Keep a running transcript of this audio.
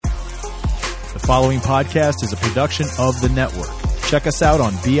The following podcast is a production of the network. Check us out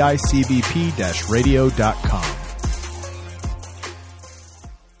on bicbp-radio.com.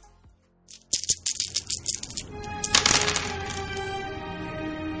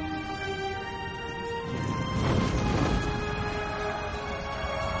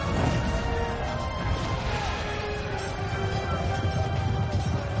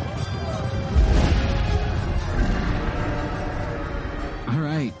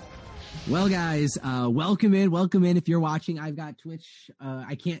 Well, guys, welcome in. If you're watching, I've got Twitch.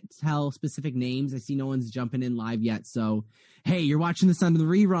 I can't tell specific names. I see no one's jumping in live yet. So, hey, you're watching this on the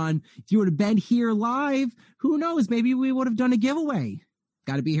rerun. If you would have been here live, who knows? Maybe we would have done a giveaway.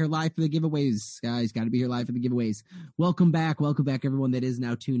 Got to be here live for the giveaways, guys. Got to be here live for the giveaways. Welcome back, everyone that is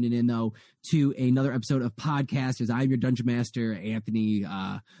now tuning in, though, to another episode of Podcasters. I'm your Dungeon Master, Anthony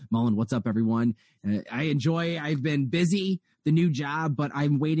Mullen. What's up, everyone? I've been busy, the new job, but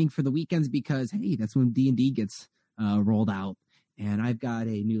I'm waiting for the weekends because, hey, that's when D&D gets rolled out. And I've got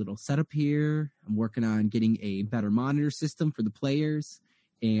a new little setup here. I'm working on getting a better monitor system for the players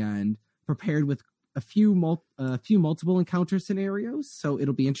and prepared with a few multiple encounter scenarios. So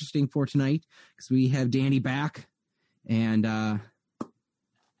it'll be interesting for tonight because we have Danny back and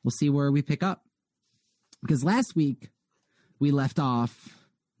we'll see where we pick up. Because last week we left off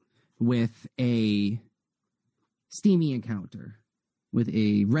with a steamy encounter with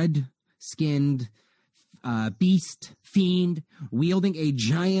a red-skinned beast fiend wielding a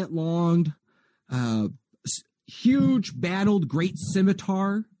giant, long, huge, battled great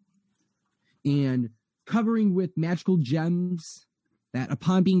scimitar and covering with magical gems that,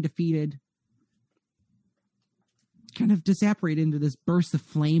 upon being defeated, kind of disapparated into this burst of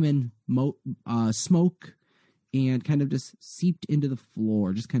flame and smoke and kind of just seeped into the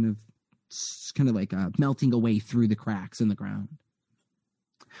floor, just kind of like melting away through the cracks in the ground.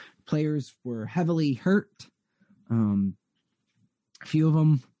 Players were heavily hurt. A few of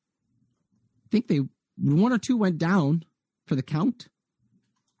them, I think one or two went down for the count.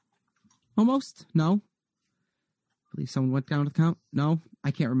 Almost? No. I believe someone went down to the count. No,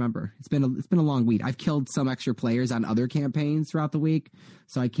 I can't remember. It's been a long week. I've killed some extra players on other campaigns throughout the week,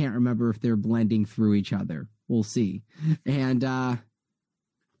 so I can't remember if they're blending through each other. We'll see. And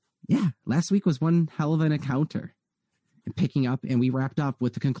last week was one hell of an encounter. And picking up, and we wrapped up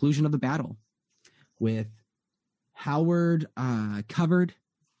with the conclusion of the battle with Howard covered,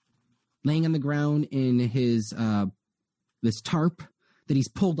 laying on the ground in his this tarp that he's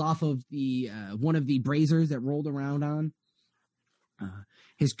pulled off of the one of the braziers that rolled around on.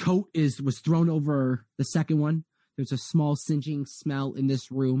 His coat was thrown over the second one. There's a small singeing smell in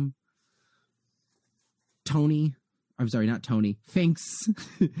this room. Finks,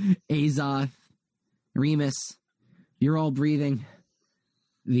 Azoth, Remus, you're all breathing.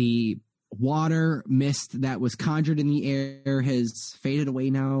 The water mist that was conjured in the air has faded away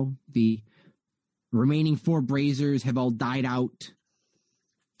now. The remaining four braziers have all died out.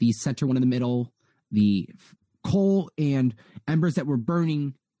 The center one in the middle, the coal and embers that were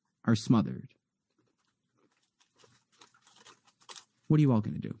burning are smothered. What are you all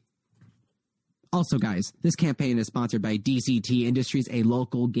going to do? Also, guys, this campaign is sponsored by DCT Industries, a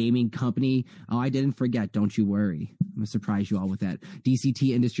local gaming company. Oh, I didn't forget. Don't you worry. I'm going to surprise you all with that.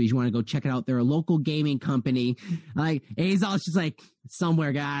 DCT Industries, you want to go check it out. They're a local gaming company. Like, Azal's just like,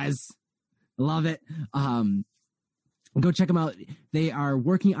 somewhere, guys. Love it. Go check them out. They are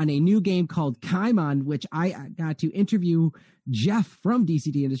working on a new game called Kaimon, which I got to interview Jeff from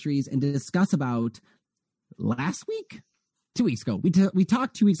DCT Industries and to discuss about last week? 2 weeks ago. We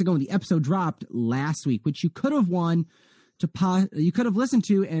talked 2 weeks ago and the episode dropped last week, which you could have you could have listened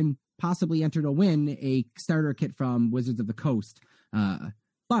to and possibly entered a win, a starter kit from Wizards of the Coast.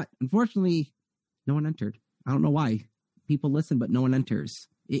 But unfortunately, no one entered. I don't know why. People listen, but no one enters.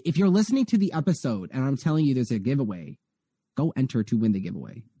 If you're listening to the episode and I'm telling you there's a giveaway, go enter to win the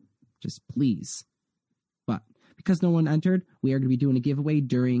giveaway. Just please. But because no one entered, we are going to be doing a giveaway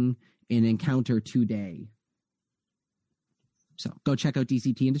during an encounter today. So go check out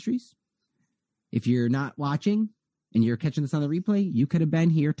DCT Industries. If you're not watching and you're catching this on the replay, you could have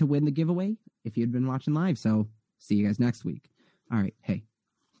been here to win the giveaway if you'd been watching live. So see you guys next week. All right. Hey,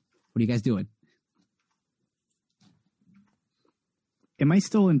 what are you guys doing? Am I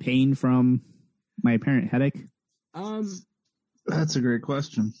still in pain from my apparent headache? That's a great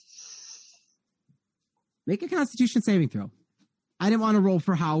question. Make a Constitution saving throw. I didn't want to roll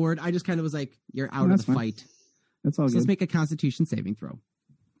for Howard. I just kind of was like, you're out of the fight. That's all good. Let's make a Constitution saving throw.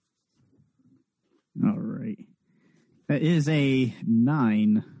 All right. That is a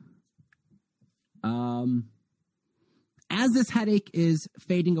 9. As this headache is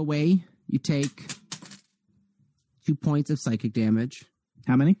fading away, You take 2 points of psychic damage.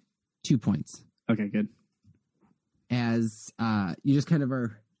 How many? 2 points. Okay, good. As you just kind of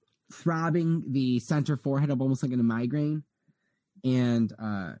are throbbing the center forehead up almost like in a migraine. And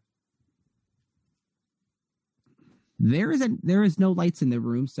there is no lights in the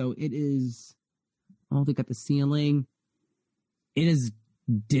room, so it is... Oh, they got the ceiling. It is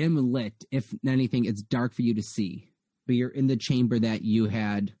dim lit. If anything, it's dark for you to see. But you're in the chamber that you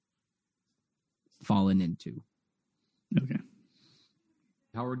had fallen into. Okay.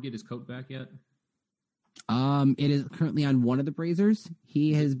 Howard get his coat back yet? It is currently on one of the braziers.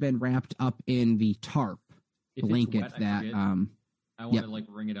 He has been wrapped up in the tarp If blanket it's wet, that I want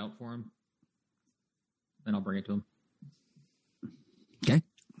to wring it out for him. Then I'll bring it to him. Okay.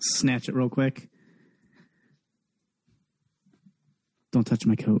 Snatch it real quick. Don't touch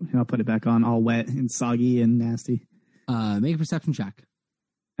my coat. And I'll put it back on all wet and soggy and nasty. Make a perception check.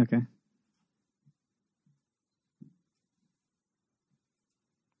 Okay.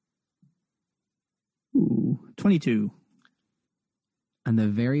 Ooh, 22. On the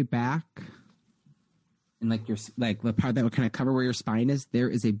very back, and like the part that would kind of cover where your spine is, there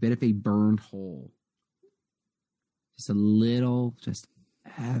is a bit of a burned hole. Just a little, just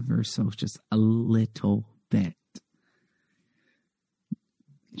ever so, just a little bit.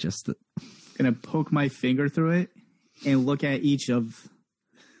 Just Gonna poke my finger through it and look at each of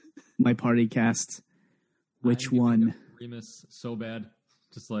my party casts. Which I'm giving one? Remus so bad.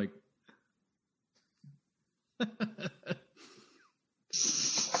 Just like...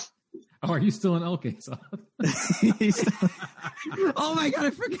 Oh, are you still in Elkins? oh my god, I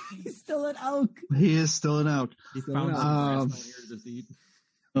forgot he's still an elk. He is still an elk. He's still Found an some elk. grass down here to just eat.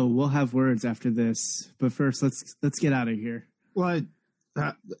 Oh, we'll have words after this. But first, let's get out of here. Well,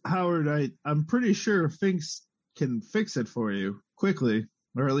 Howard, I'm pretty sure Finks can fix it for you quickly,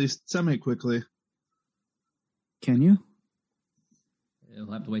 or at least semi-quickly. Can you?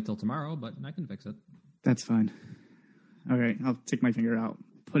 He'll have to wait till tomorrow, but I can fix it. That's fine. All right, I'll take my finger out,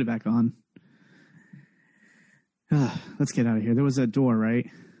 put it back on. Let's get out of here. There was a door, right?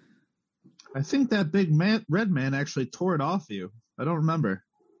 I think that big red man actually tore it off you. I don't remember.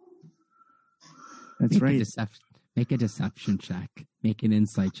 That's right. Make a deception check. Make an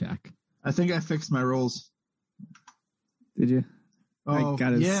insight check. I think I fixed my rolls. Did you? Oh, I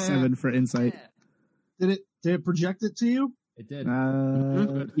got a 7 for insight. Did it project it to you? It did.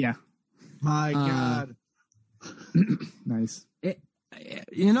 Yeah. My God. Nice.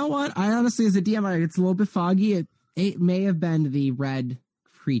 You know what? I honestly, as a DM, it's a little bit foggy. It may have been the red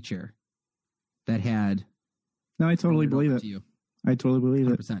creature that had. No, I totally believe it. You. I totally believe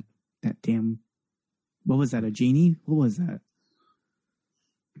 100%. it. That damn. What was that? A genie? What was that?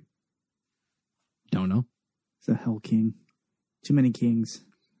 Don't know. It's a Hell King. Too many kings.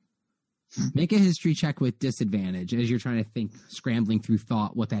 Make a history check with disadvantage as you're trying to think, scrambling through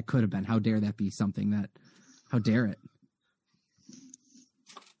thought what that could have been. How dare that be something that? How dare it?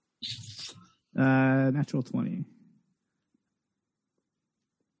 Natural 20.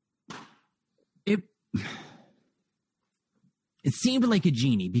 It seemed like a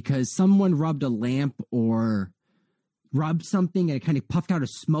genie because someone rubbed a lamp or rubbed something and it kind of puffed out a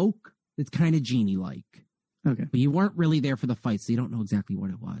smoke. It's kind of genie-like. Okay. But you weren't really there for the fight, so you don't know exactly what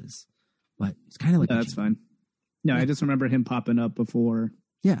it was. But it's kind of like That's fine. No, I just remember him popping up before.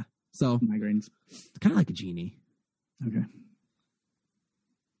 Yeah. So migraines. It's kind of like a genie. Okay.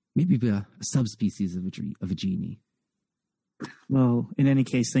 Maybe a subspecies of a genie. Well, in any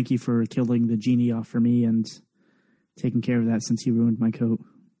case, thank you for killing the genie off for me and taking care of that since he ruined my coat.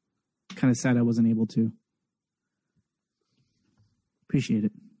 Kind of sad I wasn't able to. Appreciate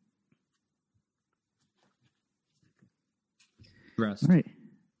it. Rest. All right.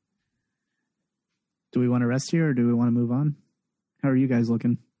 Do we want to rest here or do we want to move on? How are you guys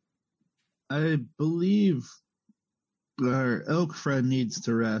looking? I believe our elk friend needs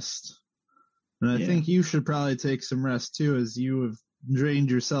to rest. And I think you should probably take some rest too, as you have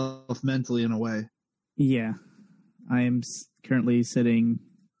drained yourself mentally in a way. Yeah. I am currently sitting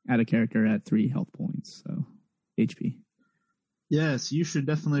at a character at 3 health points, so HP. Yes, you should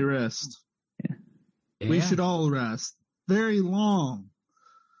definitely rest. Yeah. We should all rest. Very long.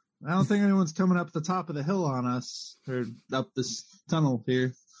 I don't think anyone's coming up the top of the hill on us, or up this tunnel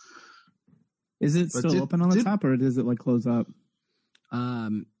here. Is it still open on the top, or does it like close up?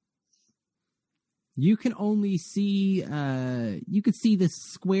 You can only see, you could see this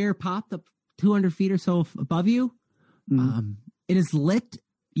square popped up 200 feet or so above you. Mm. It is lit.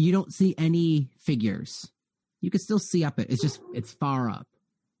 You don't see any figures. You can still see up it. It's far up.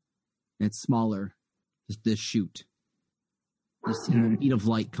 It's smaller. Just this chute. You see a bead of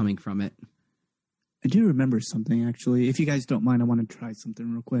light coming from it. I do remember something, actually. If you guys don't mind, I want to try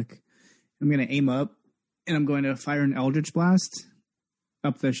something real quick. I'm going to aim up, and I'm going to fire an Eldritch Blast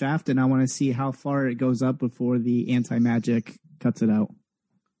up the shaft, and I want to see how far it goes up before the anti-magic cuts it out.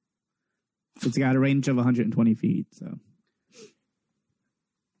 It's got a range of 120 feet, so...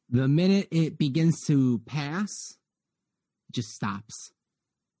 The minute it begins to pass, it just stops.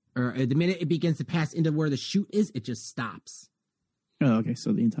 Or the minute it begins to pass into where the chute is, it just stops. Oh, okay,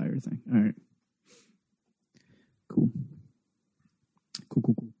 so the entire thing. All right. Cool.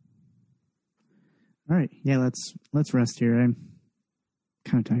 Cool. All right, yeah, let's rest here. I'm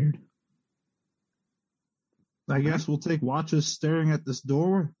kind of tired. I guess we'll take watches staring at this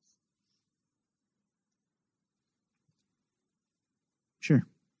door. Sure.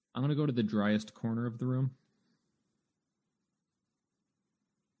 I'm going to go to the driest corner of the room.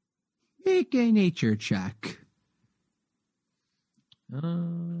 Make a nature check.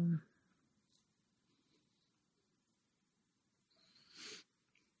 10.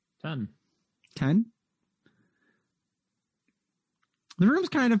 The room's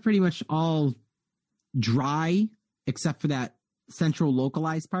kind of pretty much all dry, except for that central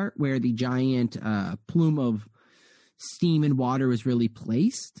localized part where the giant plume of steam and water is really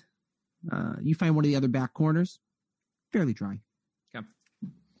placed. You find one of the other back corners, fairly dry.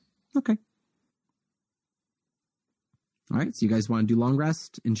 Okay. All right, so you guys want to do long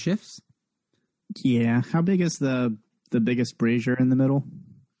rest in shifts? Yeah. How big is the biggest brazier in the middle?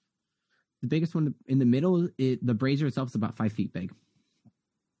 The biggest one in the middle, the brazier itself is about 5 feet big.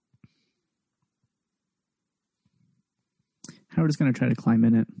 Howard's going to try to climb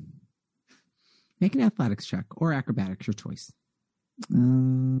in it. Make an athletics check or acrobatics, your choice.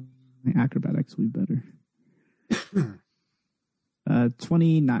 Acrobatics would be better.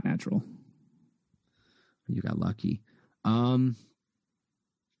 20, not natural. You got lucky. It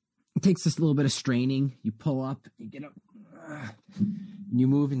takes just a little bit of straining. You pull up, you get up, you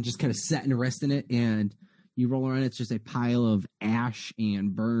move and just kind of set and rest in it, and you roll around. It's just a pile of ash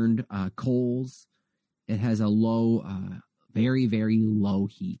and burned coals. It has a low, very, very low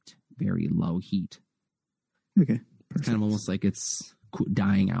heat. Very low heat. Okay. Perfect. It's kind of almost like it's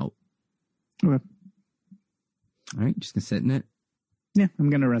dying out. Okay. All right, just gonna sit in it. Yeah, I'm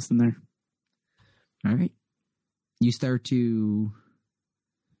gonna rest in there. All right. You start to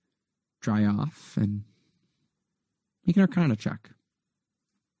dry off and make an Arcana check.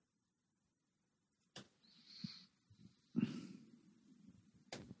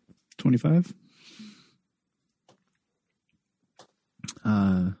 $25.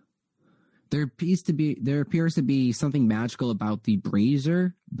 There appears to be something magical about the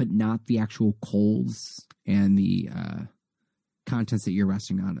brazier, but not the actual coals and the contents that you're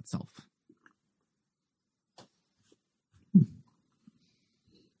resting on itself.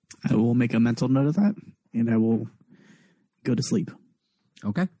 I will make a mental note of that, and I will go to sleep.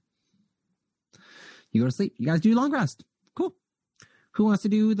 Okay. You go to sleep. You guys do long rest. Cool. Who wants to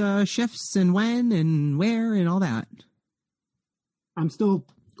do the shifts and when and where and all that? I'm still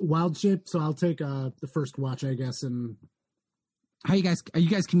wild shape, so I'll take the first watch, I guess. And are you guys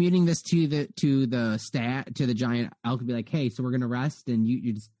commuting this to the giant elk and be like, hey, so we're gonna rest, and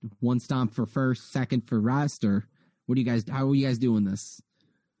you just one stomp for first, second for rest, or how are you guys doing this?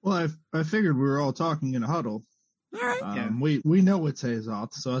 Well, I figured we were all talking in a huddle. All right. We know it's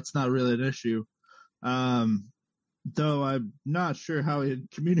Azoth, so it's not really an issue. Though I'm not sure how he'd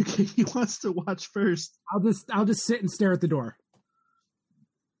communicate he wants to watch first. I'll just sit and stare at the door.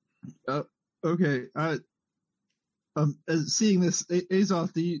 Okay. Seeing this,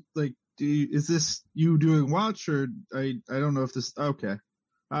 Azoth, is this you doing watch, or I don't know if this. Okay,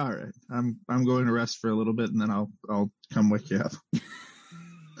 all right. I'm going to rest for a little bit, and then I'll come wake you up.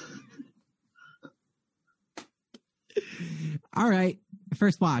 All right.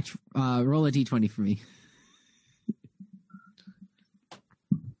 First watch. Roll a d20 for me.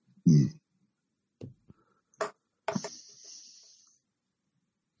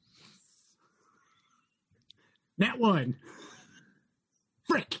 That one.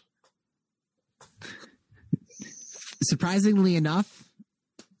 Frick. Surprisingly enough,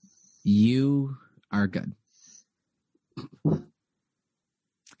 you are good.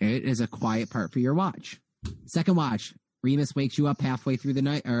 It is a quiet part for your watch. Second watch. Remus wakes you up halfway through the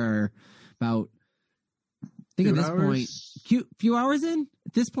night, or about, I think at this point, few hours in?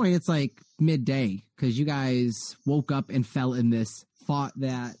 At this point, it's like midday, because you guys woke up and fell in this, fought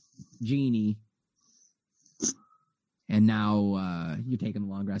that genie, and now you're taking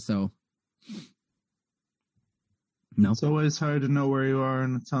the long rest, so. No. It's always hard to know where you are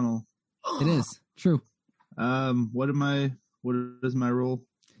in a tunnel. It is. True. What am I What is my role?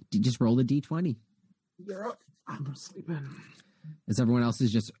 Just roll the d20. You're up. I'm sleeping. As everyone else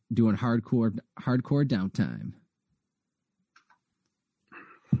is just doing hardcore downtime.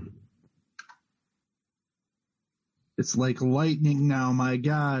 It's like lightning now, my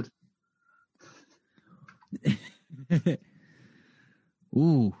God.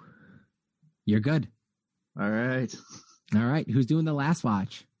 Ooh. You're good. All right. All right. Who's doing the last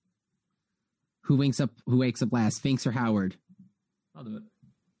watch? Who wakes up last? Finks or Howard? I'll do it.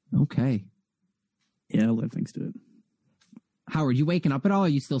 Okay. Yeah, I'll let Finks do it. Howard, you waking up at all, or are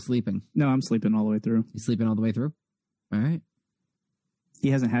you still sleeping? No, I'm sleeping all the way through. You sleeping all the way through? All right.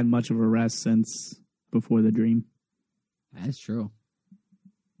 He hasn't had much of a rest since before the dream. That's true.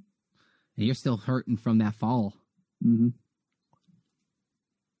 And you're still hurting from that fall. Mm-hmm.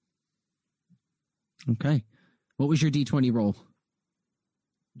 Okay. What was your D20 roll?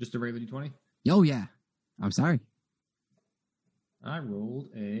 Just a regular d20. Oh, yeah. I'm sorry. I rolled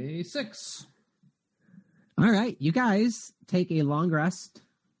a 6. All right. You guys take a long rest.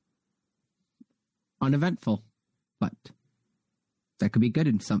 Uneventful. But that could be good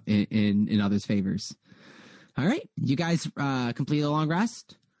in others' favors. All right. You guys complete a long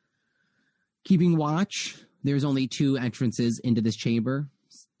rest. Keeping watch. There's only 2 entrances into this chamber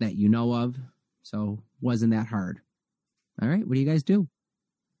that you know of. So wasn't that hard. All right. What do you guys do?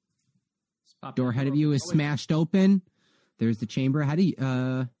 Door ahead of you is smashed open. There's the chamber ahead of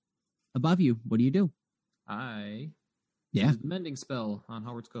you, above you. What do you do? I Yeah. use the mending spell on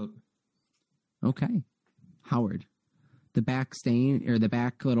Howard's coat. Okay. Howard. The back stain or the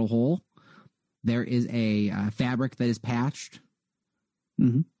back little hole. There is a fabric that is patched.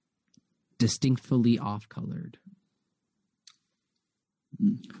 Mm-hmm. Distinctly off-colored.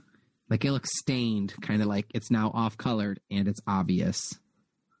 Like it looks stained, kind of like it's now off-colored and it's obvious.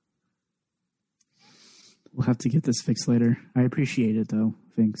 We'll have to get this fixed later. I appreciate it, though,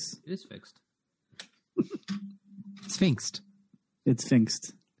 Finks. It is fixed. It's finxed. It's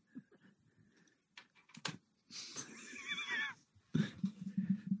Finksed.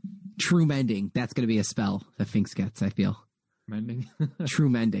 True mending. That's going to be a spell that Finks gets, I feel. Mending. True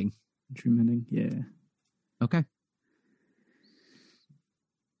mending. True mending, yeah. Okay.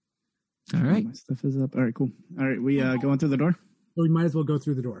 All right. My stuff is up. All right, cool. All right, we going through the door? So we might as well go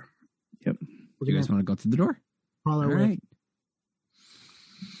through the door. Yep. We're You gonna guys want to go through the door? crawl our All way. right.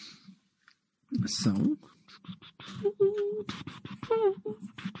 So.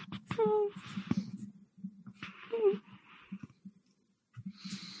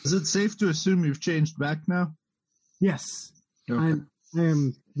 Is it safe to assume you've changed back now? Yes. Okay. I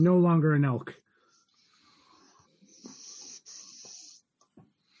am no longer an elk.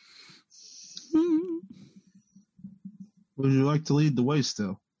 Would you like to lead the way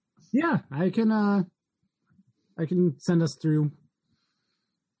still? Yeah, I can send us through.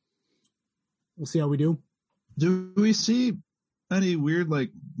 We'll see how we do. Do we see any weird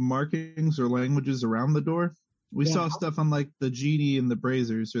markings or languages around the door? We Yeah. saw stuff on the genie and the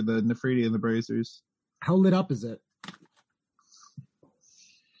Brazers, or the Nefriti and the Brazers. How lit up is it?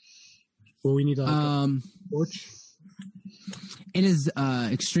 Well, we need a torch. It is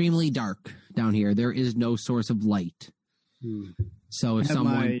extremely dark down here. There is no source of light. So I if have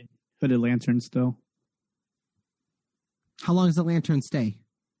someone... my hooded lantern still. How long does the lantern stay?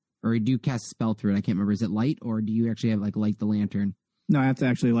 Or do you cast a spell through it? I can't remember. Is it light, or do you actually have light the lantern? No, I have to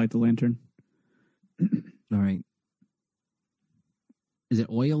actually light the lantern. All right. Is it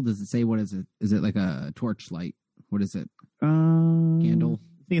oil? Does it say what is it? Is it like a torch light? What is it? Candle?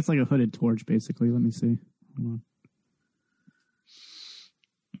 I think it's like a hooded torch, basically. Let me see. Hold on.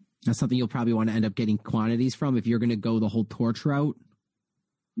 That's something you'll probably want to end up getting quantities from if you're going to go the whole torch route.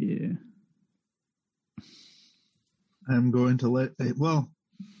 Yeah. I'm going to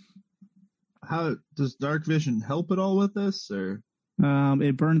how does dark vision help at all with this, or?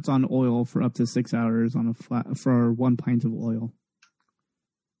 It burns on oil for up to 6 hours on for 1 pint of oil.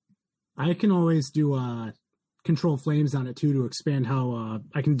 I can always do control flames on it too to expand how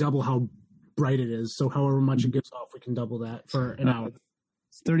I can double how bright it is. So however much it gives off, we can double that for an hour.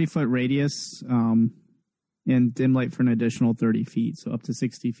 It's 30-foot radius, and dim light for an additional 30 feet. So up to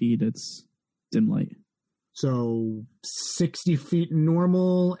 60 feet, it's dim light. So 60 feet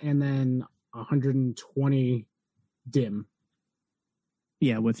normal, and then 120 dim.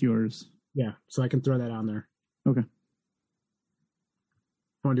 Yeah, with yours. Yeah, so I can throw that on there. Okay.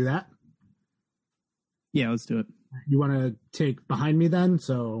 Want to do that? Yeah, let's do it. You want to take behind me then?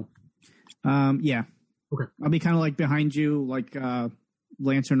 So. Yeah. Okay. I'll be kind of behind you,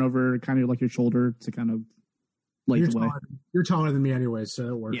 lantern over kind of your shoulder to kind of light the way. You're taller than me anyway, so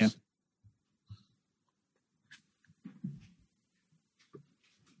it works. Yeah.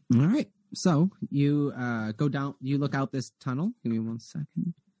 All right. So you go down. You look out this tunnel. Give me 1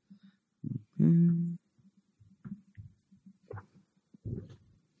 second. Okay.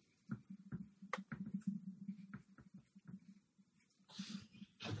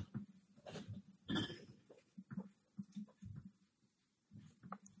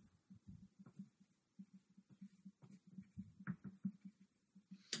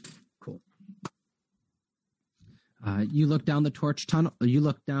 Cool. You look down the torch tunnel. You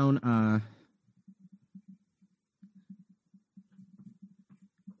look down.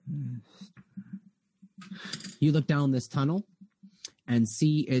 You look down this tunnel and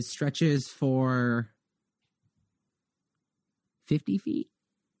see it stretches for 50 feet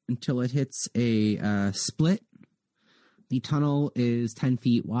until it hits a split. The tunnel is 10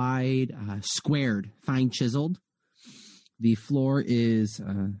 feet wide, squared, fine chiseled. The floor is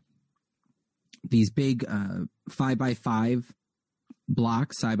these big 5x5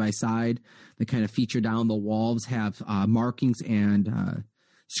 blocks side by side that kind of feature down. The walls have markings and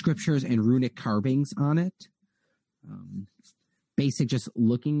scriptures and runic carvings on it. Basic, just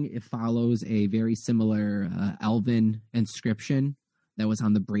looking, it follows a very similar elven inscription that was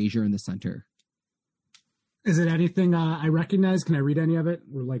on the brazier in the center. Is it anything I recognize? Can I read any of it?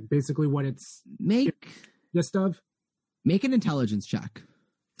 Or like basically what it's gist of? Make an intelligence check.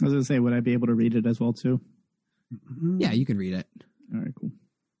 I was going to say, would I be able to read it as well, too? Yeah, you can read it. All right, cool.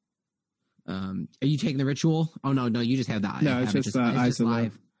 Are you taking the ritual? Oh, no, you just have that. No, it's just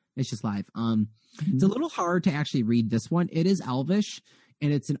live. It's just live. It's a little hard to actually read this one. It is Elvish,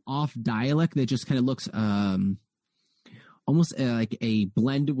 and it's an off dialect that just kind of looks almost like a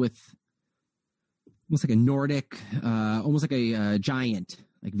blend with almost like a Nordic, almost like a giant,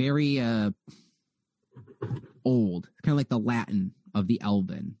 like very old, kind of like the Latin of the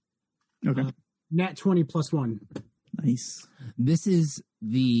Elven. Okay. Nat 20 plus 1. Nice. This is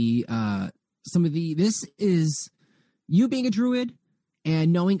this is you being a druid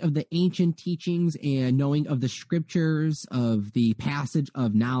and knowing of the ancient teachings and knowing of the scriptures of the passage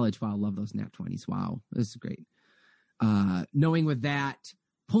of knowledge. Wow, I love those nat 20s. Wow, this is great. Knowing with that,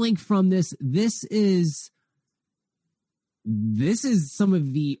 pulling from this is some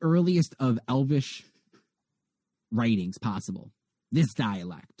of the earliest of Elvish writings possible. This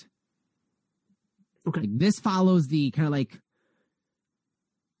dialect. Okay. Like, this follows the kind of like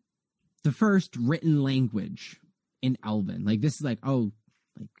the first written language in Elven. Like this is like, oh,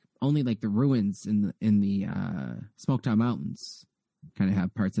 like only like the ruins in the Smoketown Mountains kind of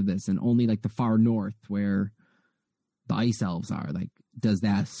have parts of this, and only like the far north where the ice elves are, like, does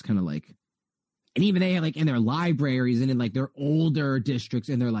that kind of like, and even they have like in their libraries and in like their older districts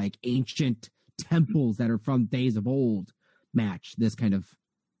and their like ancient temples that are from days of old match this kind of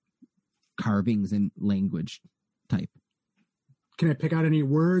carvings and language type. Can I pick out any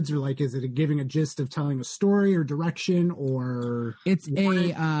words, or like, is it giving a gist of telling a story or direction, or it's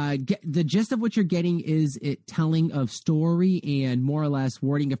the gist of what you're getting is it telling of story and more or less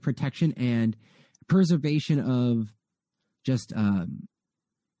wording of protection and preservation of just kind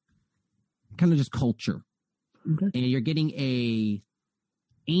of just culture. Okay. And you're getting a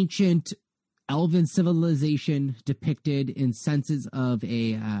ancient elven civilization depicted in senses of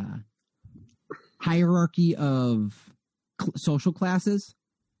a hierarchy of social classes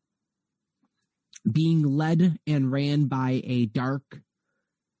being led and ran by a dark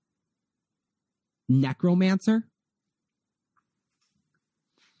necromancer.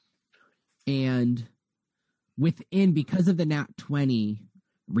 And within, because of the nat 20,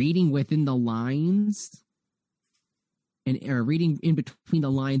 reading within the lines or reading in between the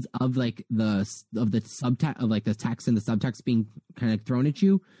lines of like the subtext of like the text and the subtext being kind of thrown at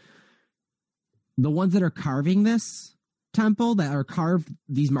you, the ones that are carving this temple, that are carved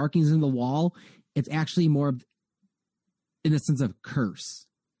these markings in the wall, it's actually more of in the sense of curse.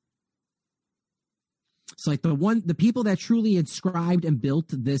 So like the people that truly inscribed and built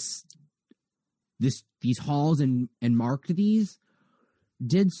these halls and marked these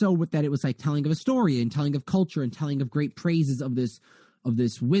did so with that it was like telling of a story and telling of culture and telling of great praises of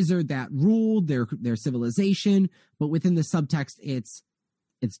this wizard that ruled their civilization. But within the subtext, it's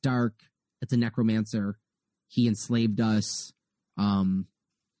dark. It's a necromancer. He enslaved us.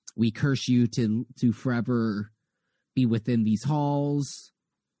 We curse you to forever be within these halls.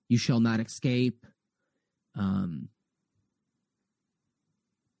 You shall not escape.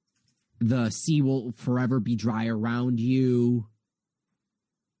 The sea will forever be dry around you.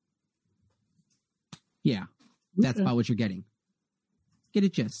 Yeah, that's about what you're getting. Get a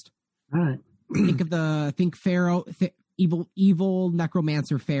gist. All right. Think Pharaoh, evil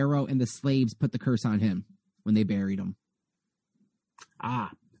necromancer Pharaoh, and the slaves put the curse on him when they buried him.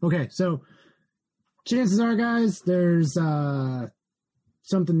 Okay, so chances are, guys, there's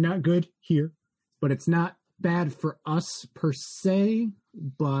something not good here, but it's not bad for us per se,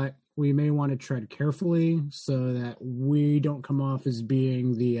 but we may want to tread carefully so that we don't come off as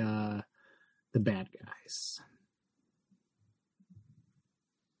being the bad guys.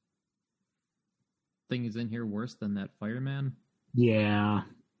 Thing is in here worse than that fireman. Yeah.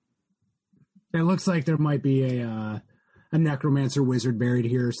 It looks like there might be a necromancer wizard buried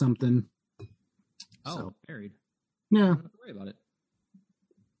here or something. Oh, So- buried. Yeah. Don't have to worry about it.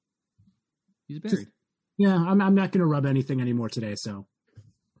 He's buried. Yeah, I'm not going to rub anything anymore today, so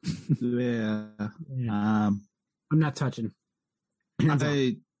Yeah. I'm not touching. Hands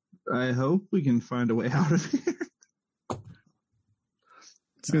off. I hope we can find a way out of here.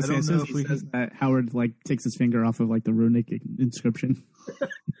 I was gonna say, as soon as he says that, Howard like takes his finger off of like the runic inscription.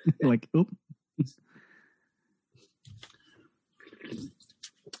 Like, oop.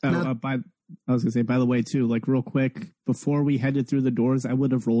 I was gonna say, by the way, too, like real quick, before we headed through the doors, I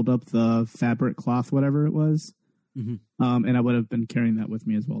would have rolled up the fabric cloth, whatever it was, Mhm. And I would have been carrying that with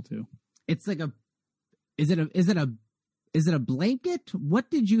me as well too. It's like is it a blanket? What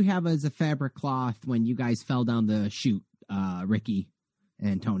did you have as a fabric cloth when you guys fell down the chute, Ricky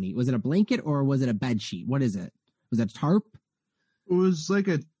and Tony? Was it a blanket or was it a bed sheet? What is it? Was it a tarp? It was like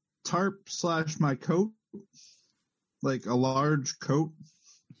a tarp / my coat, like a large coat.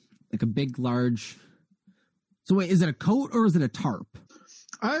 Like a big, large. So wait, is it a coat or is it a tarp?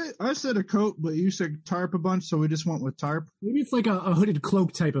 I said a coat, but you said tarp a bunch, so we just went with tarp. Maybe it's like a hooded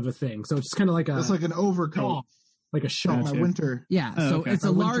cloak type of a thing. So it's just kind of like It's like an overcoat. like a shawl. My winter. Yeah, Oh, so okay. it's my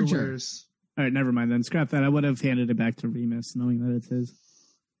a winter larger. wears. All right, never mind then. Scrap that. I would have handed it back to Remus, knowing that it's his.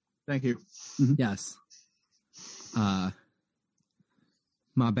 Thank you. Yes. My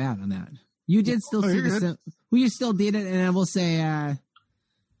bad on that. You did still see you're the. good. Well, you still did it, and I will say,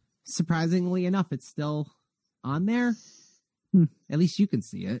 surprisingly enough, it's still on there. At least you can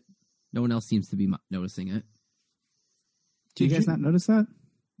see it. No one else seems to be noticing it. Do you Did guys you- not notice that?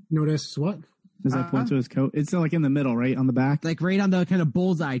 Notice what? Does that point to his coat? It's like in the middle, right on the back. Like right on the kind of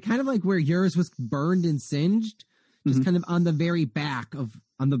bullseye, kind of like where yours was burned and singed, just kind of on the very back of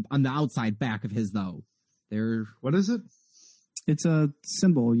on the outside back of his though. There, What is it? It's a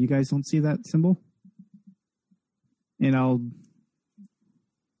symbol. You guys don't see that symbol? And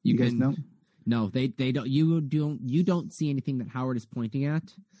you guys can- know? No, they don't. You don't see anything that Howard is pointing at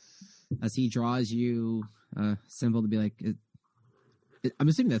as he draws you a symbol to be like. I'm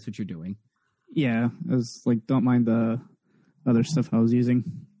assuming that's what you're doing. Yeah, I was like, don't mind the other stuff I was using.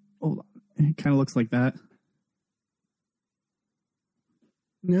 Oh, it kind of looks like that.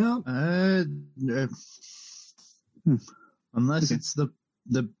 No. Unless Okay. it's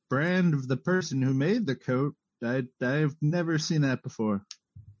the brand of the person who made the coat. I've never seen that before.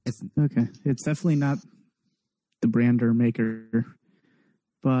 It's Okay, it's definitely not the brand or maker,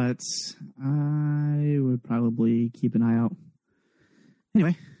 but I would probably keep an eye out.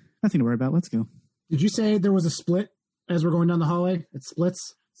 Anyway, nothing to worry about. Let's go. Did you say there was a split as we're going down the hallway? It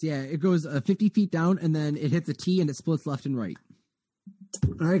splits. so yeah, it goes 50 feet down and then it hits a T and it splits left and right.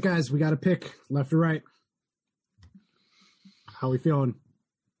 All right, guys, we got to pick left or right. How we feeling?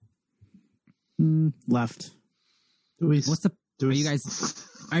 Left. What's the? Do Are we- you guys?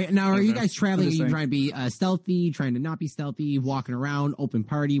 Are you Okay. guys traveling? Are I'm just you saying. trying to be stealthy? Trying to not be stealthy? Walking around? Open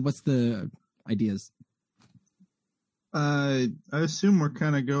party? What's the ideas? I assume we're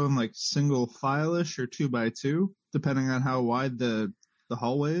kind of going like single file-ish or 2x2, depending on how wide the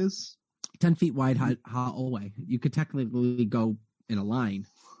hallway is. 10 feet wide hallway. You could technically go in a line.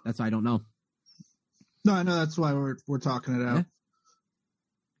 That's why I don't know. No, I know that's why we're talking it out.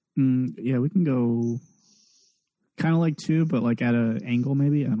 Yeah, we can go kind of like two, but like at an angle,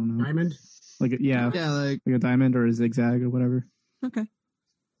 maybe. I don't know. Diamond? Like Yeah, like a diamond or a zigzag or whatever. Okay.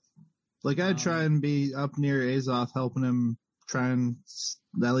 like I'd try and be up near Azoth, helping him try and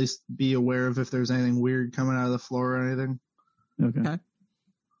at least be aware of if there's anything weird coming out of the floor or anything. Okay. Okay.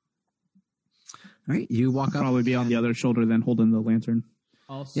 All right. You walk up. Probably be on the other shoulder then holding the lantern.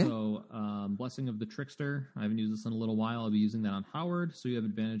 Also, Blessing of the Trickster. I haven't used this in a little while. I'll be using that on Howard, so you have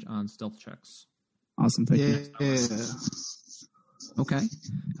advantage on stealth checks. Awesome. Thank you. Yeah.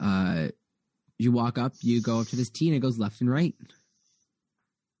 Okay. You walk up. You go up to this T and it goes left and right.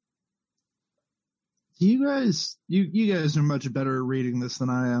 You guys are much better at reading this than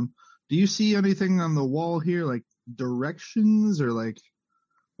I am. Do you see anything on the wall here, like directions or like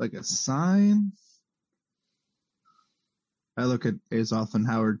a sign? I look at Azoth and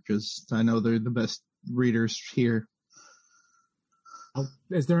Howard because I know they're the best readers here.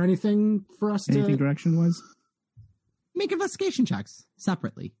 Is there anything for us Anything to... direction wise? make investigation checks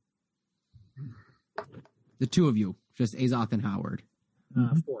separately. The two of you, just Azoth and Howard.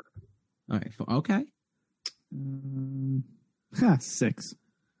 4. All right. Okay. 6.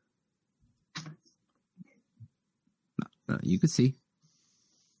 You could see.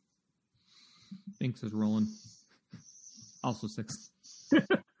 Binks is rolling. Also 6.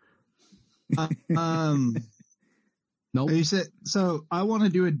 Nope. You said, so I want to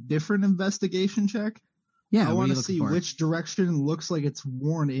do a different investigation check. Yeah. I what are want you to looking see for? which direction looks like it's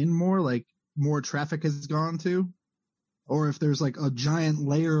worn in more, like more traffic has gone to, or if there's like a giant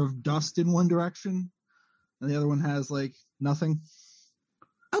layer of dust in one direction and the other one has like nothing.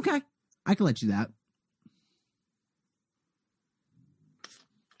 Okay. I can let you that.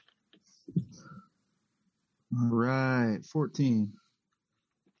 All right, 14.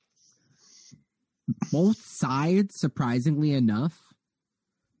 Both sides, surprisingly enough,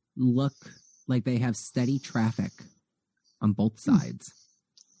 look like they have steady traffic on both sides.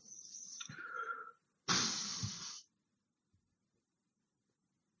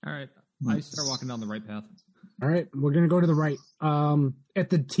 All right. I start walking down the right path. All right, we're gonna go to the right. At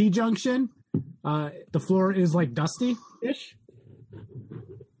the T junction, the floor is like dusty-ish.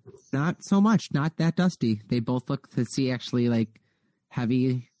 Not so much. Not that dusty. They both look to see actually like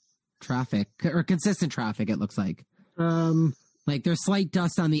heavy traffic or consistent traffic. It looks like. Like there's slight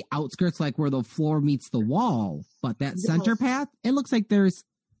dust on the outskirts, like where the floor meets the wall. But that center path, it looks like there's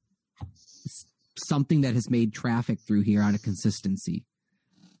something that has made traffic through here out of consistency.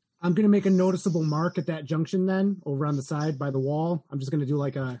 I'm gonna make a noticeable mark at that junction then, over on the side by the wall. I'm just gonna do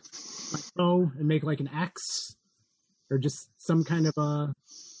like a O and make like an X, or just some kind of a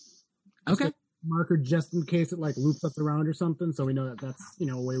Okay. marker just in case it like loops us around or something, so we know that that's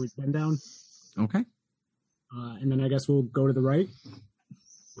a way we've been down. Okay. And then I guess we'll go to the right.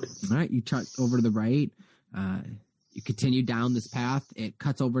 All right. You truck over to the right. You continue down this path. It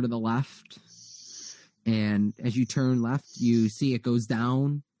cuts over to the left. And as you turn left, you see it goes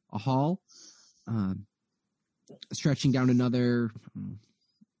down a hall, stretching down another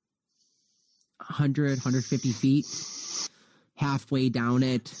 100, 150 feet. Halfway down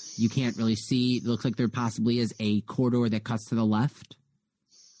it, you can't really see. It looks like there possibly is a corridor that cuts to the left.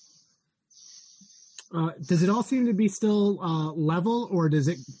 Does it all seem to be still level, or does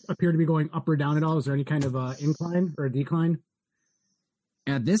it appear to be going up or down at all? Is there any kind of incline or a decline?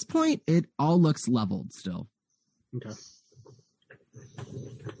 At this point, it all looks leveled still. Okay.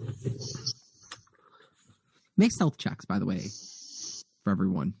 Make stealth checks, by the way, for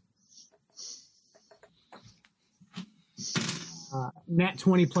everyone. Nat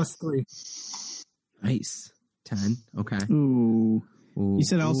 20 plus 3. Nice. 10. Okay. Ooh. Ooh. You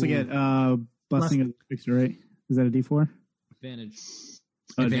said I also get Blessing of the Trickster, right? Is that a D4? Advantage.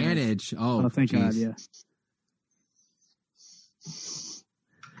 Advantage. Oh, thank God, yeah.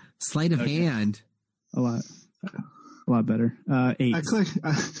 Sleight of hand. A lot better. 8. I click.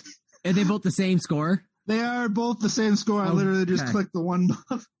 Are they both the same score? They are both the same score. I literally just Okay. clicked the one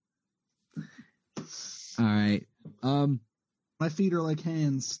buff. All right. My feet are like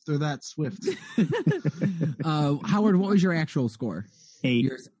hands. They're that swift. Howard, what was your actual score? 8.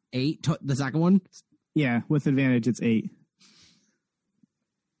 Yours 8. The second one? Yeah, with advantage, it's 8.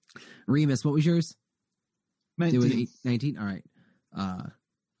 Remus, what was yours? 19. It was 19? All right.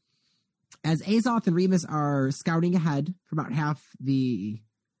 As Azoth and Remus are scouting ahead for about half the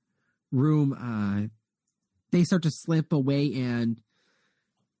room, they start to slip away, and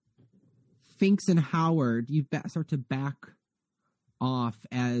Finks and Howard, you start to back off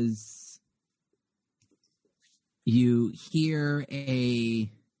as you hear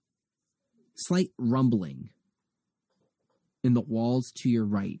a slight rumbling in the walls to your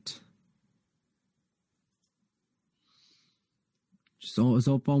right. So it's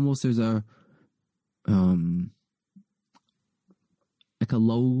almost there's a like a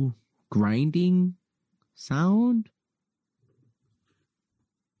low grinding sound.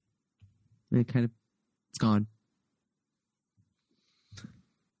 And it's gone.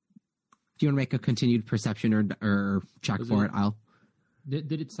 Do you want to make a continued perception or check Was for it- it? I'll.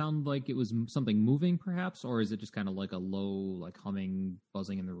 Did it sound like it was something moving, perhaps, or is it just kind of like a low, like humming,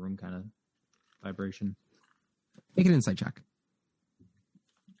 buzzing in the room kind of vibration? Make an insight check.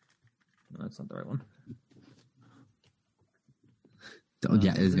 No, that's not the right one. Oh,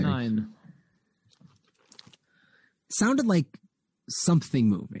 yeah, it is It's a very. 9. Sounded like something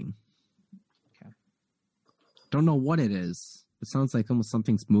moving. Okay. Don't know what it is. It sounds like almost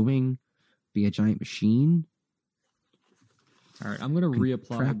something's moving. Be a giant machine. All right, I'm going to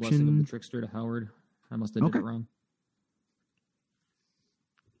reapply the Blessing of the Contraption. Trickster to Howard. I must have did Okay. it wrong.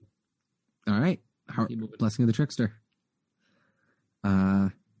 All right. Keep moving. Blessing of the Trickster.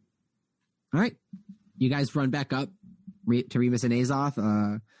 All right. You guys run back up to Remus and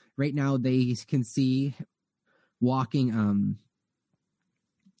Azoth. Right now, they can see walking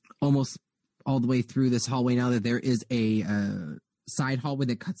almost all the way through this hallway now that there is a side hallway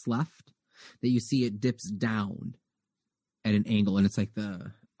that cuts left, that you see it dips down at an angle, and it's like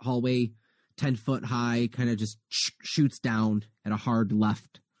the hallway 10 foot high kind of just shoots down at a hard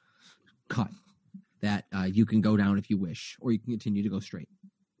left cut that you can go down if you wish, or you can continue to go straight.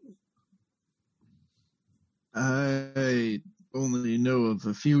 I only know of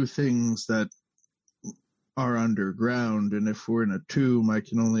a few things that are underground, and if we're in a tomb, I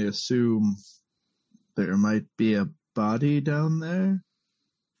can only assume there might be a body down there.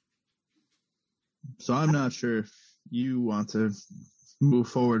 So I'm not sure if you want to move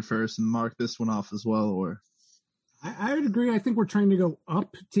forward first and mark this one off as well, or... I would agree. I think we're trying to go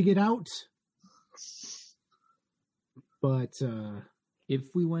up to get out. But if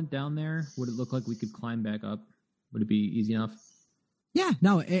we went down there, would it look like we could climb back up? Would it be easy enough? Yeah,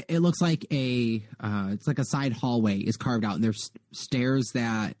 no, it looks like it's like a side hallway is carved out, and there's stairs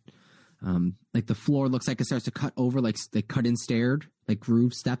that, like the floor looks like it starts to cut over, like they cut in stairs, like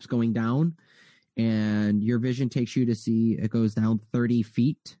groove steps going down, and your vision takes you to see it goes down 30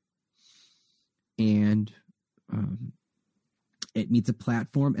 feet, and it meets a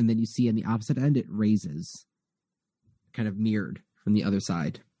platform, and then you see on the opposite end it raises, kind of mirrored from the other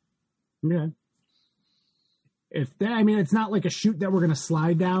side. yeah. If that, I mean, it's not like a chute that we're going to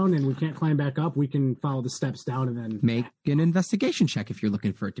slide down and we can't climb back up. We can follow the steps down and then Make an investigation check if you're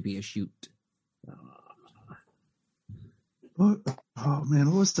looking for it to be a chute. What? Oh man,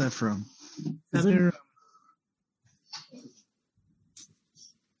 what was that from? Is there...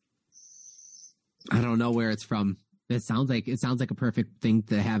 I don't know where it's from. It sounds like a perfect thing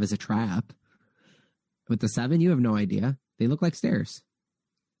to have as a trap. With the 7, you have no idea. They look like stairs.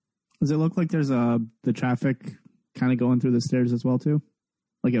 Does it look like there's the traffic kind of going through the stairs as well too?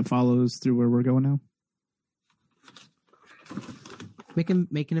 Like it follows through where we're going now? Make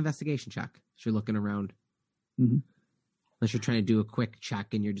an investigation check if you're looking around. Mm-hmm. Unless you're trying to do a quick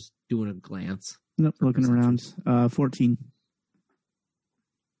check and you're just doing a glance. Nope, looking around. 14.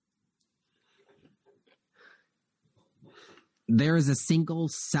 There is a single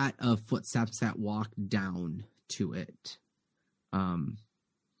set of footsteps that walk down to it.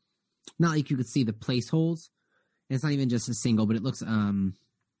 Not like you could see the place holes. And it's not even just a single, but it looks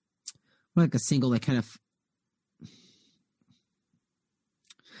like a single that kind of...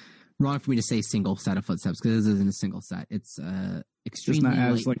 Wrong for me to say single set of footsteps because this isn't a single set. It's extremely not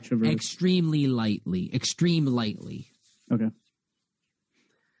as like traverse. Extreme lightly. Okay.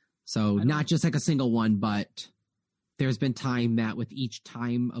 So not just like a single one, but there's been time that with each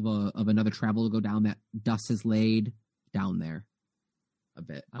time of another travel to go down, that dust has laid down there a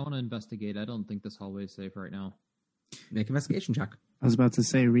bit. I want to investigate. I don't think this hallway is safe right now. Make an investigation check. I was about to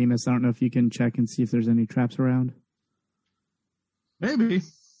say, Remus, I don't know if you can check and see if there's any traps around. Maybe.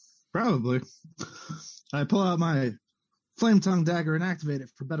 Probably. I pull out my flame tongue dagger and activate it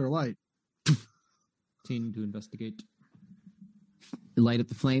for better light. 15 to investigate. Light up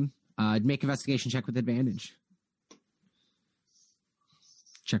the flame. Make investigation check with advantage.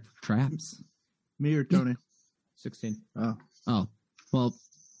 Check for traps. Me or Tony? 16. Oh, well,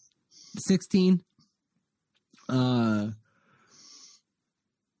 16.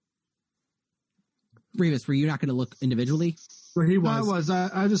 Remus, were you not going to look individually? where he was.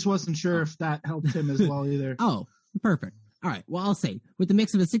 I just wasn't sure if that helped him as well either. Oh, perfect. All right. Well, I'll say with the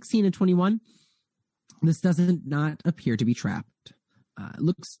mix of a 16 and 21, this doesn't not appear to be trapped. It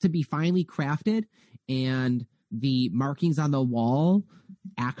looks to be finely crafted, and the markings on the wall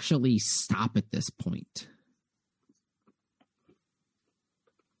actually stop at this point.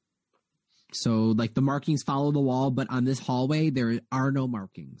 So, like, the markings follow the wall, but on this hallway, there are no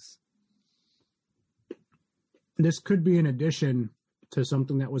markings. This could be an addition to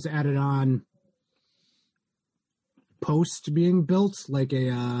something that was added on post being built, like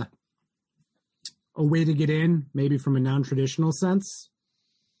a way to get in, maybe from a non-traditional sense,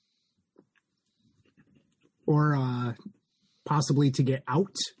 or possibly to get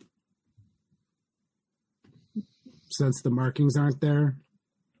out, since the markings aren't there.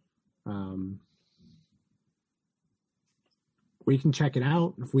 We can check it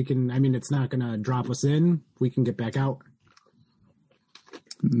out. If we can, I mean, it's not going to drop us in. We can get back out.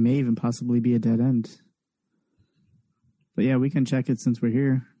 May even possibly be a dead end. But yeah, we can check it since we're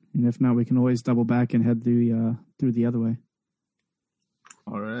here. And if not, we can always double back and head through the other way.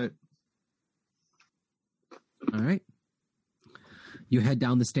 All right. All right. You head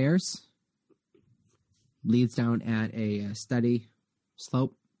down the stairs. Leads down at a steady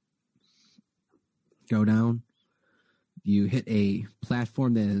slope. Go down. You hit a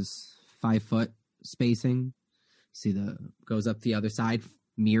platform that is 5 foot spacing. See goes up the other side,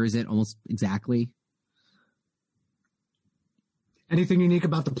 mirrors it almost exactly. Anything unique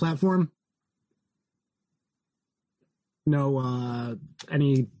about the platform? No,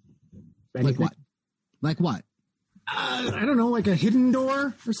 anything? Like what? Like what? I don't know, like a hidden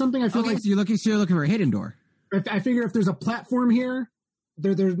door or something. I feel like so you're looking for a hidden door. I figure if there's a platform here,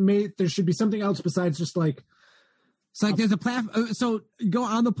 there should be something else besides just like. So like there's a platform. So you go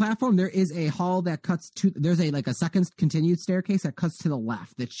on the platform. There is a hall that cuts to. There's a second continued staircase that cuts to the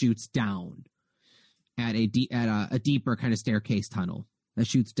left that shoots down at a deeper kind of staircase tunnel that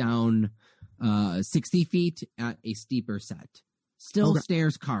shoots down 60 feet at a steeper set. Still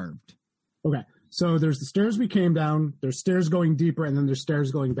stairs carved. Okay, so there's the stairs we came down. There's stairs going deeper, and then there's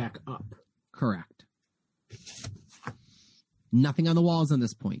stairs going back up. Correct. Nothing on the walls on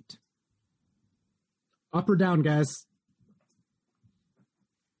this point. Up or down, guys?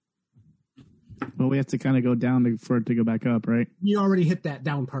 Well, we have to kind of go down for it to go back up, right? You already hit that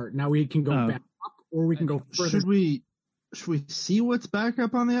down part. Now we can go back up, or we can go further. Should we see what's back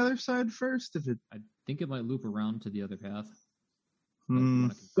up on the other side first? I think it might loop around to the other path. So you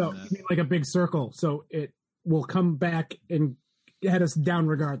mean like a big circle, so it will come back and head us down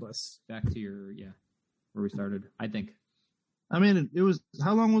regardless. Back to where we started, I think. I mean, it was,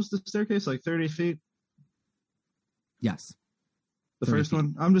 how long was the staircase? Like 30 feet? Yes. The first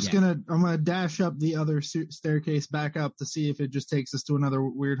one? I'm gonna dash up the other staircase back up to see if it just takes us to another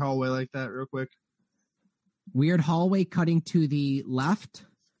weird hallway like that real quick. Weird hallway cutting to the left.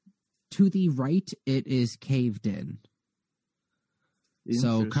 To the right, it is caved in.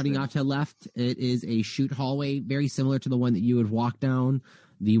 So cutting off to the left, it is a chute hallway, very similar to the one that you would walk down.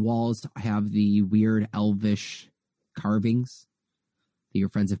 The walls have the weird elvish carvings that your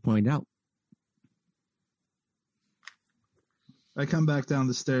friends have pointed out. I come back down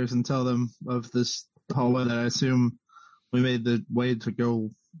the stairs and tell them of this hallway that I assume we made the way to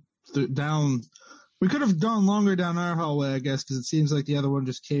go down. We could have gone longer down our hallway, I guess, because it seems like the other one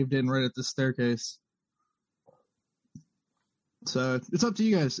just caved in right at the staircase. So it's up to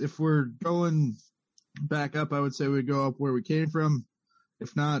you guys. If we're going back up, I would say we go up where we came from.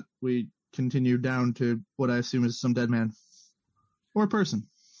 If not, we continue down to what I assume is some dead man. Or person.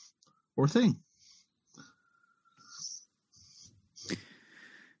 Or thing.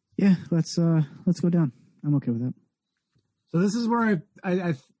 Yeah, let's go down. I'm okay with that. So this is where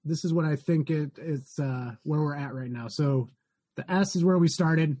this is what I think it's where we're at right now. So the S is where we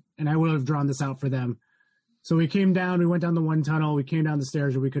started, and I would have drawn this out for them. So we came down, we went down the one tunnel, we came down the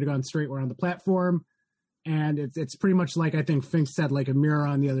stairs, or we could have gone straight. We're on the platform, and it's pretty much like I think Fink said, like a mirror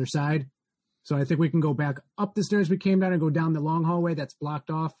on the other side. So I think we can go back up the stairs we came down and go down the long hallway that's blocked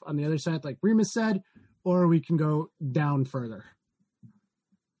off on the other side, like Remus said, or we can go down further.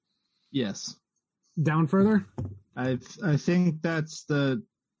 Yes. Down further? I think that's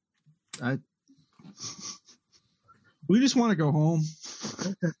we just want to go home.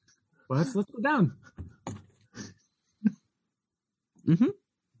 Okay. Well, let's go down. Mm-hmm.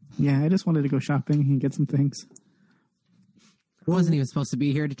 Yeah, I just wanted to go shopping and get some things. I wasn't even supposed to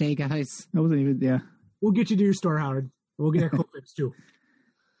be here today, guys. I wasn't even, yeah. We'll get you to your store, Howard. We'll get our fix too.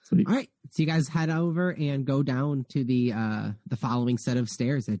 Sweet. All right. So you guys head over and go down to the following set of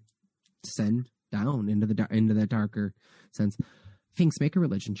stairs that descend down into the darker sense. Finks, make a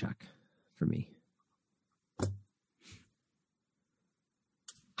religion check for me.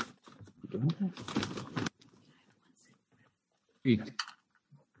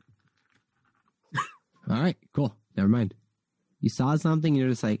 All right, cool. Never mind. You saw something, you're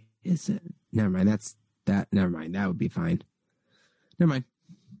just like, is it? Never mind. Never mind. That would be fine. Never mind.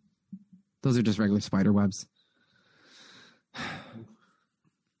 Those are just regular spider webs.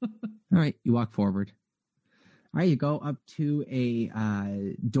 All right, you walk forward. All right, you go up to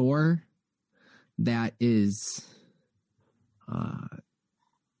a door that is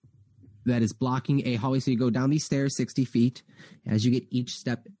blocking a hallway. So you go down these stairs 60 feet. As you get each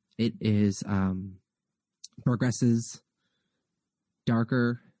step, it is progresses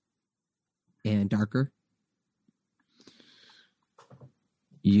darker and darker.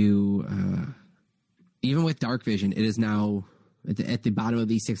 You even with dark vision, it is now at the bottom of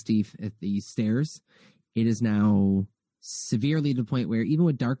these 60 at these stairs. It is now severely to the point where even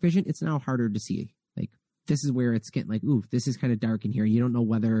with dark vision, it's now harder to see. Like this is where it's getting like, ooh, this is kind of dark in here. You don't know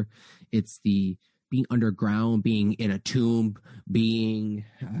whether it's the being underground, being in a tomb, being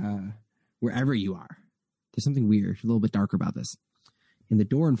wherever you are. There's something weird, a little bit darker about this. And the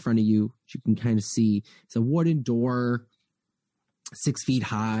door in front of you, you can kind of see, it's a wooden door. 6 feet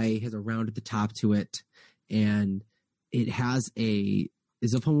high, has a round at the top to it, and it has it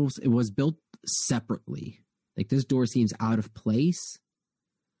was built separately. Like, this door seems out of place,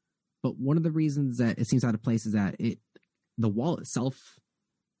 but one of the reasons that it seems out of place is that the wall itself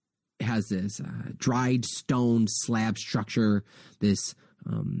has this dried stone slab structure, this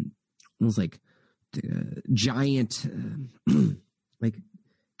almost like giant like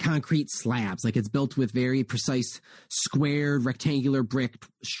concrete slabs. Like, it's built with very precise squared rectangular brick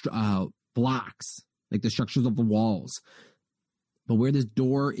blocks, like the structures of the walls. But where this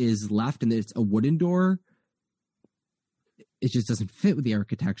door is left, and it's a wooden door, it just doesn't fit with the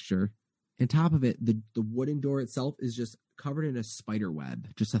architecture. On top of it, the wooden door itself is just covered in a spider web,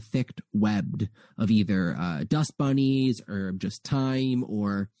 just a thick web of either dust bunnies or just time,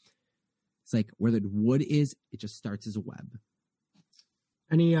 or it's like where the wood is, it just starts as a web.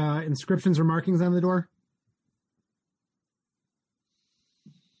 Any inscriptions or markings on the door?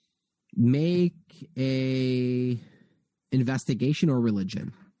 Make a investigation or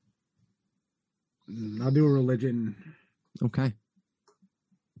religion. I'll do a religion. Okay.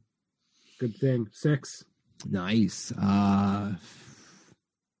 Good thing. 6. Nice.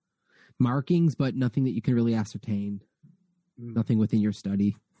 Markings, but nothing that you can really ascertain. Nothing within your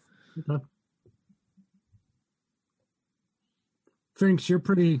study. Okay. Finks, you're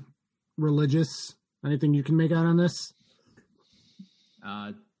pretty religious. Anything you can make out on this?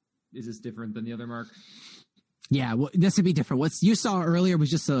 Is this different than the other mark? Yeah, well, this would be different. What you saw earlier was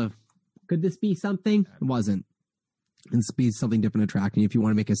just could this be something? It wasn't. This would be something different attracting if you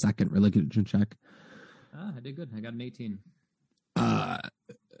want to make a second religion check. I did good. I got an 18.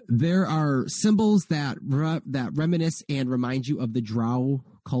 There are symbols that reminisce and remind you of the Drow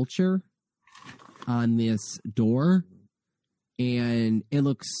culture on this door. And it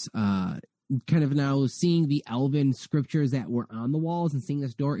looks kind of, now seeing the elven scriptures that were on the walls and seeing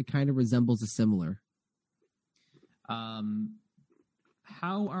this door, it kind of resembles a similar.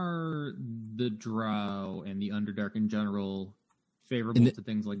 How are the Drow and the Underdark in general favorable to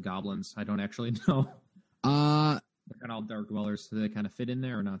things like goblins? I don't actually know. They're kind of all dark dwellers, so they kind of fit in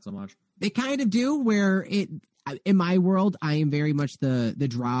there, or not so much? They kind of do, where in my world, I am very much the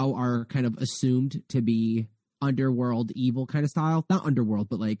Drow are kind of assumed to be underworld evil kind of style. Not underworld,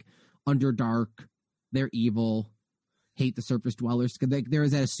 but like Underdark. They're evil, hate the surface dwellers. There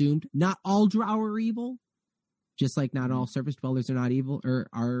is that assumed. Not all Drow are evil, just like not all surface dwellers are not evil or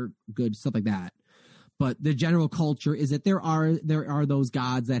are good, stuff like that. But the general culture is that there are those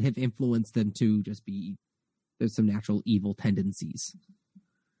gods that have influenced them to just be. There's some natural evil tendencies.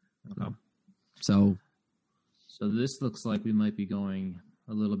 Okay. So this looks like we might be going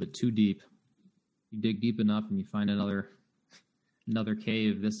a little bit too deep. You dig deep enough and you find another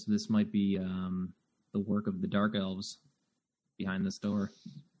cave. This might be the work of the dark elves behind this door.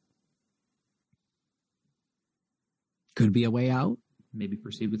 Could be a way out. Maybe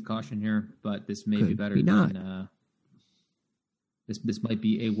proceed with caution here, but this may be better not. than this might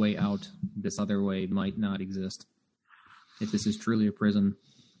be a way out. This other way might not exist. If this is truly a prison.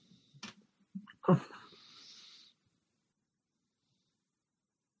 What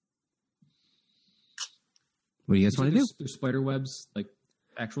do you guys want to do? There's spider webs, like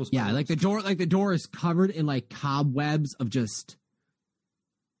actual spider Yeah, webs. the door is covered in like cobwebs of just,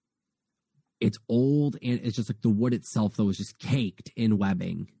 it's old, and it's just like the wood itself though is just caked in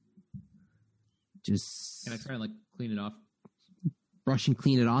webbing. Just Can I try and like clean it off? brush and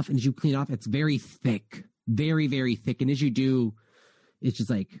clean it off, and as you clean it off, it's very thick, very, very thick, and as you do, it's just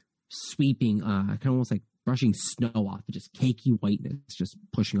like sweeping, kind of almost like brushing snow off. It's just cakey whiteness just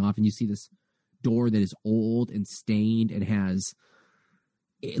pushing off, and you see this door that is old and stained and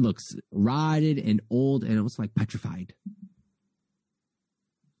it looks rotted and old and almost like petrified.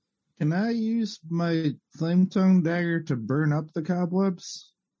 Can I use my flame tongue dagger to burn up the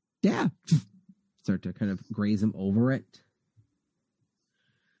cobwebs? Yeah. Start to kind of graze them over it.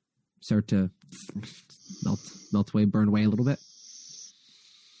 Start to melt away, burn away a little bit.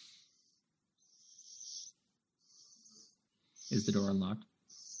 Is the door unlocked?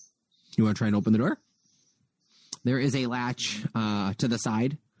 You want to try and open the door? There is a latch to the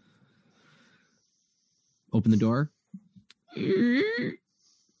side. Open the door. It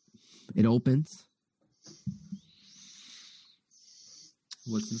opens.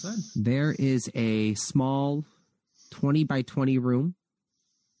 What's inside? There is a small 20 by 20 room.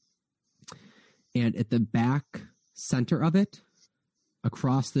 And at the back center of it,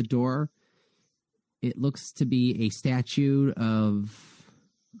 across the door, it looks to be a statue of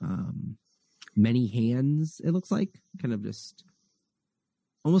many hands. It looks like kind of just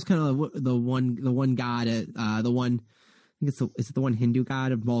almost kind of the one god, the one think is it the one Hindu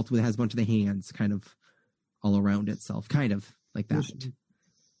god of multiple that has a bunch of the hands kind of all around itself, kind of like that. Vishnu.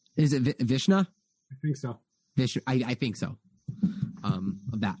 Is it Vishnu? I think so. Vishnu, I think so.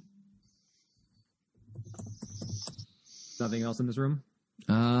 Of that. Nothing else in this room?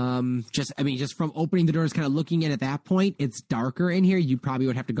 Just from opening the doors, kind of looking in at that point, it's darker in here. You probably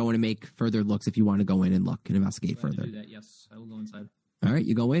would have to go in and make further looks if you want to go in and look and investigate Glad to further. do that. Yes, I will go inside. All right,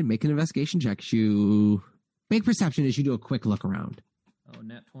 you go in, make an investigation check. You make perception as you do a quick look around. Oh,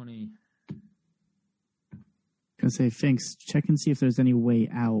 nat 20. Gonna say, Finks, check and see if there's any way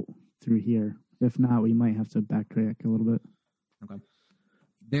out through here. If not, we might have to backtrack a little bit. Okay.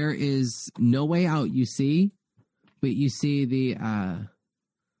 There is no way out, you see, but you see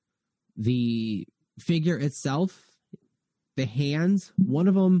the figure itself, the hands. One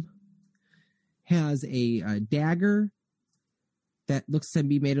of them has a dagger that looks to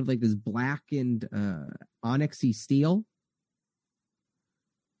be made of like this blackened onyxy steel,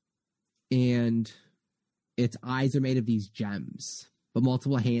 and its eyes are made of these gems. But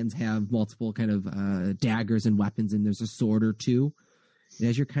multiple hands have multiple kind of daggers and weapons, and there's a sword or two. And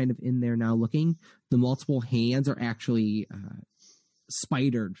as you're kind of in there now looking, the multiple hands are actually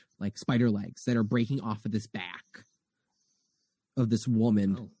spidered, like spider legs that are breaking off of this back of this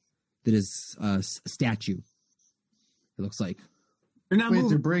woman that is a statue. It looks like. They're not Wait, moving.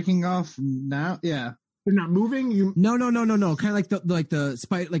 they're breaking off now? Yeah. They're not moving. You No. Kind of like the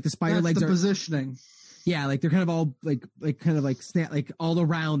spider, like the spider That's legs the are. positioning. Yeah, like they're kind of all like kind of like snap, like all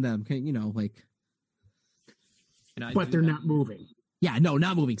around them. You know, like. but they're not moving. Yeah, no,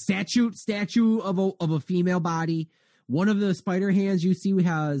 not moving. Statue of a female body. One of the spider hands you see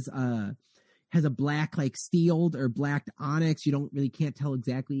has a black like steeled or black onyx. You can't tell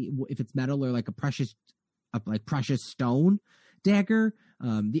exactly if it's metal or like a precious stone dagger.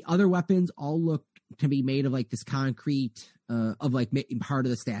 The other weapons all look to be made of like this concrete of like part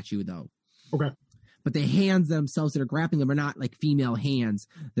of the statue though. Okay. But the hands themselves that are grappling them are not like female hands.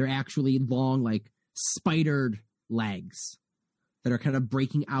 They're actually long, like spidered legs that are kind of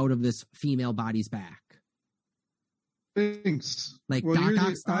breaking out of this female body's back. Thanks. Like Well, Doc you're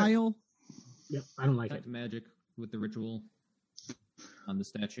Ock style. Yep, I don't like Detect it. magic with the ritual on the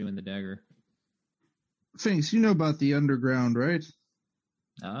statue and the dagger. Finks, you know about the underground, right?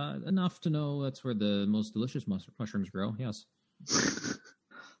 Enough to know that's where the most delicious mushrooms grow. Yes.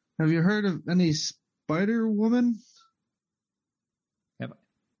 Have you heard of any Spider Woman?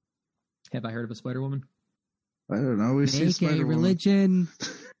 Have I heard of a Spider Woman? I don't know. We see Make Spider a religion.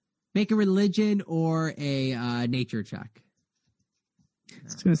 Make a religion or a nature check. I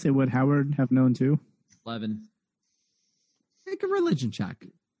was gonna say, would Howard have known too? 11. Make a religion check.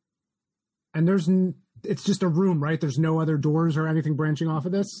 And it's just a room, right? There's no other doors or anything branching off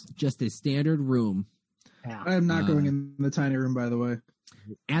of this. Just a standard room. I am not going in the tiny room, by the way.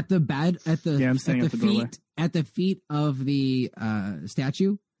 At the bed, I'm staying at the doorway. at the feet of the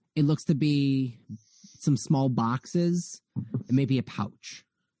statue, it looks to be some small boxes and maybe a pouch.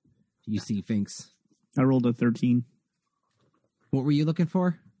 You see, Finks. I rolled a 13. What were you looking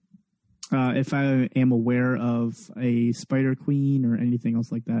for? If I am aware of a Spider Queen or anything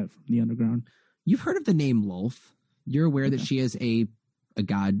else like that from the underground. You've heard of the name Lolth. You're aware that she is a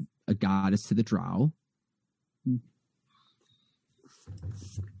goddess to the drow.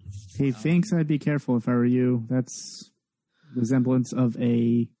 Hey, Finks, I'd be careful if I were you. That's resemblance of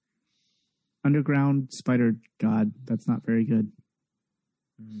a underground spider god. That's not very good.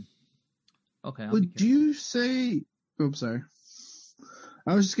 Okay. I'll be Would careful. you say... Oops, sorry.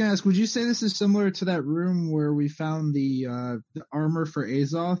 I was just going to ask, would you say this is similar to that room where we found the armor for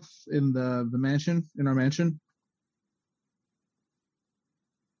Azoth in the mansion, in our mansion?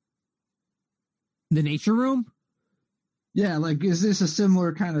 The nature room? Yeah, like, is this a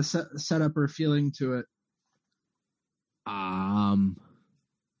similar kind of setup or feeling to it?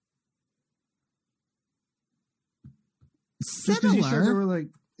 Just 'cause you said there Similar. were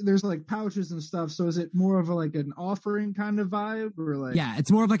there's like pouches and stuff. So is it more of like an offering kind of vibe, or like? Yeah,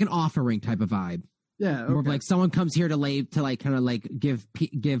 it's more of like an offering type of vibe. Yeah. More of okay. like someone comes here to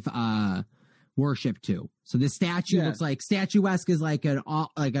give worship to. So this statue Yeah. looks like statuesque is like an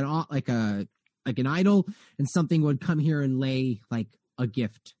idol, and something would come here and lay like a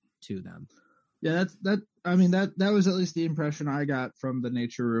gift to them. Yeah, that was at least the impression I got from the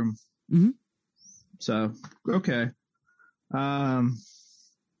nature room. Mhm. So okay.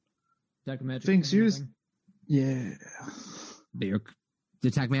 Detect magic. Finks, or use- anything? Yeah.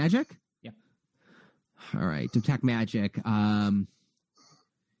 Detect magic? Yeah. All right, detect magic.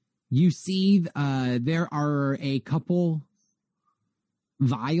 You see there are a couple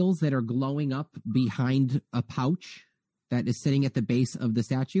vials that are glowing up behind a pouch that is sitting at the base of the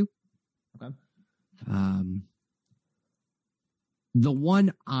statue. Okay. The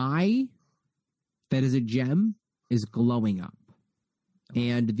one eye that is a gem is glowing up.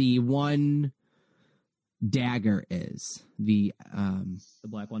 And the one dagger is the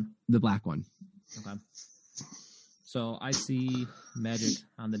black one. The black one. Okay. So I see magic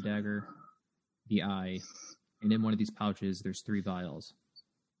on the dagger, the eye, and in one of these pouches, there's 3 vials.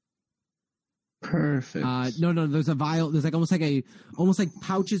 Perfect. No. There's a vial. There's like almost like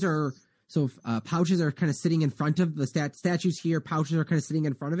pouches are. So pouches are kind of sitting in front of the statues here. Pouches are kind of sitting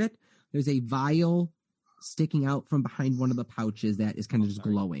in front of it. There's a vial sticking out from behind one of the pouches that is kind of just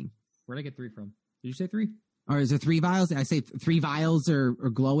glowing. Where'd I get 3 from? Did you say 3? Or is there 3 vials? Did I say 3 vials are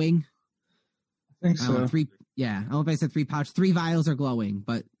glowing? I think so. 3. Yeah, I don't know if I said 3 pouches. 3 vials are glowing,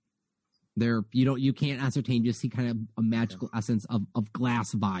 but you can't ascertain. Just see kind of a magical essence of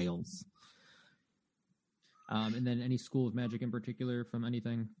glass vials. And then any school of magic in particular from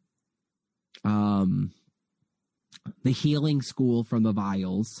anything? The healing school from the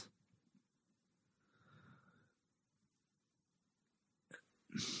vials.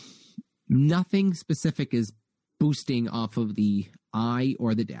 Nothing specific is boosting off of the eye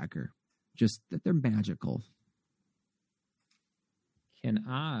or the dagger. Just that they're magical. Can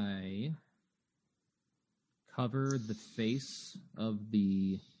I cover the face of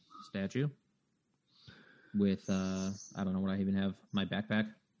the statue with, I don't know what I even have, my backpack?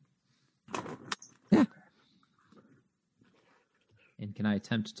 Yeah. And can I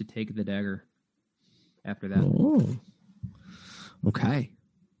attempt to take the dagger after that? Oh. Okay.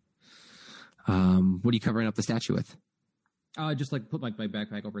 What are you covering up the statue with? Just like put my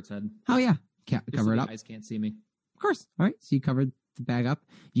backpack over its head. Oh, yeah. Just Cover so it the up. guys can't see me. Of course. All right. So you covered the bag up.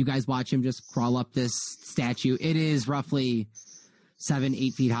 You guys watch him just crawl up this statue. It is roughly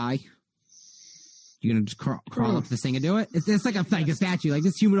 7-8 feet high. You're gonna just crawl up this thing and do it. It's like a statue, like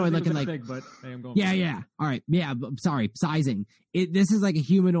this humanoid looking like. Big, but I am going. Yeah. All right. Yeah. Sorry. Sizing. This is like a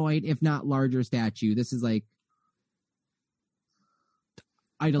humanoid, if not larger statue. This is like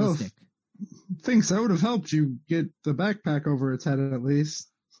idealistic. Thinks I would have helped you get the backpack over its head at least.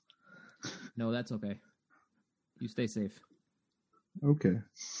 No, that's okay. You stay safe. Okay.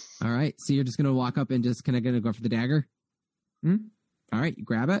 All right. So you're just gonna walk up and just gonna go for the dagger. All right. You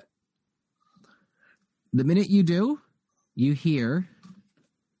grab it. The minute you do, you hear,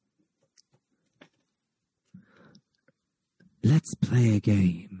 "Let's play a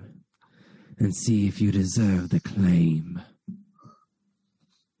game and see if you deserve the claim."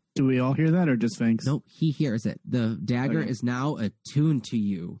 Do we all hear that or just Fangs? Nope, he hears it. The dagger is now attuned to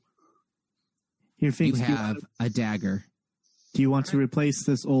you. Here, Fangs, You have a dagger. do you want to replace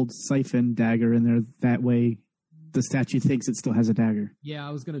this old siphon dagger in there? That way the statue thinks it still has a dagger. Yeah,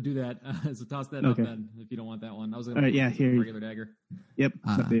 I was gonna do that. So toss that Okay. up then if you don't want that one. I was gonna. All right, put yeah, a here. regular dagger, Yep,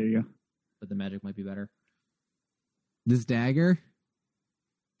 there you go. but the magic might be better. This dagger,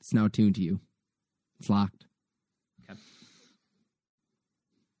 it's now attuned to you. It's locked. Okay.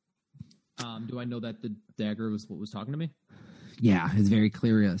 Do I know that the dagger was what was talking to me? Yeah, it's very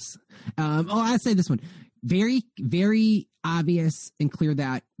clear. I'd say this one. Very, very obvious and clear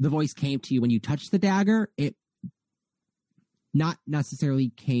that the voice came to you when you touched the dagger. It not necessarily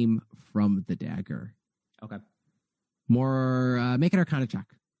came from the dagger. Okay. More, make an Arcana check.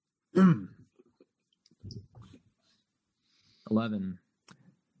 11.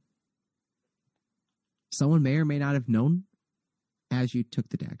 Someone may or may not have known as you took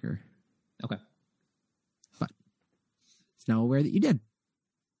the dagger. Okay. But it's now aware that you did.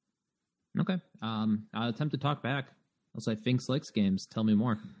 Okay. I'll attempt to talk back. I'll say, Finks likes games. Tell me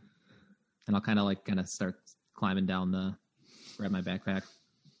more. And I'll kind of start climbing down grab my backpack.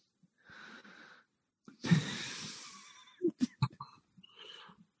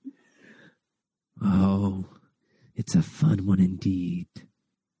 Oh, it's a fun one indeed.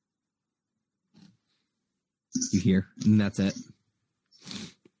 You hear? And that's it.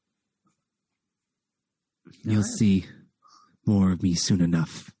 You'll see more of me soon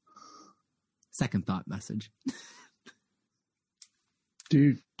enough. Second thought message.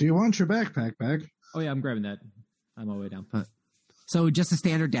 Do you want your backpack back? Oh, yeah, I'm grabbing that. I'm on my way down. So just a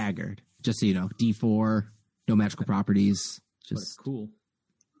standard dagger, just so you know. D4, no magical properties. But it's Just cool.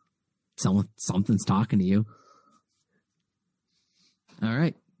 something's talking to you. All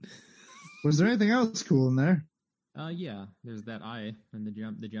right. Was there anything else cool in there? Yeah, there's that eye and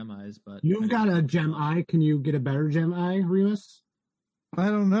the gem eyes, but You've got a gem eye. Can you get a better gem eye, Remus? I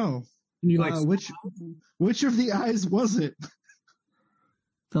don't know. Can you Which of the eyes was it?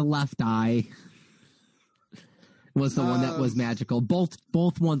 The left eye was the one that was magical. Both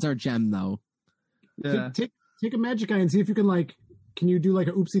ones are gem though. Yeah. take a magic eye and see if you can can you do like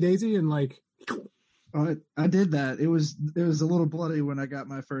a oopsie daisy and like. Oh, I did that. It was a little bloody when I got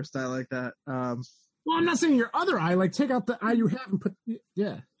my first eye like that. Well, I'm not saying your other eye. Like, take out the eye you have and put.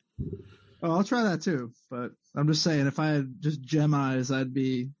 Yeah. Oh, I'll try that too. But I'm just saying, if I had just gem eyes, I'd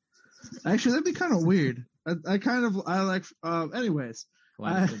be. Actually, that'd be kind of weird. I like. Anyways,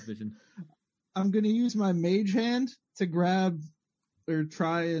 Kaleidoscope vision. I'm gonna use my mage hand to grab or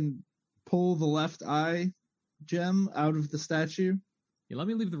try and pull the left eye gem out of the statue. Yeah, let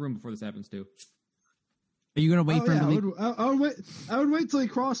me leave the room before this happens too. Are you going to wait for him to leave? I would wait till he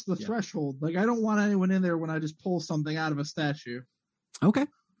crossed the threshold. Like, I don't want anyone in there when I just pull something out of a statue. Okay.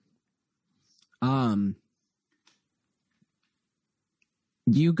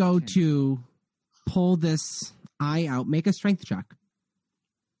 You go to pull this eye out. Make a strength check.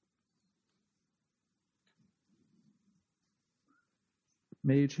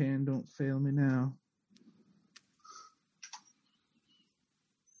 Mage hand, don't fail me now.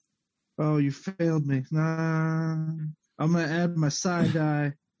 Oh, you failed me. Nah. I'm going to add my side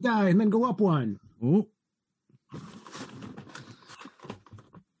die. Die and then go up one. Ooh.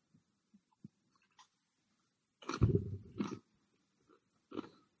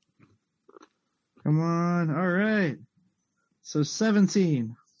 Come on. All right. So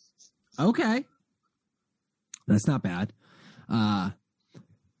 17. Okay. That's not bad.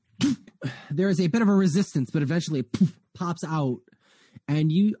 There is a bit of a resistance, but eventually it pops out.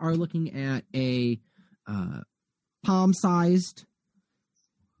 And you are looking at a palm-sized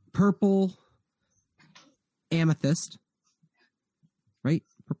purple amethyst. Right?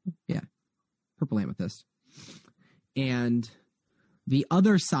 Purple? Yeah. Purple amethyst. And the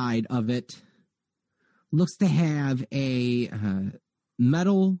other side of it looks to have a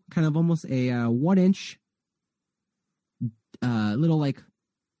metal, kind of almost a 1-inch little like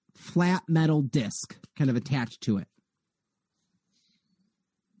flat metal disc kind of attached to it.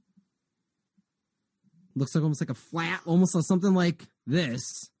 Looks like almost like a flat, almost something like this,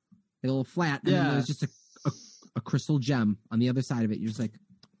 a little flat, and then there's just a crystal gem on the other side of it. You're just like,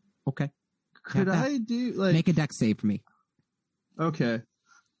 okay. Could I do like make a dex save for me? Okay.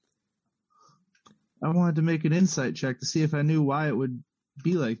 I wanted to make an insight check to see if I knew why it would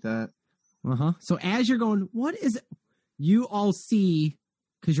be like that. Uh-huh. So as you're going, what is it? You all see,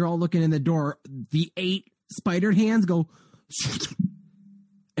 because you're all looking in the door, the 8 spider hands go,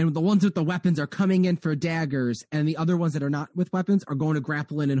 and the ones with the weapons are coming in for daggers, and the other ones that are not with weapons are going to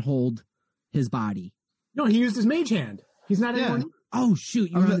grapple in and hold his body. No, he used his mage hand. He's not anyone. Oh, shoot.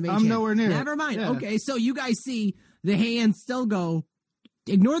 You're on the mage I'm hand. nowhere near. Never mind. Yeah. Okay, so you guys see the hands still go,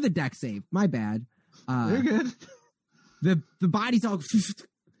 ignore the deck save. My bad. You're good. The body's all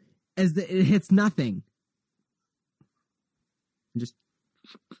as it hits nothing. Just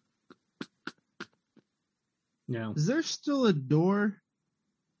No. Is there still a door,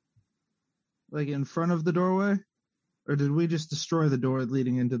 like in front of the doorway, or did we just destroy the door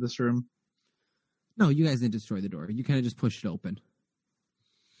leading into this room? no, you guys didn't destroy the door. You kind of just pushed it open.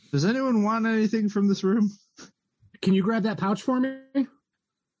 Does anyone want anything from this room? Can you grab that pouch for me?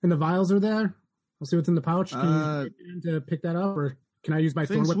 And the vials are there. I'll see what's in the pouch. Can you get in to pick that up, or can I use my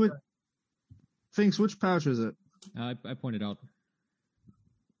thorn whip? Finks, which pouch is it? I pointed out.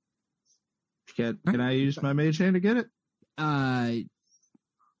 Can I use my mage hand to get it?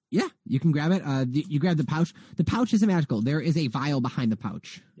 Yeah, you can grab it. You grab the pouch. The pouch isn't magical. There is a vial behind the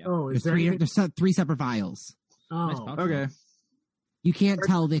pouch. Yeah. Oh, is There's three separate vials. Nice Oh, pouch. Okay. You can't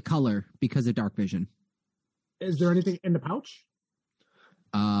tell the color because of dark vision. is there anything in the pouch?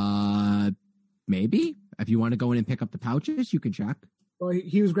 Maybe. If you want to go in and pick up the pouches, you can check. Well,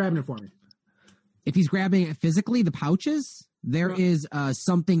 he was grabbing it for me. If he's grabbing it physically, the pouches, there is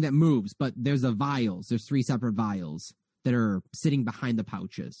something that moves, but there's a vials. There's 3 separate vials that are sitting behind the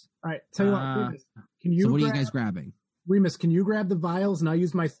pouches. All right, tell you what, Remus, can you? So what are you guys grabbing? Remus, can you grab the vials and I'll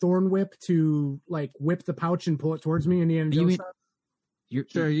use my thorn whip to like whip the pouch and pull it towards me? And the end.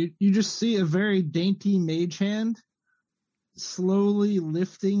 Sure. You just see a very dainty mage hand slowly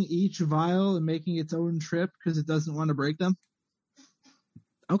lifting each vial and making its own trip because it doesn't want to break them.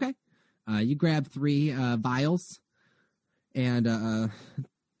 Okay. You grab 3 vials, and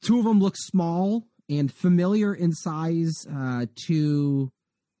 2 of them look small and familiar in size to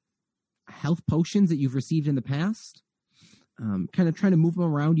health potions that you've received in the past. Kind of trying to move them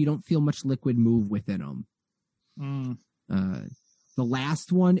around. You don't feel much liquid move within them. The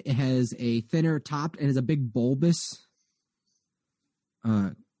last one has a thinner top and is a big bulbous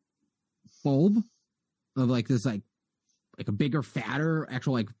bulb of like this like a bigger, fatter,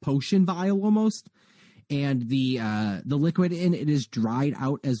 actual like potion vial almost. And the liquid in it is dried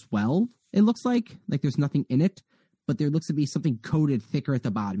out as well It looks like there's nothing in it, but there looks to be something coated thicker at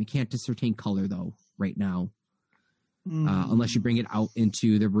the bottom. You can't ascertain color though right now, unless you bring it out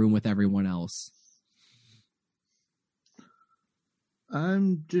into the room with everyone else.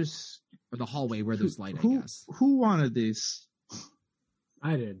 I'm just Or the hallway where there's light, I guess. Who wanted these?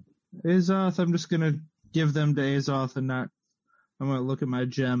 I did. Azoth, I'm just gonna give them to Azoth and not. I'm gonna look at my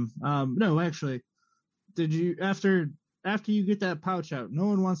gem. No, actually, did you after you get that pouch out? No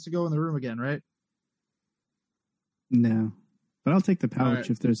one wants to go in the room again, right? No, but I'll take the pouch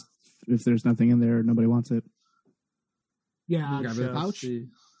right. if there's nothing in there. Nobody wants it. Yeah, Grab the pouch.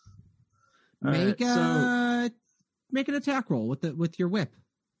 Make an attack roll with your whip.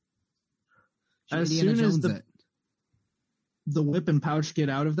 As Indiana soon as Jones the whip and pouch get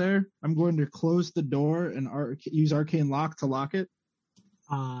out of there, I'm going to close the door and use Arcane Lock to lock it.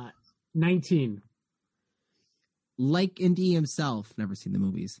 19. Like Indy himself, never seen the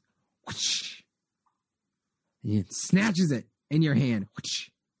movies. Whoosh. And it snatches it in your hand. Whoosh.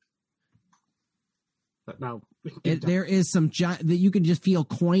 But no. There is some that you can just feel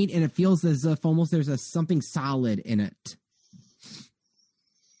quaint, and it feels as if almost there's something solid in it.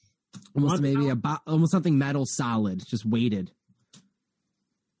 Almost maybe almost something metal solid, just weighted.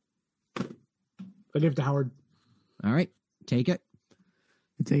 I give it to Howard. All right, take it.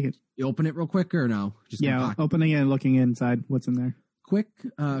 I take it. You open it real quick or no? Just opening it and looking inside. What's in there? Quick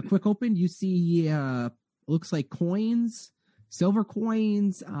open. You see, looks like coins, silver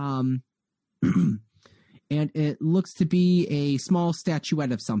coins, and it looks to be a small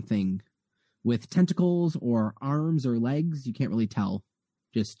statuette of something with tentacles or arms or legs. You can't really tell,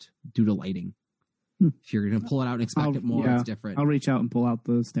 just due to lighting. If you're going to pull it out and expect it more, it's different. I'll reach out and pull out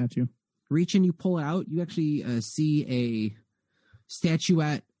the statue. Reach and you pull it out. You actually see a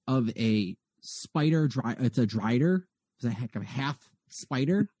statuette of a spider. It's a drider. It's a half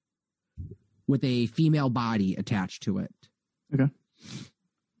spider with a female body attached to it. Okay.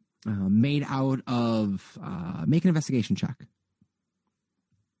 Made out of. Make an investigation check.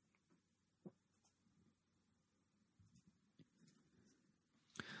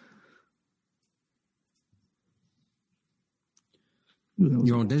 Ooh,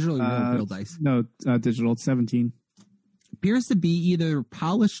 your own digital or your own real dice? No, digital. It's 17. Appears to be either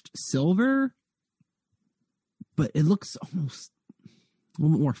polished silver, but it looks almost a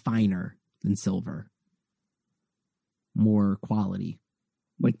little bit more finer than silver. More quality.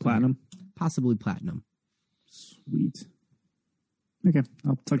 Like platinum? Possibly platinum. Sweet. Okay,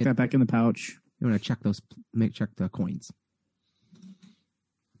 I'll tuck that back in the pouch. You want to check check the coins.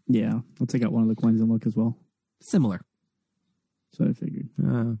 Yeah, I'll take out one of the coins and look as well. Similar. So I figured.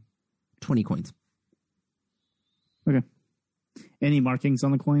 20 coins. Okay. Any markings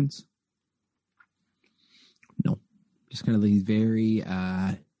on the coins? No. Just kind of these very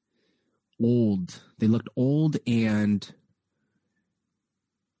old. They looked old and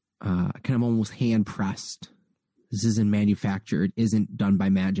kind of almost hand pressed. This isn't manufactured. Isn't done by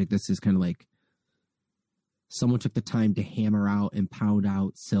magic. This is kind of like someone took the time to hammer out and pound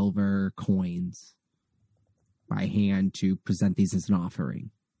out silver coins by hand to present these as an offering.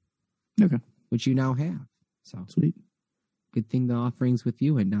 Okay. Which you now have. So sweet. Good thing the offering's with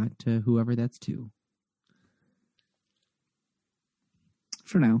you and not to whoever that's to.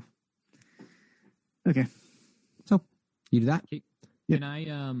 For now. Okay. So, you do that? Can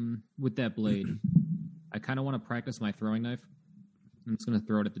I, with that blade, I kind of want to practice my throwing knife. I'm just going to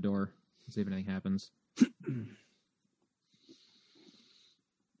throw it at the door and see if anything happens.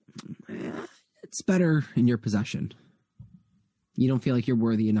 It's better in your possession. You don't feel like you're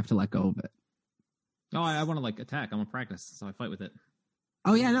worthy enough to let go of it. No, I want to attack. I'm going to practice, so I fight with it.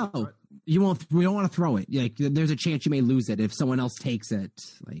 Oh yeah, no, you won't. We don't want to throw it. Like, there's a chance you may lose it if someone else takes it.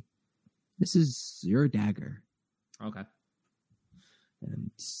 Like, this is your dagger. Okay.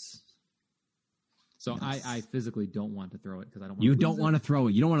 And so yes. I physically don't want to throw it because I don't. You don't want to throw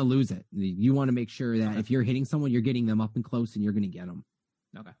it. You don't want to lose it. You want to make sure that if you're hitting someone, you're getting them up and close, and you're going to get them.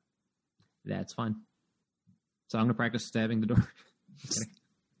 Okay, that's fine. So I'm going to practice stabbing the door.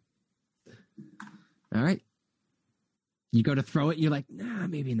 All right. You go to throw it, you're like, nah,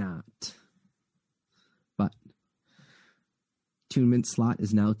 maybe not. But attunement slot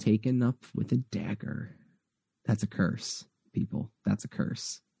is now taken up with a dagger. That's a curse, people. That's a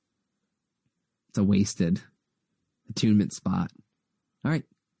curse. It's a wasted attunement spot. All right.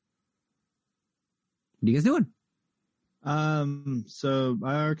 What are you guys doing? So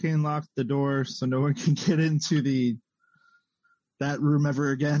I arcane locked the door so no one can get into that room ever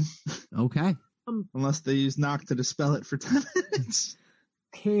again. Okay. Unless they use knock to dispel it for 10 minutes.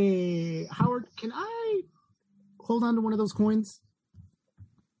 Hey, Howard, can I hold on to one of those coins?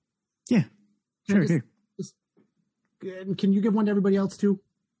 Yeah. Sure. Just- And can you give one to everybody else too?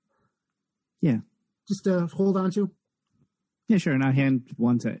 Yeah. Just to hold on to. Yeah, sure. And I hand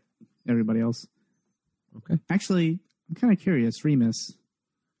one to everybody else. Okay. Actually, I'm kind of curious, Remus.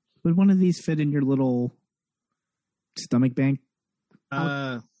 Would one of these fit in your little stomach bank?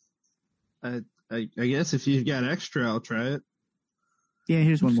 I guess if you've got extra, I'll try it. Yeah,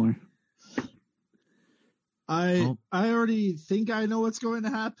 here's one more. I already think I know what's going to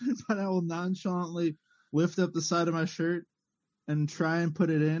happen, but I will nonchalantly lift up the side of my shirt and try and put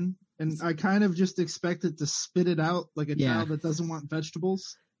it in. And I kind of just expect it to spit it out like a child that doesn't want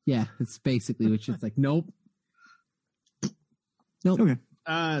vegetables. Yeah, it's basically which is like, nope. Okay.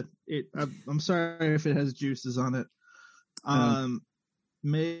 I'm sorry if it has juices on it.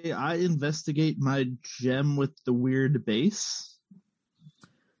 May I investigate my gem with the weird base?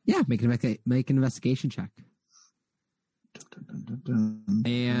 Yeah, make an investigation check.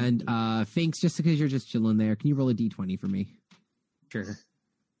 And Finks, just because you're just chilling there, can you roll a d20 for me? Sure.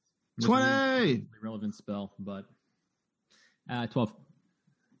 20! Relevant spell, but 12.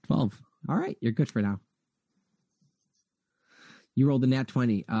 12. All right, you're good for now. You rolled a nat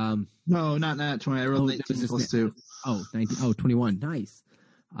 20. No, not nat 20. I rolled 18 plus 2. Oh, 19. Oh, 21. Nice.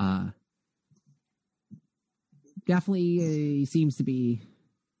 Definitely seems to be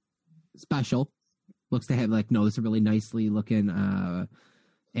special. Looks to have this is a really nicely looking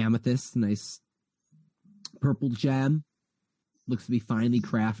amethyst, nice purple gem. Looks to be finely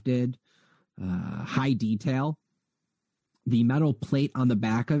crafted, high detail. The metal plate on the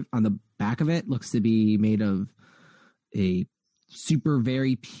back of it looks to be made of a super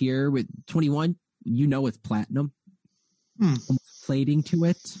very pure with 21. It's platinum. Plating to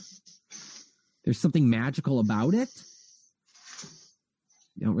it. There's something magical about it.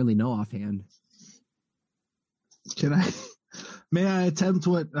 You don't really know offhand. May I attempt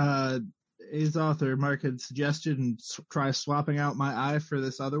what Azoth or Mark had suggested and try swapping out my eye for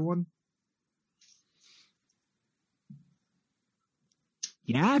this other one?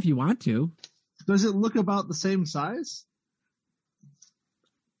 Yeah, if you want to. Does it look about the same size?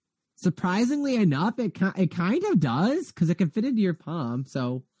 Surprisingly enough, it kind of does because it can fit into your palm.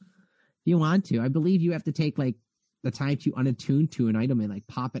 So if you want to, I believe you have to take the time to unattune to an item and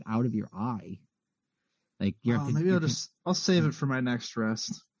pop it out of your eye. Maybe I'll save it for my next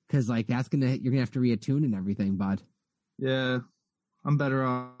rest. Because you're gonna have to reattune and everything, bud. Yeah, I'm better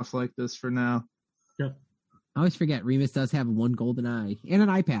off like this for now. Yeah. I always forget Remus does have one golden eye and an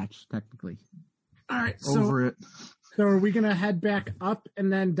eye patch, technically. All right. Over it. So are we gonna head back up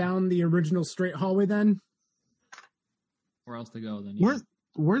and then down the original straight hallway then? Where else to go then?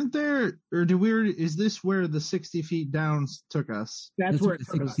 Weren't there, or is this where the 60 feet down took us? That's where it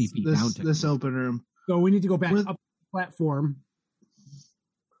the took us. 60 feet down took This you. open room. So we need to go back up the platform.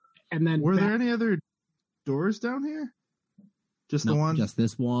 And then Were there any other doors down here? Just the one? Just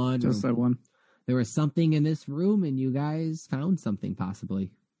this one. Just that one. There was something in this room, and you guys found something,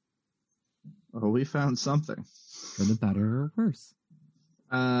 possibly. Oh, we found something. For the better or worse.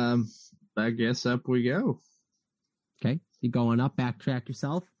 I guess up we go. Okay. You going up, backtrack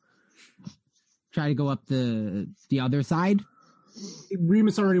yourself. Try to go up the other side.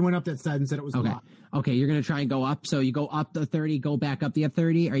 Remus already went up that side and said it was Okay. blocked. Okay, you're going to try and go up. So you go up the 30, go back up the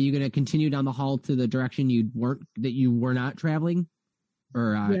 30. Are you going to continue down the hall to the direction you were not traveling?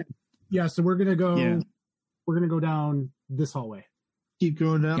 Or Yeah, so we're gonna go. Yeah. We're gonna go down this hallway. Keep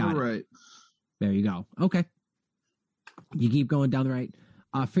going down Got the it. right. There you go. Okay. You keep going down the right.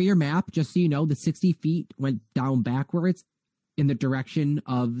 For your map, just so you know, the 60 feet went down backwards in the direction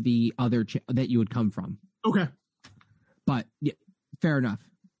of the other that you would come from. Okay. But yeah, fair enough.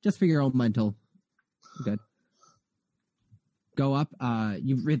 Just for your own mental. Good. Go up.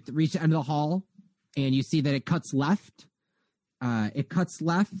 You reach the end of the hall, and you see that it cuts left. It cuts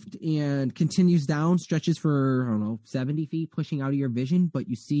left and continues down, stretches for 70 feet, pushing out of your vision. But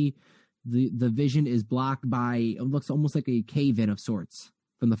you see the vision is blocked by, it looks almost like a cave-in of sorts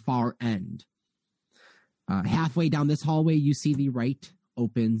from the far end. Halfway down this hallway, you see the right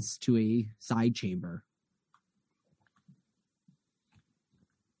opens to a side chamber.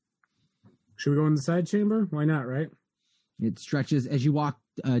 Should we go in the side chamber? Why not, right? It stretches as you walk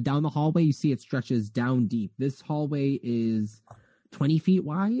down the hallway. You see it stretches down deep. This hallway is 20 feet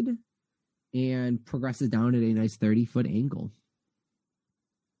wide and progresses down at a nice 30-foot angle.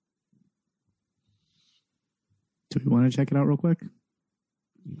 Do we want to check it out real quick?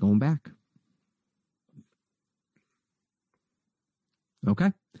 You're going back.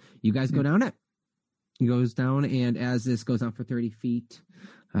 Okay. You guys go down it. It goes down, and as this goes on for 30 feet,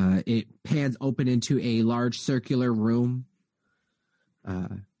 it pans open into a large circular room.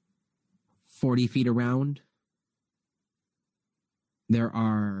 40 feet around. There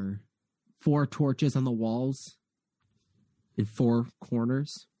are 4 torches on the walls in 4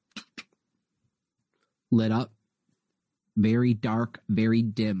 corners, lit up, very dark, very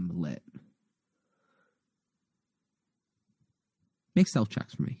dim lit. Make stealth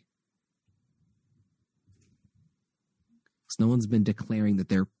checks for me. Because no one's been declaring that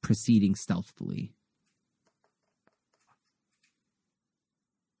they're proceeding stealthily.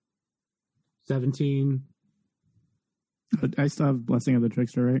 17. I still have Blessing of the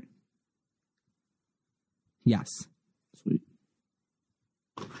Trickster, right? Yes. Sweet.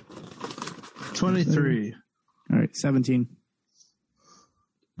 23. All right, 17.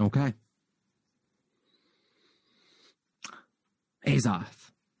 Okay.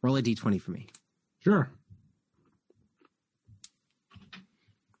 Azoth, roll a d20 for me. Sure.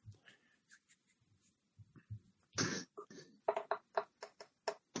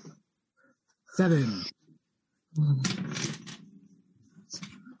 Seven.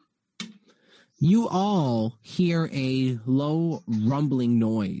 You all hear a low rumbling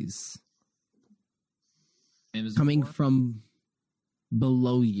noise Same as coming before? from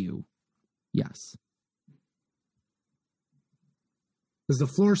below you. Yes. Is the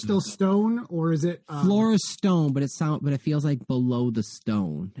floor still stone, or is it Floor is stone, but it feels like below the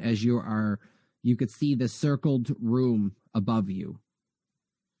stone as you could see the circled room above you.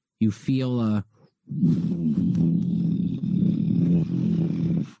 You feel a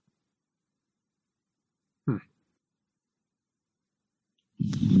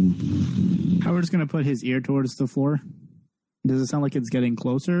Howard's going to put his ear towards the floor. Does it sound like it's getting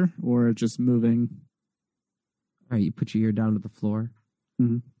closer or just moving? All right, you put your ear down to the floor.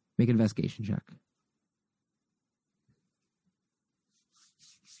 Mm-hmm. Make an investigation check.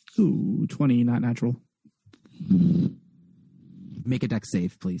 Ooh, 20, not natural. Make a dex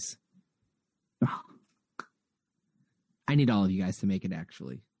save, please. Ah. I need all of you guys to make it,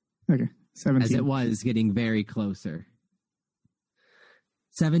 actually. Okay, 17. As it was getting very closer.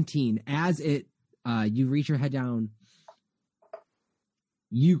 17. As you reach your head down,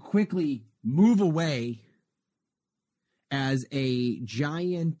 you quickly move away as a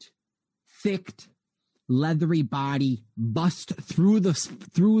giant, thick, leathery body busts through the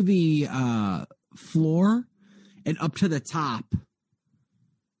floor and up to the top,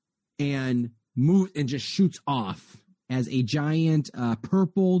 and just shoots off as a giant,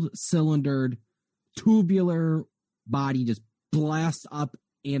 purpled, cylindered, tubular body just blasts up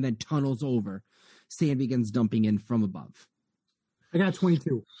and then tunnels over. Sand begins dumping in from above. I got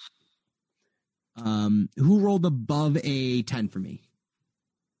 22. Who rolled above a 10 for me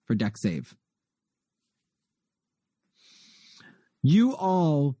for dex save? You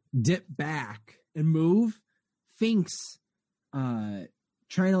all dip back and move. Finks, trying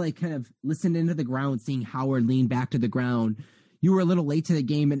to kind of listen into the ground, seeing Howard lean back to the ground. You were a little late to the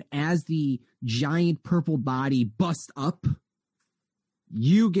game, and as the giant purple body busts up,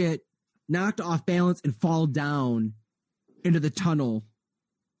 you get knocked off balance and fall down into the tunnel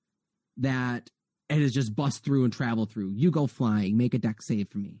that it has just bust through and travel through. You go flying. Make a dex save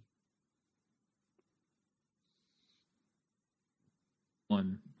for me.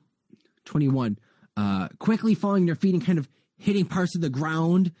 21. Quickly falling to your feet and kind of hitting parts of the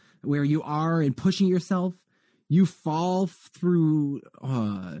ground where you are and pushing yourself. You fall through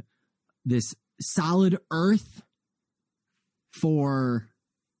this solid earth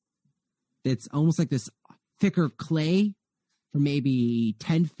it's almost like this thicker clay for maybe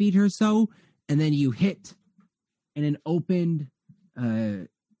 10 feet or so. And then you hit in an opened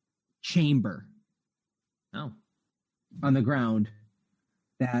chamber Oh. on the ground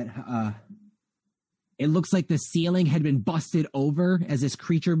that it looks like the ceiling had been busted over as this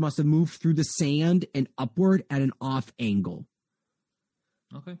creature must have moved through the sand and upward at an off angle.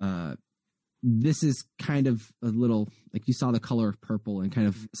 Okay. This is kind of a little, like you saw the color of purple and kind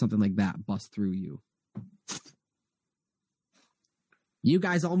of something like that bust through you. You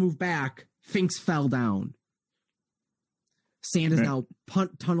guys all move back. Finks fell down. Sand is now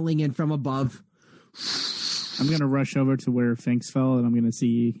tunneling in from above. I'm going to rush over to where Finks fell, and I'm going to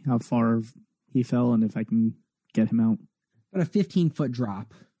see how far he fell and if I can get him out. About a 15-foot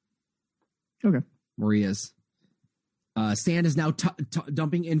drop. Okay. Where he is. Sand is now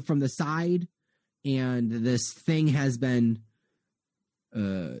dumping in from the side, and this thing has been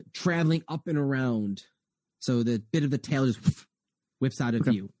traveling up and around. So the bit of the tail just whips out of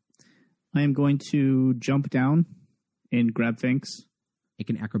view. I am going to jump down and grab Finks. Make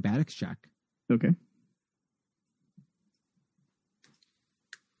an acrobatics check. Okay.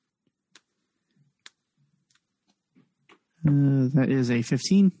 That is a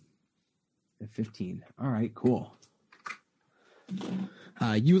 15. At 15. All right, cool.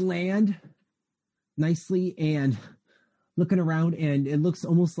 You land nicely and looking around, and it looks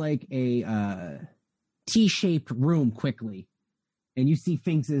almost like a T-shaped room quickly. And you see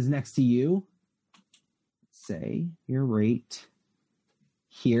Finks is next to you. Say you're right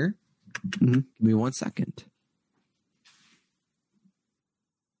here. Mm-hmm. Give me 1 second.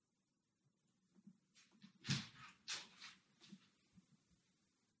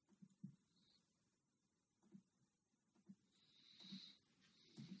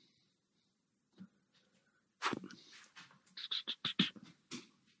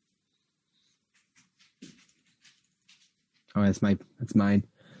 Oh, that's mine.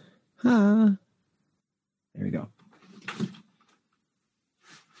 There we go.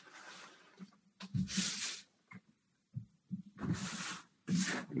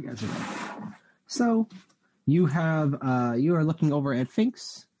 You guys are so you are looking over at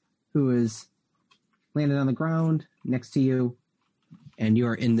Finks, who is landed on the ground next to you, and you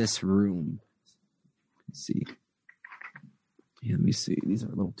are in this room. Let's see. Yeah, let me see. These are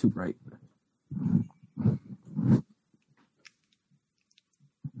a little too bright.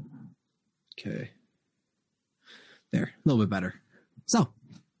 Okay. There, a little bit better. So, what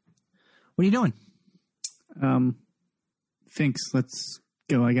are you doing? Finks, let's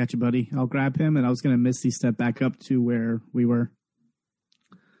go. I got you, buddy. I'll grab him, and I was going to Misty step back up to where we were.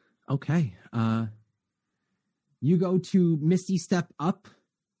 Okay. You go to Misty step up,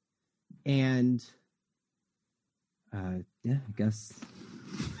 and yeah, I guess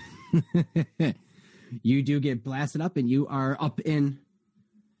you do get blasted up, and you are up in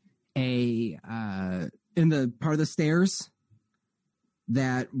in the part of the stairs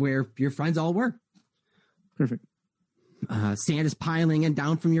that where your friends all were. Perfect. Sand is piling in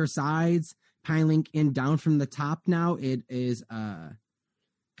down from your sides, piling in down from the top now. It is kind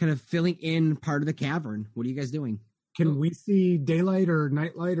of filling in part of the cavern. What are you guys doing? Can we see daylight or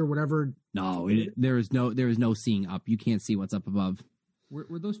nightlight or whatever? No, there is no seeing up. You can't see what's up above.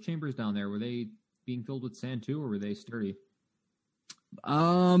 Were those chambers down there, were they being filled with sand too, or were they sturdy?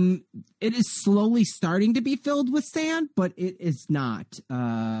 It is slowly starting to be filled with sand, but it is not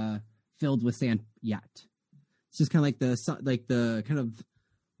filled with sand yet. It's just kind of like the kind of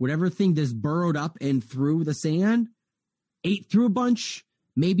whatever thing that's burrowed up and through the sand, ate through a bunch.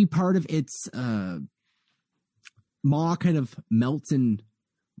 Maybe part of its maw kind of melts and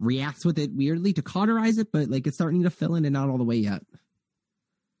reacts with it weirdly to cauterize it, but like it's starting to fill in and not all the way yet.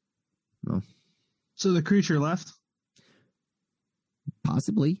 No. So the creature left?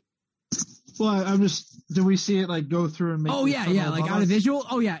 Possibly. Well, I'm just. Do we see it like go through and make? Oh yeah, like on a visual.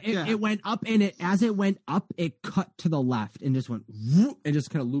 Oh yeah, it went up, and as it went up, it cut to the left and just went whoop, and just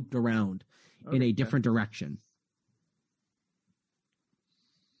kind of looped around in a different direction.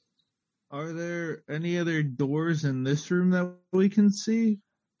 Are there any other doors in this room that we can see?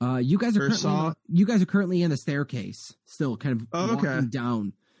 You guys are currently in the staircase, still kind of walking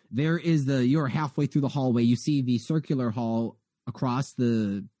down. There is you're halfway through the hallway. You see the circular hall across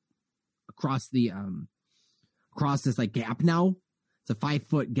this like gap now. It's a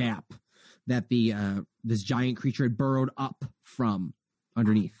 5-foot gap that this giant creature had burrowed up from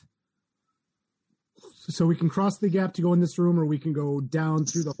underneath. So we can cross the gap to go in this room, or we can go down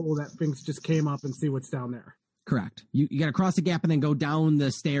through the hole that Finks just came up and see what's down there. Correct. You got to cross the gap and then go down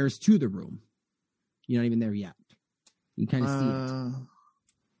the stairs to the room. You're not even there yet. You kind of see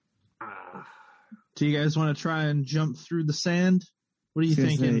it. Do you guys want to try and jump through the sand? What are you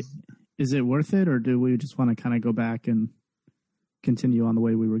thinking? Is it worth it, or do we just want to kind of go back and continue on the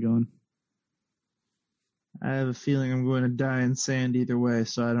way we were going? I have a feeling I'm going to die in sand either way,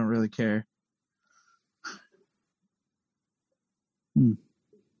 so I don't really care.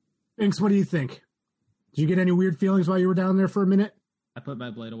 Finks, what do you think? Did you get any weird feelings while you were down there for a minute? I put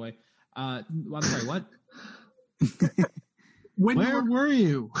my blade away. I'm sorry, what? Where were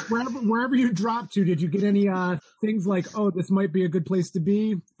you? Wherever you dropped to, did you get any things like, oh, this might be a good place to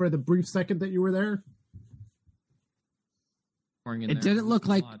be for the brief second that you were there? It didn't look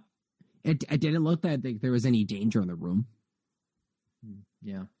like it didn't look like there was any danger in the room.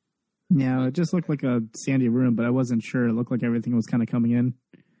 Yeah. Yeah, it just looked like a sandy room, but I wasn't sure. It looked like everything was kind of coming in.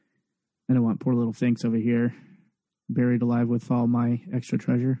 I don't want poor little Finks over here buried alive with all my extra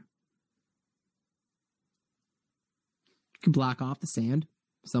treasure. You can block off the sand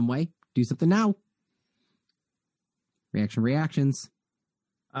some way. Do something now. Reactions.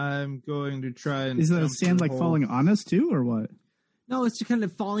 I'm going to try and... Is the sand like falling on us too, or what? No, it's just kind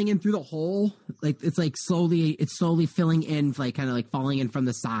of falling in through the hole. Like it's slowly filling in, like kind of like falling in from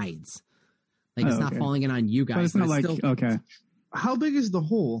the sides. Like it's not falling in on you guys. But it's not like, okay. How big is the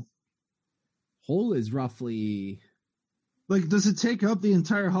hole? hole is roughly. Like, does it take up the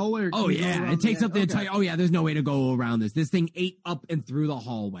entire hallway? Or can Oh you go yeah, around it takes up the okay. entire. Oh yeah, there's no way to go around this. This thing ate up and through the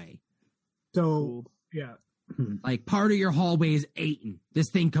hallway. So Cool. yeah, Like part of your hallway is eaten. This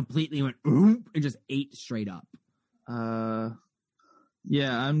thing completely went oop and just ate straight up.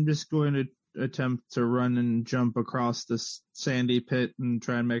 Yeah, I'm just going to attempt to run and jump across this sandy pit and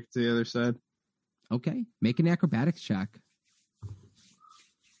try and make it to the other side. Okay, make an acrobatics check.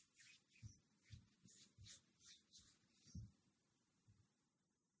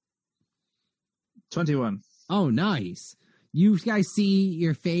 $21. Oh, nice. You guys see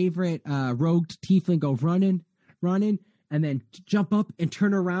your favorite rogue tiefling go running, and then jump up and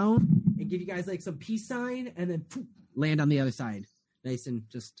turn around and give you guys like some peace sign, and then poof, land on the other side. Nice and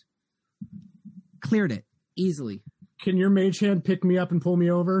just cleared it easily. can your mage hand pick me up and pull me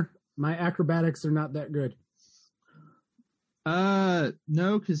over? My acrobatics are not that good.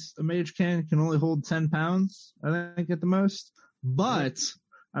 No, because a mage can only hold 10 pounds, I think, at the most. But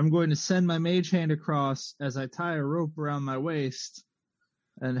I'm going to send my mage hand across as I tie a rope around my waist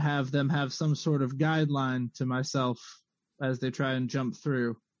and have them have some sort of guideline to myself as they try and jump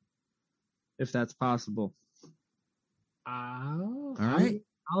through, if that's possible. All right.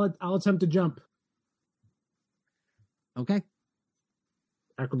 I'll attempt to jump. Okay.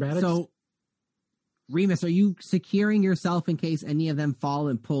 Acrobatics. So, Remus, are you securing yourself in case any of them fall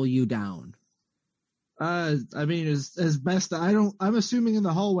and pull you down? I mean, as best I'm assuming in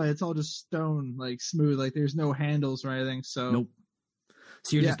the hallway it's all just stone, like smooth, like there's no handles or anything. So Nope.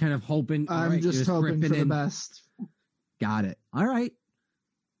 So you're Yeah. just kind of hoping. all I'm right, you're just hoping gripping for the in. best. Got it. All right.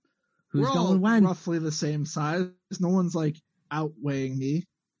 Who's We're all going when? roughly the same size. No one's like outweighing me.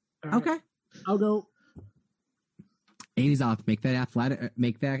 All right, Okay. I'll go. 80's off. Make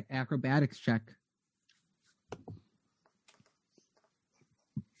that acrobatics check.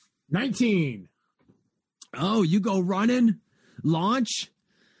 19. Oh, you go running, launch.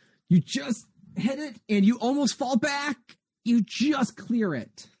 You just hit it, and you almost fall back. You just clear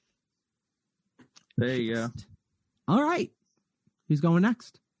it. There you go. All right. Who's going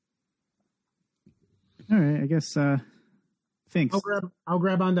next? All right, I guess. Thanks. I'll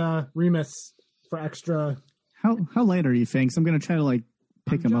grab onto Remus for extra. How light are you, Finks? I'm gonna try to like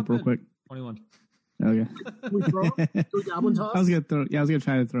pick I'm him up real jumping. quick. 21. Okay. Can we throw him? Do we goblin toss? I was gonna throw. Yeah, I was gonna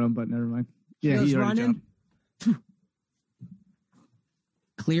try to throw him, but never mind. Yeah, Goes he already running. jumped.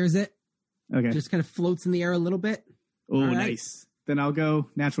 Clears it. Okay. Just kind of floats in the air a little bit. Oh, all right. nice. Then I'll go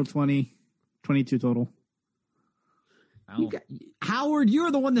natural 20, 22 total. Ow. Howard,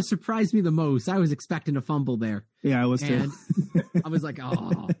 you're the one that surprised me the most. I was expecting a fumble there. Yeah, I was too. And I was like,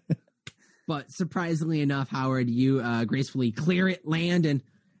 oh. But surprisingly enough, Howard, you gracefully clear it, land, and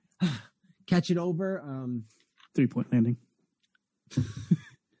catch it over. 3-point landing.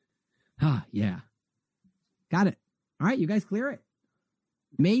 Yeah. Got it. All right, you guys clear it.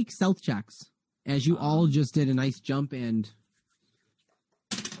 Make stealth checks as you all just did a nice jump and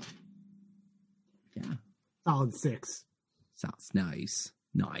yeah. Solid 6. Sounds nice.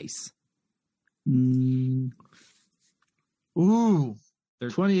 Nice. Ooh,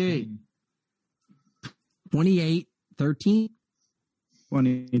 28. 28, 13.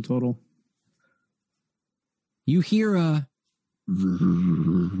 20 total. You hear a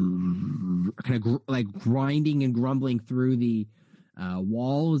kind of like grinding and grumbling through the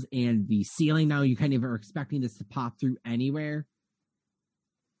walls and the ceiling. Now you kind of are expecting this to pop through anywhere.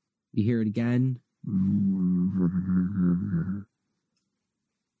 You hear it again.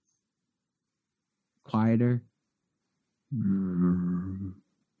 Quieter.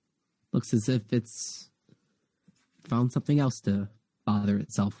 Looks as if it's found something else to bother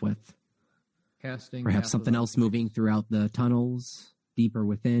itself with. Casting. Perhaps Path something Without- else moving throughout the tunnels, deeper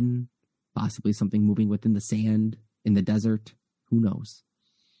within. Possibly something moving within the sand, in the desert. Who knows?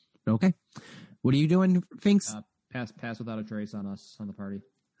 But okay. What are you doing, Finks? Pass without a trace on us, on the party.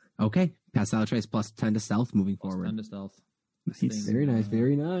 Okay. Pass out trace plus 10 to stealth moving Plus forward. 10 to stealth. Nice. Thing, Very nice.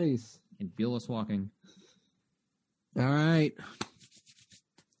 Very nice. Can feel us walking. All right.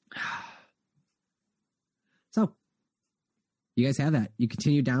 So, you guys have that. You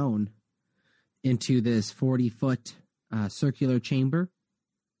continue down into this 40-foot circular chamber.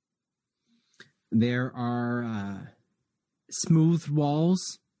 There are smooth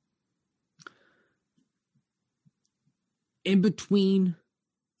walls. In between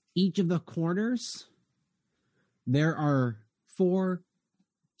each of the corners, there are 4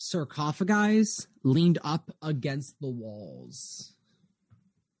 sarcophagi leaned up against the walls.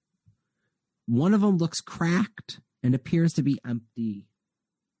 One of them looks cracked and appears to be empty.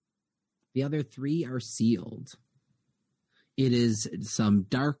 The other 3 are sealed. It is some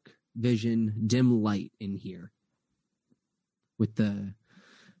dark vision, dim light in here with the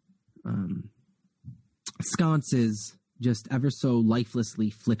sconces just ever so lifelessly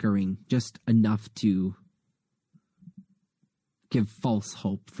flickering, just enough to give false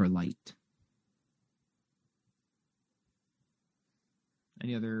hope for light.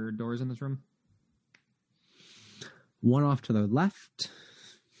 Any other doors in this room? One off to the left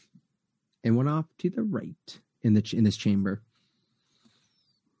and one off to the right in this chamber.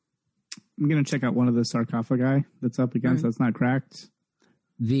 I'm going to check out one of the sarcophagi that's up against that's not cracked.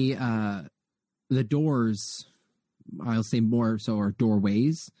 The doors, I'll say more so, are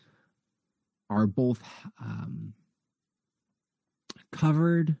doorways, are both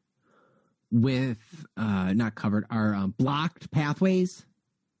covered with, not covered, are blocked pathways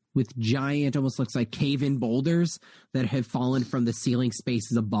with giant, almost looks like cave-in boulders that have fallen from the ceiling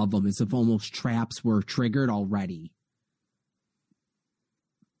spaces above them, as if almost traps were triggered already.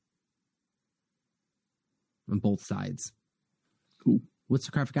 On both sides. Cool. What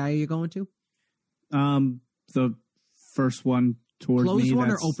sarcophagi are you going to? The first one towards closed me.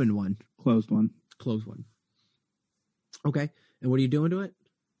 One or open one? Closed one. Closed one. Okay. And what are you doing to it?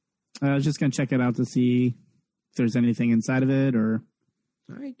 I was just going to check it out to see if there's anything inside of it, or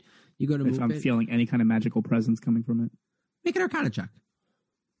all right. You go to move if I'm it. feeling any kind of magical presence coming from it. Make an Arcana check.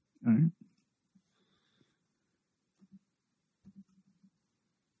 All right.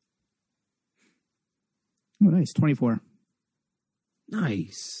 Oh, nice. 24.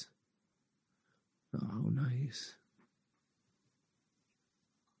 Nice. Oh, nice.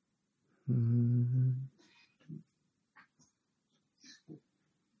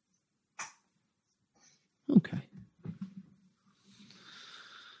 Okay.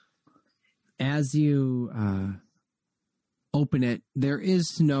 As you open it, there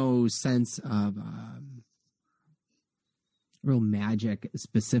is no sense of real magic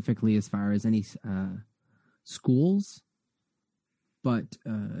specifically as far as any schools, but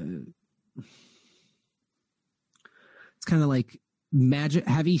it's kind of like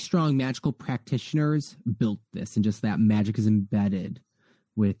strong magical practitioners built this, and just that magic is embedded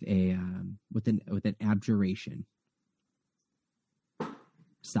with an abjuration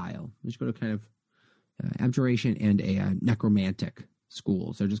style. We should go to kind of abjuration and a necromantic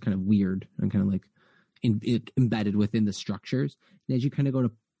schools. They're just kind of weird and kind of like embedded within the structures. And as you kind of go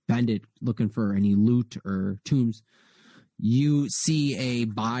to bend it, looking for any loot or tombs, you see a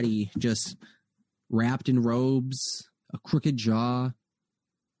body just wrapped in robes, a crooked jaw,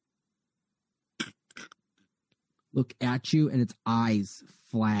 look at you, and its eyes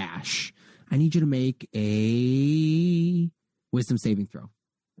flash. I need you to make a wisdom saving throw.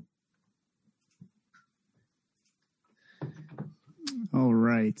 All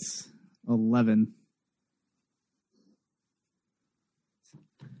right. 11.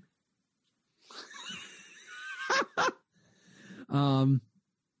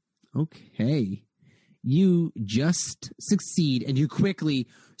 Okay. You just succeed, and you quickly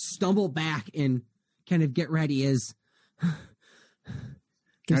stumble back and kind of get ready as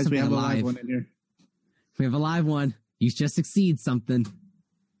guys, we have a live one in here. We have a live one. You just succeed something.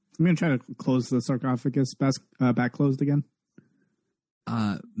 I'm going to try to close the sarcophagus back closed again.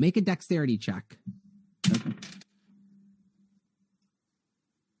 Make a dexterity check. Okay.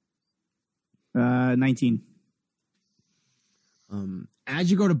 19.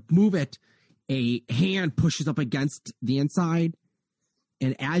 As you go to move it, a hand pushes up against the inside,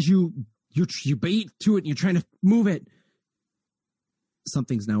 and as you bait to it and you're trying to move it,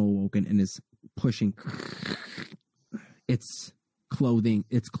 something's now awoken and is pushing its closing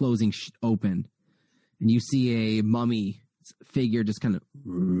open, and you see a mummy figure just kind of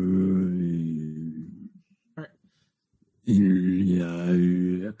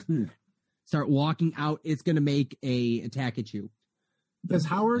start walking out. It's going to make a attack at you. Does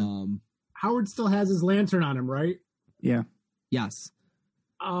Howard still has his lantern on him, right? Yeah. Yes.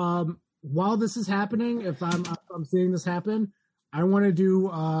 While this is happening, if I'm seeing this happen, I want to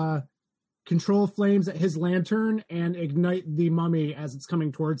do control flames at his lantern and ignite the mummy as it's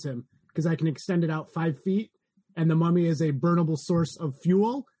coming towards him, because I can extend it out 5 feet, and the mummy is a burnable source of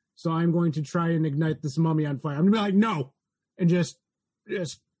fuel. So I'm going to try and ignite this mummy on fire. I'm gonna be like, no, and just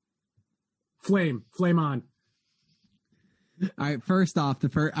flame on. All right. First off,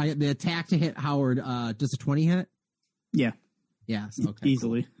 the attack to hit Howard. Does a 20 hit? Yeah. Yes. Okay.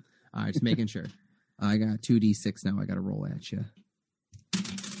 Easily. Cool. All right. Just making sure. I got 2d6 now. I got to roll at you.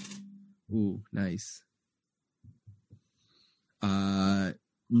 Ooh, nice. 9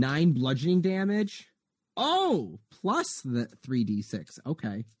 bludgeoning damage. Oh, plus the 3d6.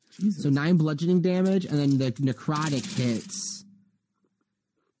 Okay. Jesus. So 9 bludgeoning damage, and then the necrotic hits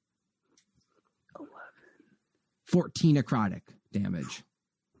 14 necrotic damage.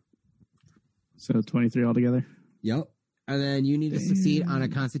 So 23 altogether. Yep. And then you need to succeed on a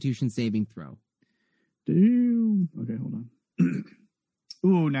Constitution saving throw. Damn. Okay, hold on.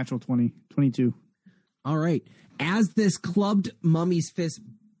 Ooh, natural 20. 22. All right. As this clubbed mummy's fist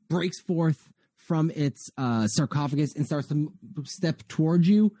breaks forth from its sarcophagus and starts to step towards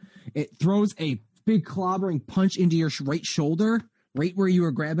you, it throws a big clobbering punch into your right shoulder, right where you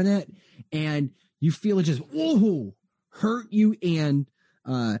were grabbing it, and you feel it just hurt you, and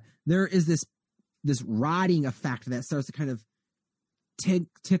there is this rotting effect that starts to kind of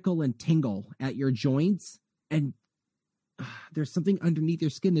tickle and tingle at your joints, and there's something underneath your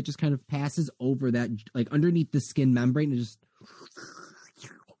skin that just kind of passes over that, like underneath the skin membrane, and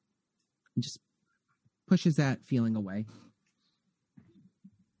just pushes that feeling away.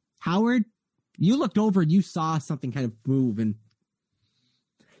 Howard, you looked over and you saw something kind of move, and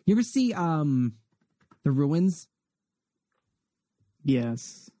you ever see the ruins?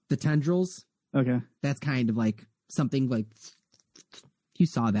 Yes. The tendrils? Okay. That's kind of like something like you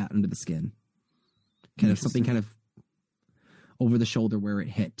saw that under the skin. Kind of something kind of over the shoulder where it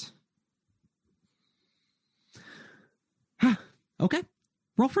hit. Okay.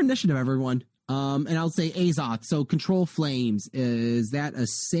 Roll for initiative, everyone. And I'll say Azoth. So control flames. Is that a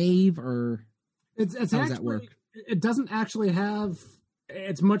save or it's how does that work? It doesn't actually have.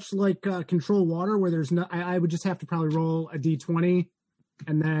 It's much like control water, where there's no. I would just have to probably roll a d20,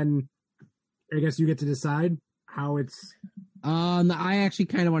 and then I guess you get to decide how it's. I actually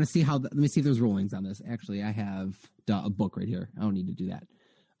kind of want to see how. Let me see if there's rulings on this. Actually, I have a book right here. I don't need to do that.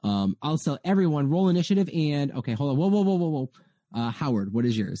 Also, everyone roll initiative and okay, hold on. Whoa. Howard, what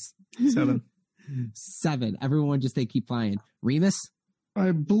is yours? 7. 7. Everyone just keep flying. Remus?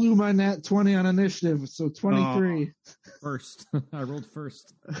 I blew my nat 20 on initiative, so 23. First. I rolled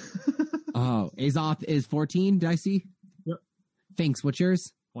first. Oh, Azoth is 14. Did I see? Yep. Finks, what's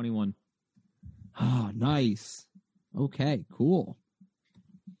yours? 21. Oh, nice. Okay, cool.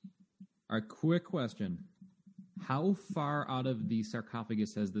 All right, quick question. How far out of the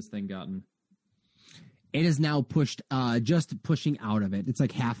sarcophagus has this thing gotten? It is now pushed, just pushing out of it. It's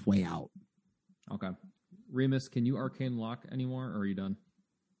like halfway out. Okay. Remus, can you arcane lock anymore, or are you done?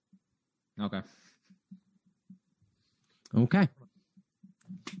 Okay. Okay.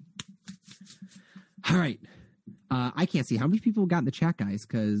 All right. I can't see how many people got in the chat, guys,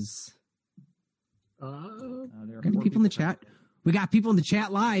 because There are got 4 people in the chat. We got people in the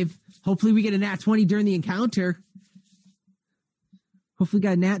chat live. Hopefully we get a nat 20 during the encounter. Hopefully we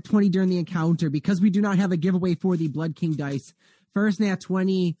got a nat 20 during the encounter because we do not have a giveaway for the Blood King dice. First nat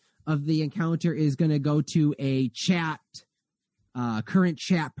 20 of the encounter is going to go to a current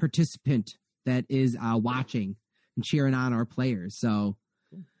chat participant that is watching and cheering on our players. So,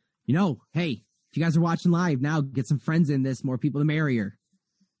 hey, if you guys are watching live now, get some friends in this. More people, the merrier.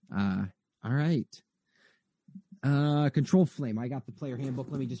 All right. Control flame. I got the player handbook.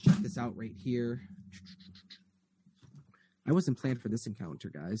 Let me just check this out right here. I wasn't planned for this encounter,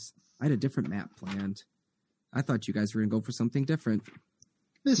 guys. I had a different map planned. I thought you guys were going to go for something different.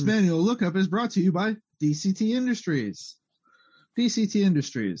 This manual lookup is brought to you by DCT Industries. DCT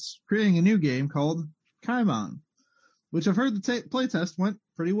Industries, creating a new game called Kaimon, which I've heard the playtest went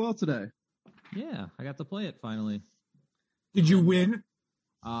pretty well today. Yeah, I got to play it finally. Did you win?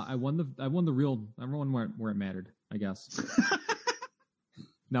 I won the real. I won where it mattered, I guess.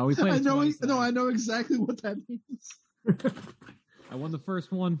 No, we played. I know exactly what that means. I won the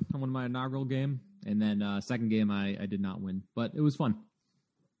first one. I won my inaugural game, and then second game I did not win, but it was fun.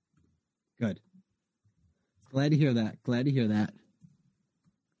 Good. Glad to hear that.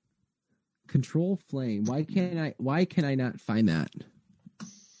 Control flame. Why can I not find that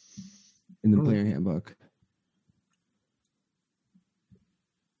in the player handbook?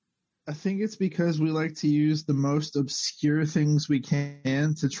 I think it's because we like to use the most obscure things we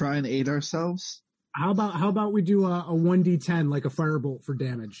can to try and aid ourselves. How about we do a 1d10 like a firebolt for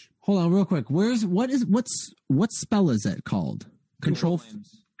damage? Hold on, real quick. What spell is it called? Control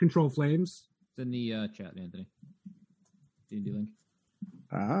flames. Control flames. It's in the chat, Anthony. D&D link.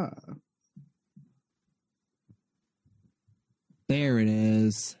 Ah. There it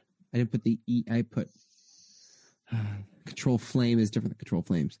is. I didn't put the E. I put control flame is different than control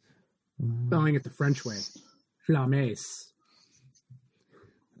flames. Spelling it the French way. Flames.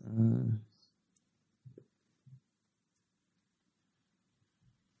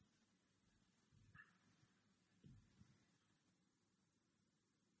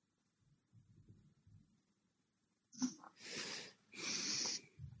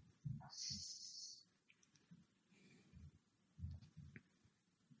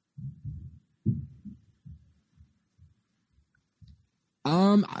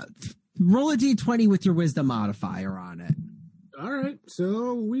 Roll a d20 with your wisdom modifier on it. All right,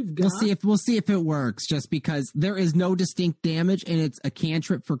 so we've got. We'll see if it works. Just because there is no distinct damage, and it's a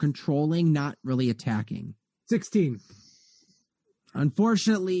cantrip for controlling, not really attacking. 16.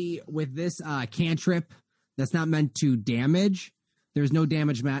 Unfortunately, with this cantrip, that's not meant to damage. There's no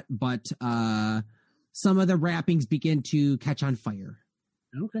damage met, but some of the wrappings begin to catch on fire.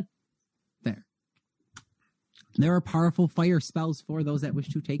 Okay. There are powerful fire spells for those that wish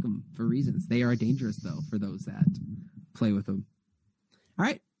to take them for reasons. They are dangerous, though, for those that play with them. All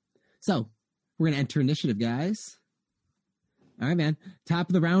right. So we're going to enter initiative, guys. All right, man. Top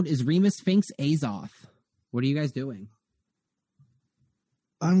of the round is Remus, Sphinx, Azoth. What are you guys doing?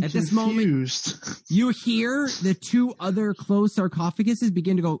 I'm At confused. this moment, you hear the two other closed sarcophaguses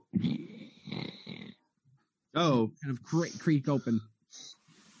begin to go Oh, kind of creak open.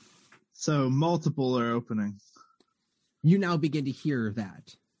 so multiple are opening. You now begin to hear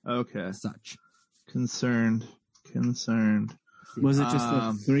that Okay. as such. Concerned. Was it just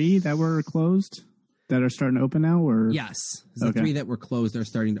the 3 that were closed that are starting to open now, or Yes. The Okay. 3 that were closed are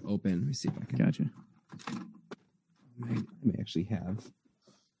starting to open. Let me see if I can. Gotcha. I may actually have.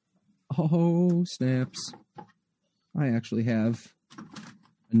 Oh, snaps. I actually have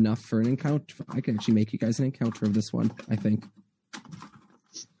enough for an encounter. I can actually make you guys an encounter of this one, I think.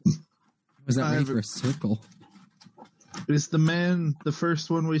 Was that ready for a circle? Is the first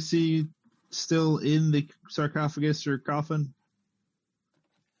one we see, still in the sarcophagus or coffin?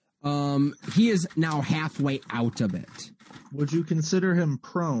 He is now halfway out of it. Would you consider him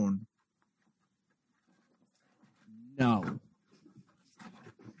prone? No.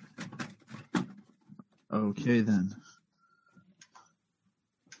 Okay, then.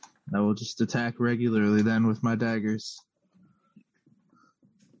 I will just attack regularly then with my daggers.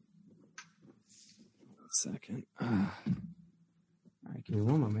 Second. All right, give me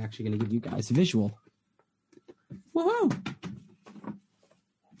one moment. I'm actually going to give you guys a visual. Woohoo!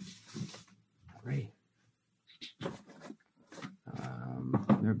 All right.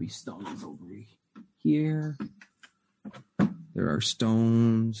 There'll be stones over here. There are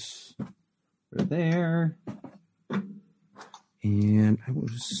stones over there. And I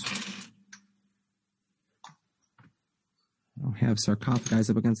don't have sarcophagi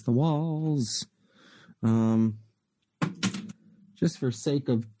up against the walls. Just for sake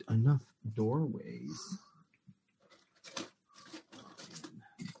of enough doorways.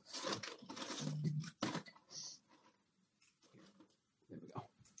 There we go.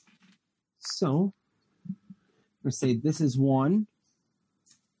 So, I'm going to say this is one.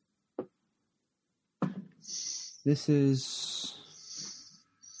 This is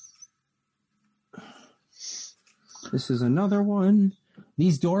another one.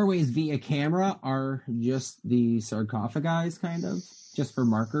 These doorways via camera are just the sarcophagi, kind of, just for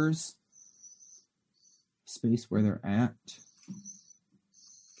markers. Space where they're at.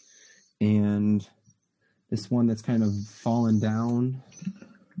 And this one that's kind of fallen down,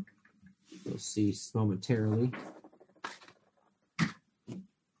 you'll see momentarily.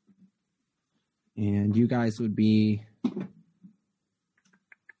 And you guys would be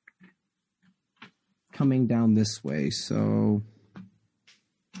coming down this way, so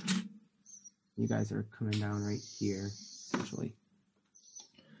you guys are coming down right here, essentially.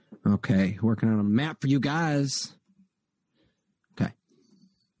 Okay, working on a map for you guys. Okay.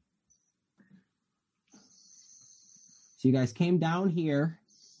 So you guys came down here.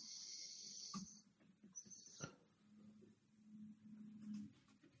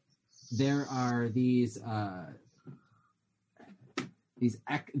 There are these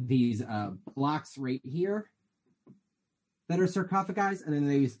blocks right here that are sarcophagi, and then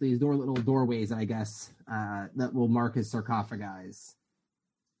these little doorways, I guess, that will mark as sarcophagi.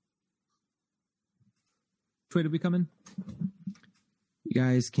 Which way did we come in? You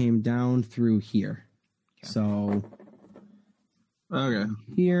guys came down through here. Okay. So Okay.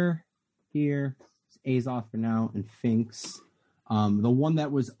 here, Azoth for now, and Sphinx. The one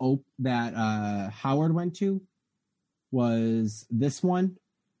that was that Howard went to was this one.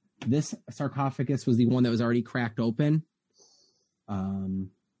 This sarcophagus was the one that was already cracked open. And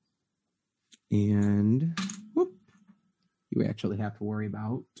whoop, you actually have to worry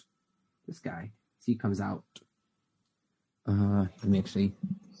about this guy. See, he comes out. Let me actually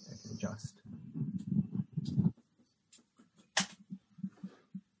adjust.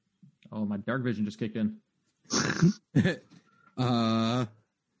 Oh, my dark vision just kicked in.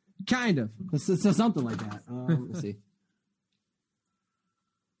 Kind of. So something like that. Let's see.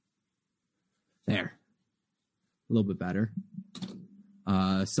 There. A little bit better.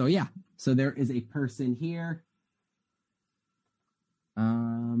 So yeah. So there is a person here.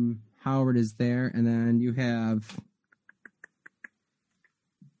 Howard is there, and then you have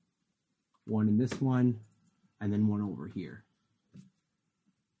one in this one, and then one over here.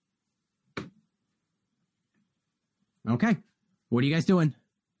 Okay. What are you guys doing?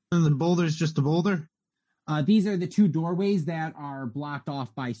 And the boulder's just a boulder? These are the two doorways that are blocked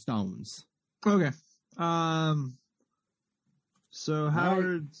off by stones. Okay. So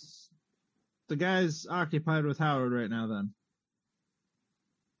Howard's... The guy's occupied with Howard right now, then.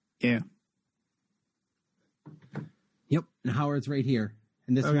 Yeah. Yep, and Howard's right here.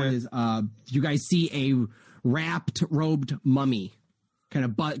 And this Okay. one is, you guys see a wrapped, robed mummy.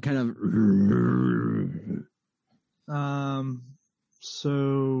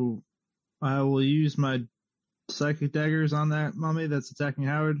 So I will use my psychic daggers on that mummy that's attacking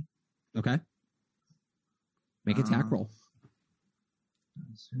Howard. Okay. Make an attack roll.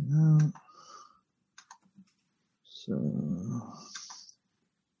 Let's see that. So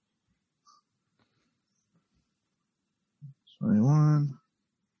 21.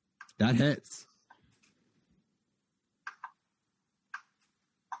 That hits.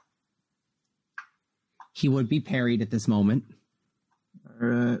 He would be parried at this moment. All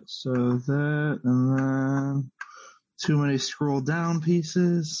right, so that, and then too many scroll down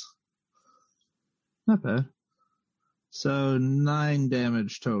pieces. Not bad. So 9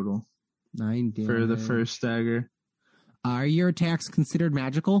 damage total 9 damage. for the first dagger. Are your attacks considered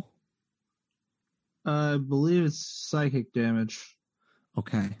magical? I believe it's psychic damage.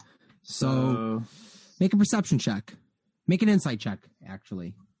 Okay. So make a perception check. Make an insight check,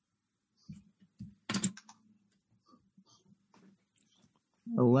 actually.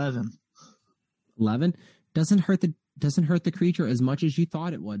 11. 11 doesn't hurt the creature as much as you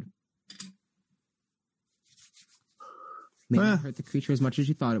thought it would. Maybe Eh. hurt the creature as much as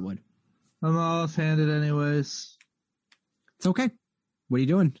you thought it would. I'm off-handed anyways. It's okay. What are you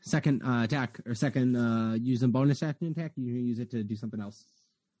doing? Second attack or second using bonus action attack? You use it to do something else.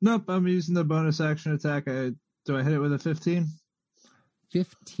 Nope, I'm using the bonus action attack. Do I hit it with a 15?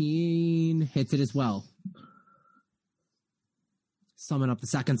 15 hits it as well. Summon up the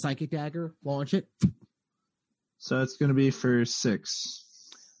second psychic dagger. Launch it. So it's going to be for 6.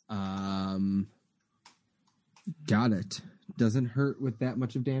 Got it. Doesn't hurt with that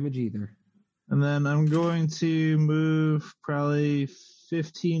much of damage either. And then I'm going to move probably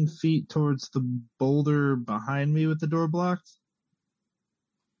 15 feet towards the boulder behind me with the door blocked.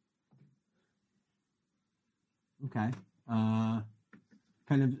 Okay. Kind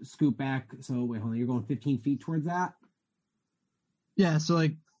of scoot back. So wait, hold on. You're going 15 feet towards that? Yeah, so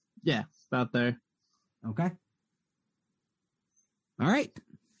about there. Okay. All right.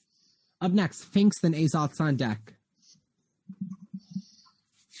 Up next, Finks, then Azoth's on deck.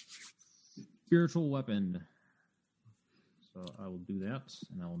 Spiritual weapon. So I will do that,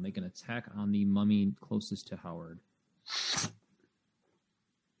 and I will make an attack on the mummy closest to Howard.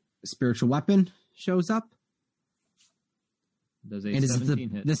 Spiritual weapon shows up. Does a And 17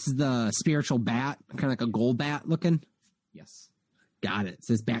 hit? this is the spiritual bat, kind of like a gold bat looking. Yes. Got it.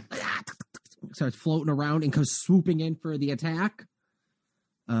 So this bat starts floating around and comes swooping in for the attack.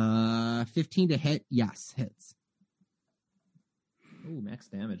 15 to hit. Yes, hits. Ooh, max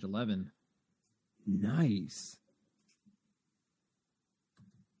damage, 11. Nice.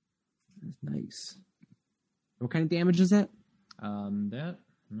 That's nice. What kind of damage is that? I don't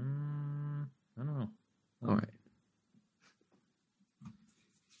know. All right.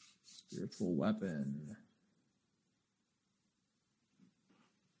 Spiritual weapon.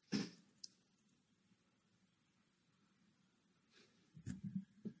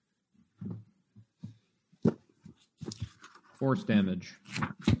 Force damage.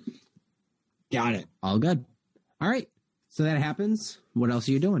 Got it. All good. All right. So that happens. What else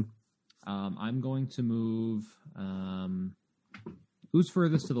are you doing? I'm going to move. Who's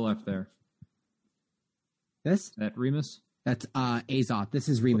furthest to the left there? This? That Remus? That's Azoth. This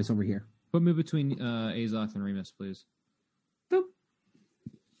is Remus over here. Put me between Azoth and Remus, please. Boop.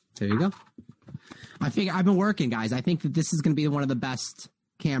 There you go. I've been working, guys. I think that this is going to be one of the best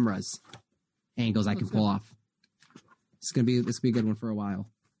cameras angles I can pull off. This will be a good one for a while.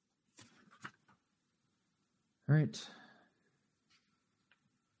 All right.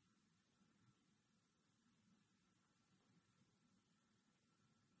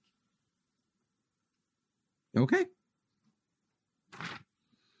 Okay.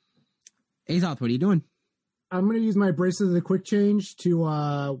 Azoth, what are you doing? I'm going to use my Braces of the Quick Change to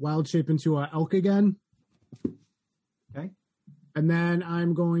wild shape into a elk again. Okay. And then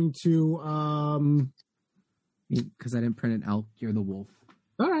I'm going to... Because I didn't print an elk, you're the wolf.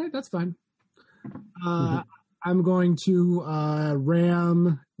 all right, that's fine. I'm going to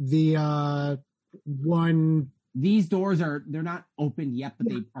ram the one. These doors they're not opened yet, but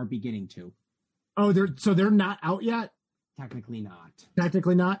they are beginning to. Oh, they're not out yet? Technically not.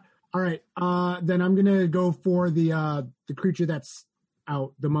 Technically not. All right. Then I'm gonna go for the creature that's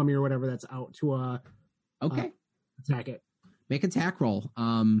out, the mummy or whatever that's out to Okay. Attack it. Make attack roll.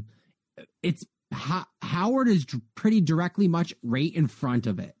 It's Howard is pretty directly much right in front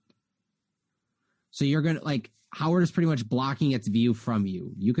of it. So you're gonna Howard is pretty much blocking its view from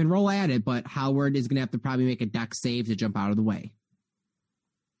you. You can roll at it, but Howard is gonna have to probably make a dex save to jump out of the way.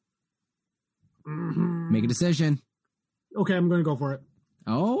 Mm-hmm. Make a decision. Okay, I'm gonna go for it.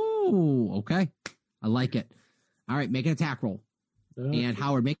 Oh, okay. I like it. All right, make an attack roll. And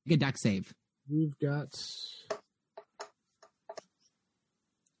Howard, make a dex save. We've got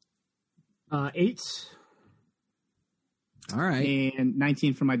 8. All right. And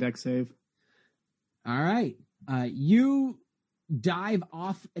 19 for my deck save. All right. You dive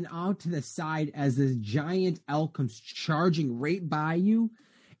off and out to the side as this giant elk comes charging right by you.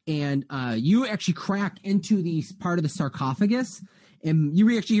 And you actually crack into the part of the sarcophagus. And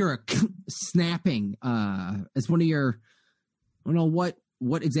you actually hear a snapping as one of your, I don't know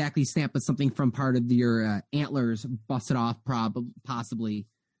what exactly snapped, but something from part of your antlers busted off possibly.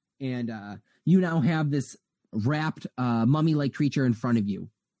 And you now have this wrapped mummy-like creature in front of you.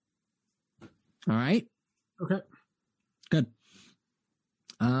 All right? Okay. Good.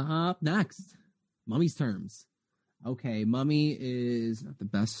 Up next, Mummy's terms. Okay, Mummy is not the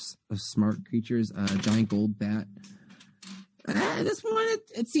best of smart creatures. Giant gold bat. This one,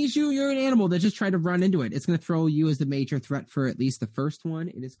 it sees you're an animal that just tried to run into it. It's going to throw you as the major threat for at least the first one.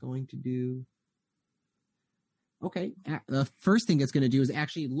 It is going to do... Okay, the first thing it's going to do is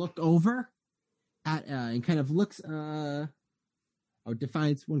actually look over at and kind of looks... or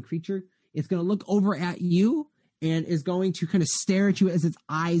defines one creature. It's going to look over at you and is going to kind of stare at you as its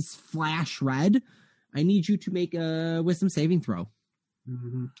eyes flash red. I need you to make a wisdom saving throw.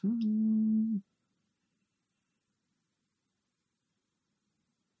 Mm-hmm.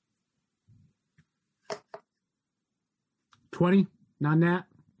 20, not nat.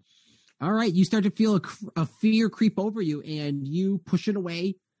 All right, you start to feel a fear creep over you, and you push it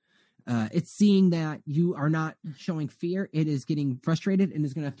away. It's seeing that you are not showing fear. It is getting frustrated and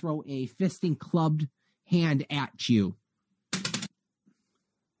is going to throw a fisting clubbed hand at you.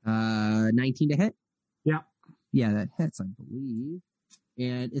 19 to hit? Yeah. Yeah, that hits, I believe.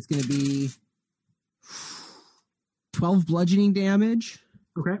 And it's going to be 12 bludgeoning damage.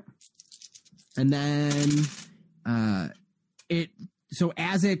 Okay. And then so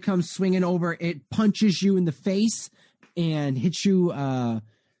as it comes swinging over, it punches you in the face and hits you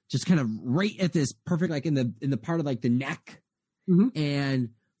just kind of right at this perfect, in the part of the neck. Mm-hmm. And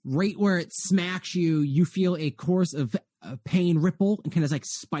right where it smacks you, you feel a course of pain ripple and kind of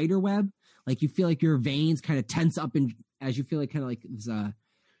spider web. You feel like your veins kind of tense up, and as you feel kind of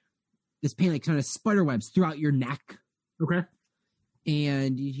this pain kind of spider webs throughout your neck. Okay.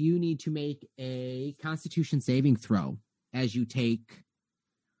 And you need to make a Constitution saving throw as you take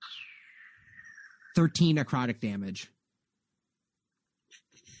 13 necrotic damage.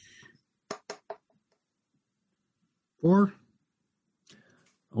 Or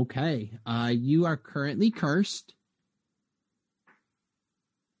okay. You are currently cursed.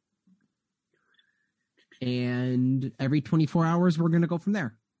 And every 24 hours, we're going to go from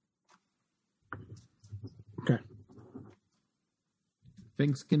there. Okay.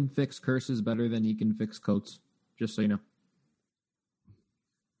 Finks can fix curses better than he can fix coats, just so you know.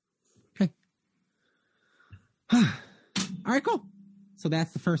 Okay. All right, cool. So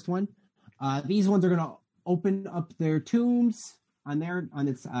that's the first one. These ones are going to open up their tombs on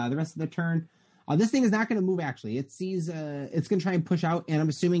the rest of the turn. This thing is not going to move, actually. It sees it's going to try and push out, and I'm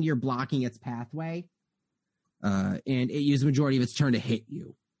assuming you're blocking its pathway. And it used the majority of its turn to hit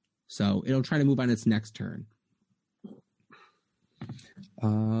you. So it'll try to move on its next turn.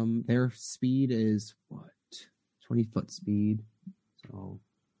 Their speed is 20-foot speed. So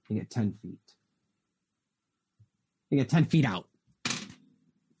they get 10 feet. They get 10 feet out.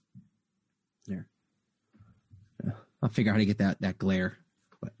 There. I'll figure out how to get that glare.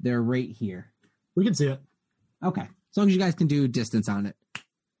 But they're right here. we can see it. Okay. As long as you guys can do distance on it.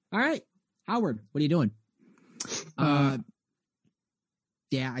 All right. Howard, what are you doing?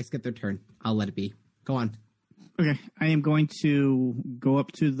 Yeah, I skipped their turn. I'll let it be. Go on. Okay, I am going to go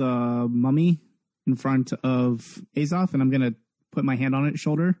up to the mummy in front of Azoth, and I'm going to put my hand on its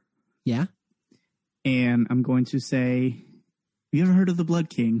shoulder. Yeah? And I'm going to say, have you ever heard of the Blood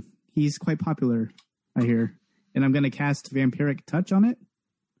King? He's quite popular, I hear. And I'm going to cast Vampiric Touch on it.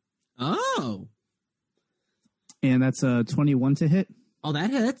 Oh. And that's a 21 to hit. Oh, that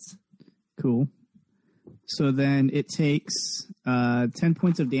hits. Cool. So then it takes 10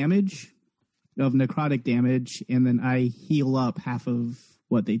 points of damage, of necrotic damage, and then I heal up half of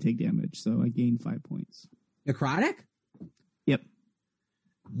what they take damage. So I gain 5 points. Necrotic? Yep.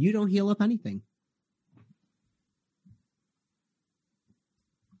 You don't heal up anything.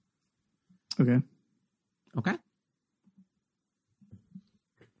 Okay. Okay.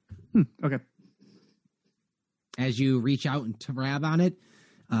 Okay. As you reach out and grab on it,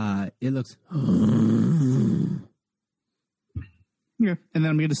 it looks. Yeah, and then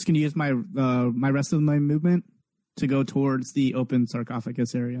I'm just going to use my my rest of my movement to go towards the open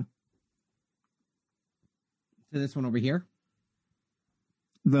sarcophagus area. To this one over here.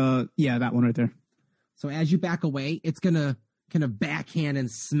 That one right there. So as you back away, it's gonna kind of backhand and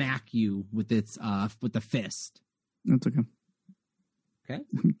smack you with its with the fist. That's okay. Okay.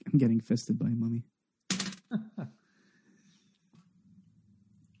 I'm getting fisted by a mummy.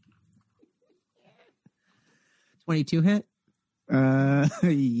 22 hit. Yeah,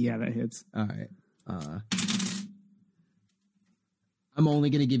 that hits. All right. I'm only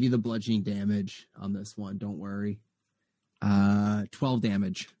going to give you the bludgeoning damage on this one. Don't worry. 12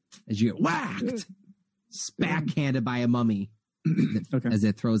 damage as you get whacked, backhanded by a mummy Okay. as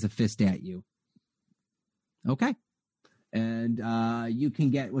it throws a fist at you. Okay. And you can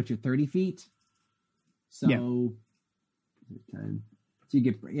get, what, you're 30 feet? So, Yeah. 10. So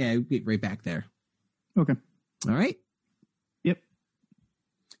you get right back there. Okay. All right. Yep.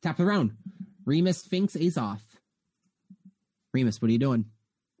 Top of the round. Remus, Sphinx, Azoth. Remus, what are you doing?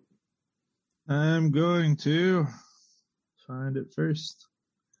 I'm going to find it first.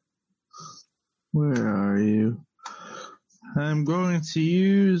 Where are you? I'm going to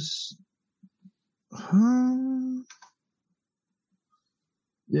use.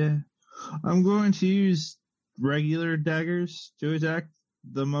 Yeah. I'm going to use regular daggers to attack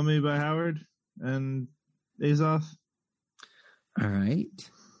the mummy by Howard and Azoth. All right.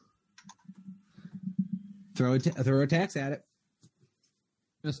 Throw attacks at it.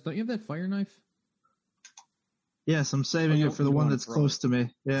 Yes, don't you have that fire knife? Yes, I'm saving you it for the don't one wanna that's throw close it. to me.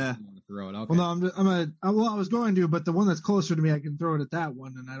 Yeah. You want to throw it? Okay. Well, no, I was going to, but the one that's closer to me, I can throw it at that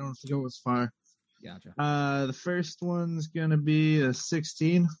one, and I don't have to go as far. Gotcha. The first one's gonna be a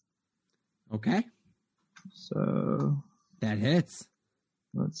 16. Okay. So That hits.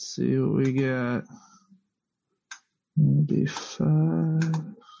 let's see what we got. Maybe 5.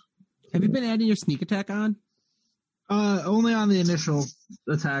 Have you been adding your sneak attack on? Only on the initial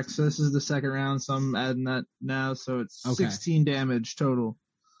attack. So this is the second round, so I'm adding that now. So it's Okay. 16 damage total.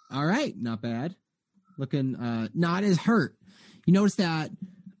 All right. Not bad. Looking not as hurt. You notice that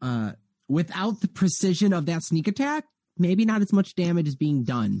without the precision of that sneak attack, maybe not as much damage is being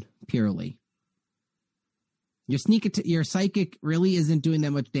done purely. Your psychic really isn't doing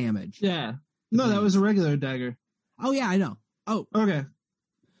that much damage. Yeah. No, that was a regular dagger. Oh yeah, I know. Oh, Okay.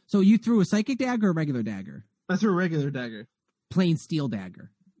 so you threw a psychic dagger or a regular dagger? I threw a regular dagger. Plain steel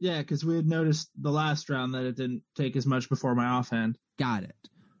dagger. Yeah, because we had noticed the last round that it didn't take as much before my offhand. Got it.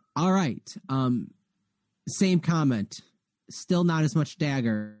 All right. Same comment. Still not as much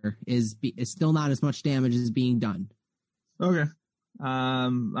dagger is still not as much damage is being done. Okay.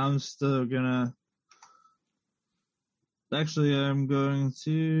 I'm still gonna. Actually, I'm going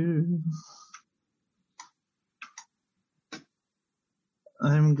to.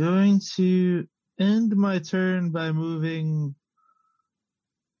 I'm going to end my turn by moving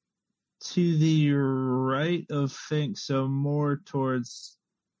to the right of Fink, so more towards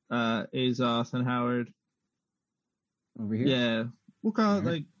Azoth and Howard. Over here? Yeah, we'll call it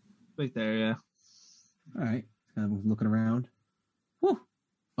Alright. like there. Yeah, All right. Kind of looking around. Whew.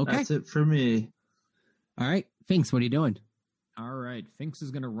 Okay. that's it for me. All right. Finks, what are you doing? All right. Finks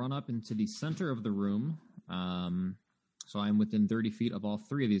is going to run up into the center of the room. So I'm within 30 feet of all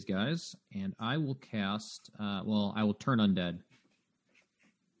three of these guys, and I will cast. I will turn undead.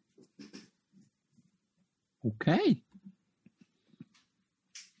 Okay.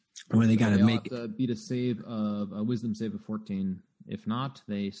 Well, they got to They all make have to beat a wisdom save of 14. If not,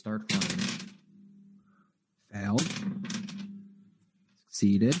 they start flying. failed.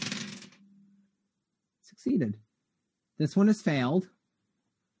 Succeeded. This one has failed.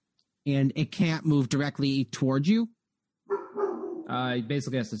 And it can't move directly towards you. It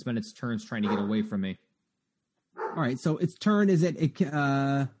basically has to spend its turns trying to get away from me. All right, so its turn is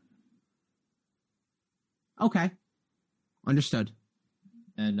okay. Understood.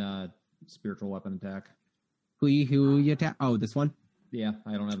 And spiritual weapon attack. Who you attack? Oh, this one? Yeah,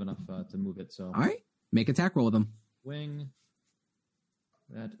 I don't have enough to move it, so. All right. Make attack roll with them. Wing.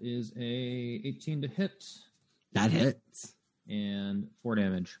 That is a 18 to hit. That hits. And 4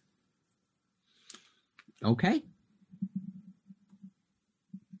 damage. Okay.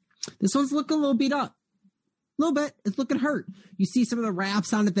 This one's looking a little beat up. A little bit. It's looking hurt. You see some of the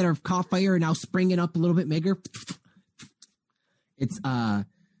wraps on it that have caught fire are now springing up a little bit bigger. It's kind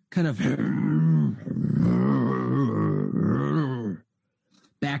of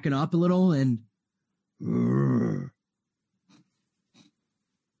backing up a little and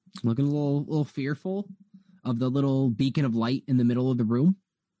looking a little fearful of the little beacon of light in the middle of the room.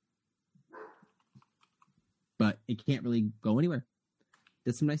 But it can't really go anywhere.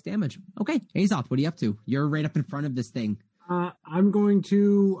 Did some nice damage. Okay, Azoth, what are you up to? You're right up in front of this thing. I'm going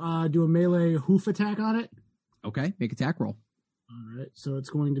to do a melee hoof attack on it. Okay, make attack roll. All right, so it's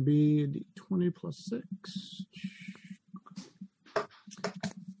going to be a d20 plus 6.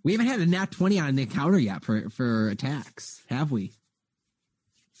 We haven't had a nat 20 on the encounter yet for attacks, have we?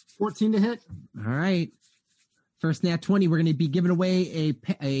 14 to hit. All right. First nat 20, we're going to be giving away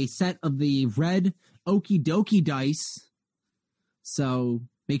a set of the red Okie Dokie dice. So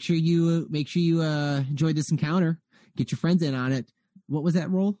make sure you enjoy this encounter. Get your friends in on it. What was that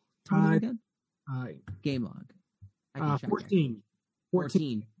roll? Tell me again. Game log. 14.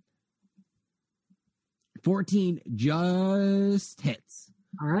 14 just hits.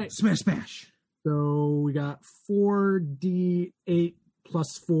 All right. Smash. So we got 4d8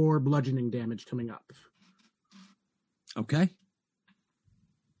 plus 4 bludgeoning damage coming up. Okay.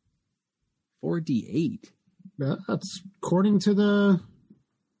 4d8. That's according to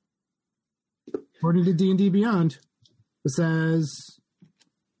D&D Beyond. It says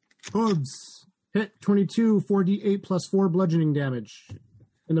hooves hit 22, 4d8 plus 4 bludgeoning damage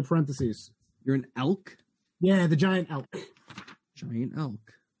in the parentheses. You're an elk? Yeah, the giant elk. Giant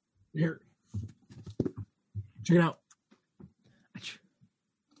elk. Here. Check it out. It's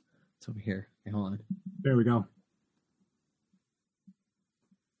over here. Okay, hold on. There we go.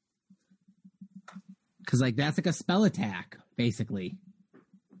 Because, that's like a spell attack, basically.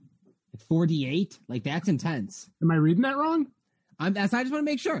 4d8? That's intense. Am I reading that wrong? I just want to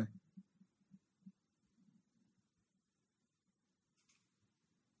make sure.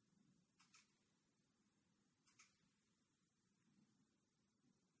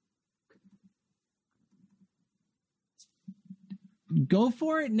 Go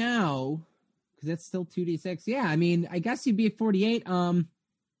for it now, because that's still 2d6. Yeah, I guess you'd be at 48. I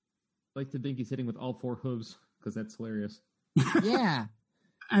like to think he's hitting with all 4 hooves, because that's hilarious. Yeah.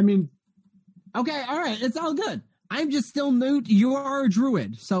 Okay, all right, it's all good. I'm just still new. You are a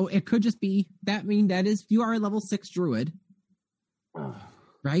druid, so it could just be that. You are a level 6 druid,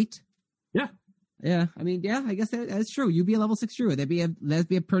 right? Yeah. Yeah. I guess that's true. You'd be a level 6 druid. That'd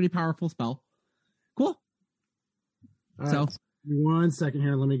be a pretty powerful spell. Cool. All right. 1 second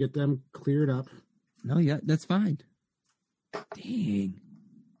here. Let me get them cleared up. No, yeah, that's fine. Dang.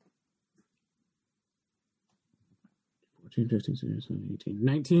 14, 15, 16, 17, 18.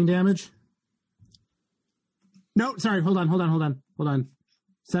 19 damage. No, sorry. Hold on.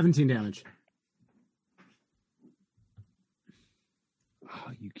 17 damage. Oh,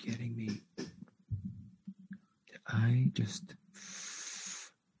 are you kidding me?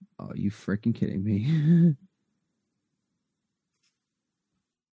 Oh, you freaking kidding me?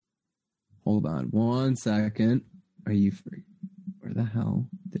 Hold on 1 second. Are you free? Where the hell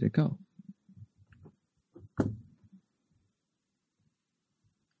did it go?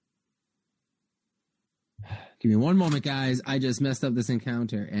 Give me one moment, guys. I just messed up this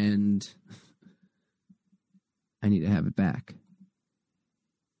encounter, and I need to have it back.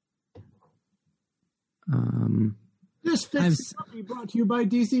 This fix is brought to you by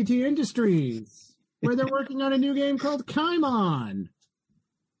DCT Industries, where they're working on a new game called Kaimon.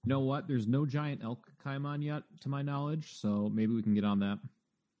 You know what? There's no giant elk Kaimon yet, to my knowledge, so maybe we can get on that.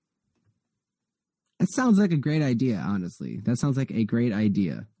 That sounds like a great idea, honestly. That sounds like a great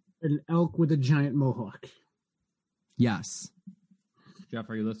idea. An elk with a giant mohawk. Yes. Jeff,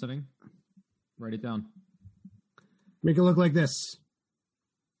 are you listening? Write it down. Make it look like this.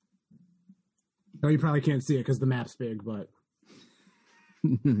 Oh, you probably can't see it because the map's big, but...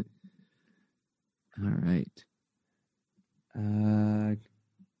 All right.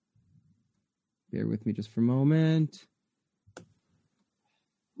 Bear with me just for a moment.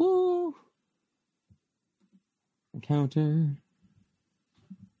 Woo! Encounter.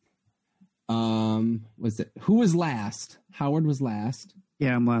 Who was last? Howard was last.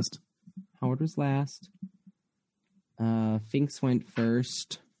 Yeah, I'm last. Howard was last. Finks went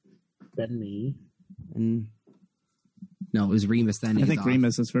first. Then me. And no, it was Remus then. I think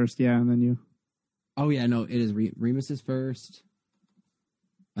Remus is first, yeah, and then you. Oh yeah, no, it is Remus is first.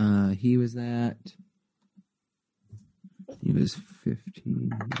 He was that. He was 15. You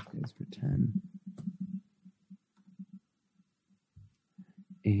guys were 10.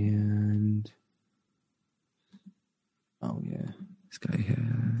 And oh yeah, this guy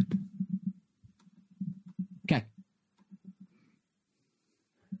had. Okay.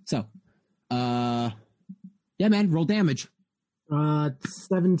 So, yeah, man, roll damage.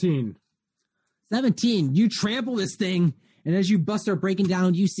 17. 17. You trample this thing, and as you bust start breaking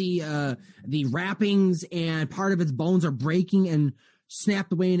down, you see the wrappings and part of its bones are breaking and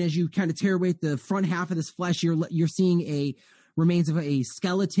snapped away. And as you kind of tear away the front half of this flesh, you're seeing remains of a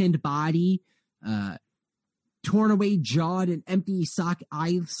skeletoned body, torn away, jawed, and empty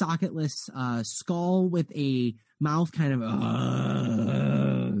socketless skull with a mouth kind of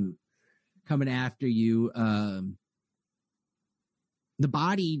coming after you. The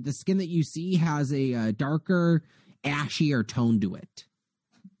body, the skin that you see has a darker, ashier tone to it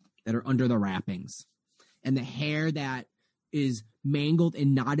that are under the wrappings. And the hair that is mangled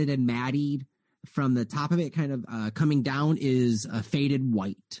and knotted and matted from the top of it kind of coming down is faded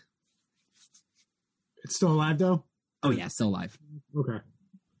white. It's still alive, though? Oh, yeah, still alive. Okay.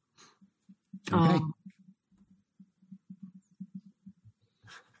 Okay.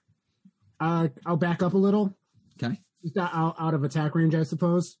 I'll back up a little. Okay. Just out of attack range, I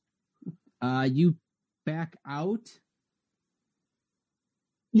suppose. You back out?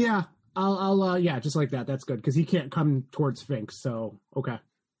 Yeah, I'll yeah, just like that. That's good, because he can't come towards Sphinx, so, okay.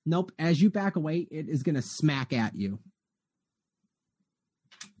 Nope. As you back away, it is going to smack at you.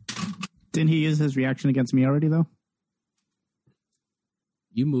 Didn't he use his reaction against me already, though?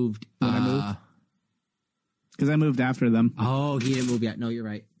 You moved. Did I move? Because I moved after them. Oh, he didn't move yet. No, you're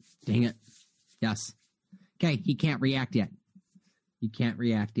right. Dang it. Yes. Okay, he can't react yet. You can't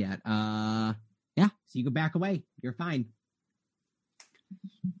react yet. Yeah, so you can back away. You're fine.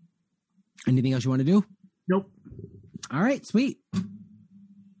 Anything else you want to do? Nope. All right, sweet.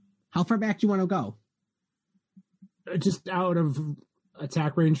 How far back do you want to go? Just out of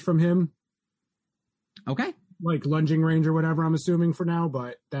attack range from him. Okay. Like lunging range or whatever, I'm assuming for now,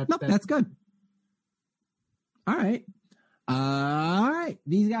 but that's good. All right. All right.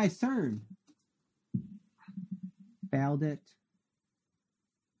 These guys' turn. Failed it.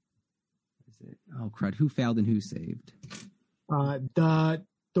 What is it? Oh, crud. Who failed and who saved? The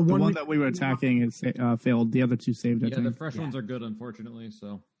one that we were attacking is failed. The other two saved, I Yeah, think. the fresh ones are good, unfortunately,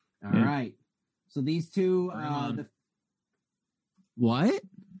 so. All right. So these two... What?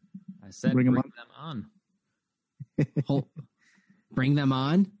 I said Bring 'em them on. Bring them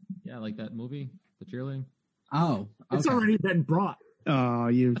on? Yeah, like that movie, the cheerleading. Oh, okay. It's already been brought. Oh,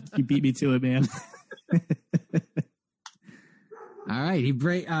 you beat me to it, man. All right.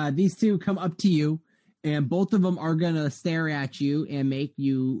 These two come up to you, and both of them are going to stare at you and make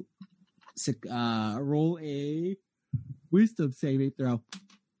you roll a wisdom saving throw.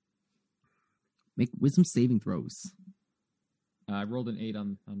 Make wisdom saving throws. I rolled an 8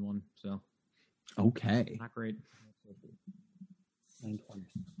 on one, so. Okay. Not great.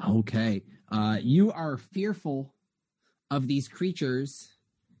 Okay. You are fearful of these creatures,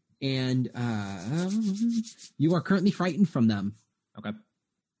 and you are currently frightened from them. Okay.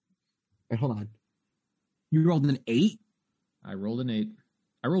 Wait, hold on. You rolled an 8? I rolled an 8.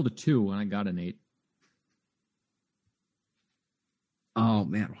 I rolled a 2 and I got an 8. Oh,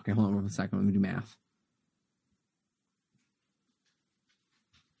 man. Okay, hold on 1 second. Let me do math.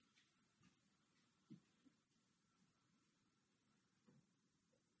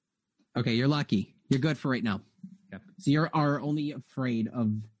 Okay, you're lucky. You're good for right now. Okay. So you are only afraid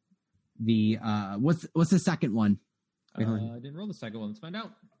of the what's the second one? Wait, I didn't roll the second one. Let's find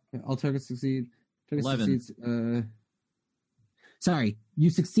out. All targets succeed. 11. Succeeds, sorry, you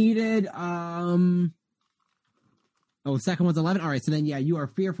succeeded. The second one's 11. All right, so then you are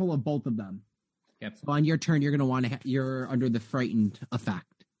fearful of both of them. Yep. So on your turn, you're going to want to. You're under the frightened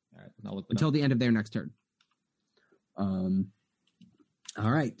effect All right, I'll look until the end of their next turn. All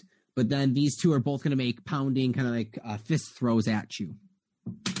right, but then these two are both going to make pounding, kind of like fist throws at you.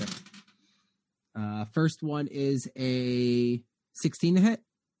 Okay. First one is a 16 to hit.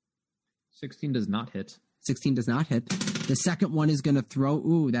 16 does not hit. 16 does not hit. The second one is going to throw.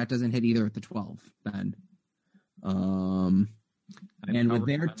 Ooh, that doesn't hit either at the 12. Then, and with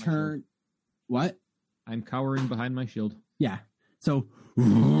their turn, what? I'm cowering behind my shield. Yeah. So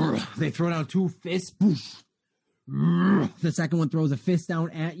they throw down 2 fists. The second one throws a fist down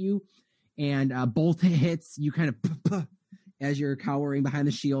at you, and both hits you kind of as you're cowering behind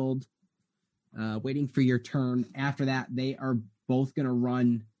the shield, waiting for your turn. After that, they are both going to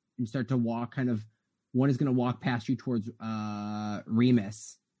run and start to walk. One is going to walk past you towards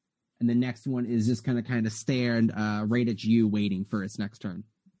Remus, and the next one is just kind of staring right at you, waiting for its next turn.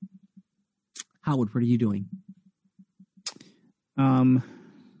 Howard, what are you doing?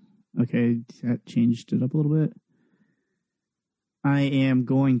 Okay, that changed it up a little bit. I am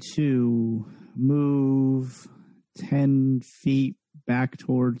going to move 10 feet back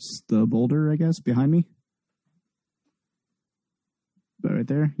towards the boulder, I guess, behind me. But right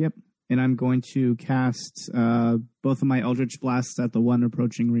there, yep. And I'm going to cast both of my Eldritch Blasts at the one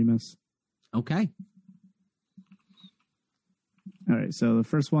approaching Remus. Okay. All right, so the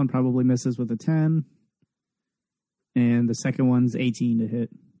first one probably misses with a 10. And the second one's 18 to hit.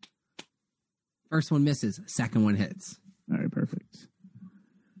 First one misses. Second one hits. All right, perfect.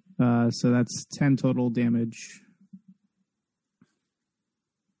 So that's 10 total damage.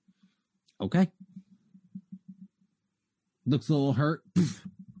 Okay. Looks a little hurt.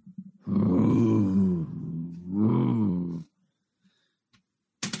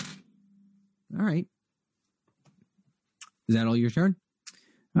 All right. Is that all your turn?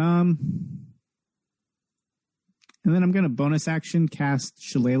 And then I'm going to bonus action cast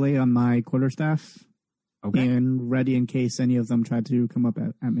Shillelagh on my quarterstaff. Okay. And ready in case any of them try to come up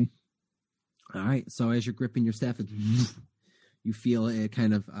at me. All right. So as you're gripping your staff, you feel it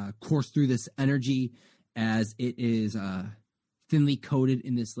kind of course through this energy as it is thinly coated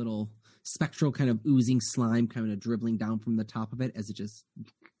in this little spectral kind of oozing slime kind of dribbling down from the top of it as it just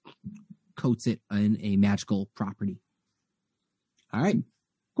coats it in a magical property. All right.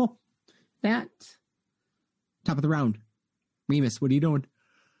 Cool. That. Top of the round. Remus, what are you doing?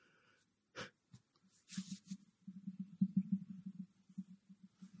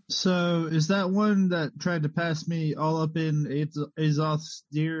 So, is that one that tried to pass me all up in Azoth's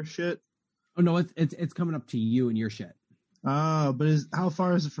deer shit? Oh no, it's coming up to you and your shit. Oh, but how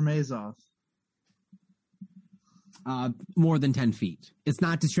far is it from Azoth? More than 10 feet. It's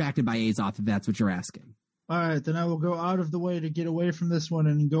not distracted by Azoth, if that's what you're asking. All right, then I will go out of the way to get away from this one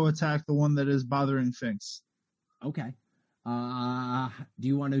and go attack the one that is bothering Finks. Okay. Do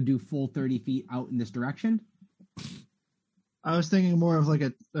you want to do full 30 feet out in this direction? I was thinking more of like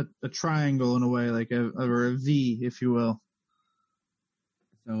a triangle in a way, like or a V, if you will.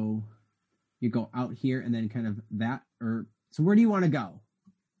 So you go out here and then kind of that, or so where do you want to go?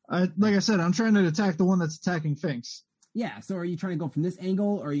 Like I said, I'm trying to attack the one that's attacking Finks. Yeah, so are you trying to go from this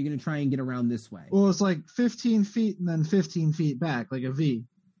angle, or are you going to try and get around this way? Well, it's like 15 feet and then 15 feet back, like a V.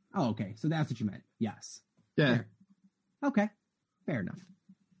 Oh, okay. So that's what you meant. Yes. Yeah. Fair. Okay. Fair enough.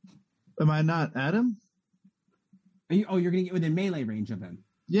 Am I not at him? You're going to get within melee range of him.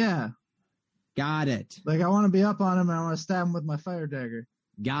 Yeah. Got it. Like, I want to be up on him and I want to stab him with my fire dagger.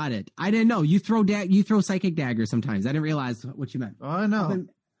 Got it. I didn't know. You throw psychic daggers sometimes. I didn't realize what you meant. Oh, I know.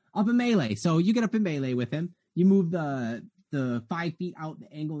 Up in melee. So you get up in melee with him. You move the 5 feet out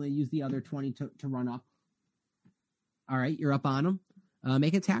the angle and use the other 20 to run up. All right, you're up on him.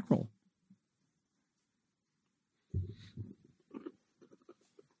 Make an attack roll.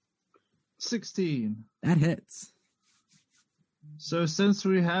 $16. That hits. So since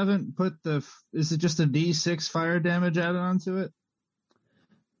we haven't put is it just a D6 fire damage added onto it?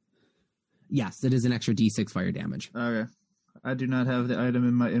 Yes, it is an extra D6 fire damage. Okay. I do not have the item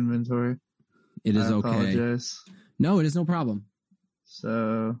in my inventory. It is I okay. apologize. No, it is no problem.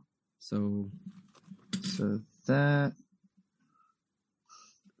 So that,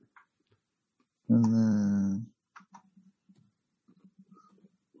 and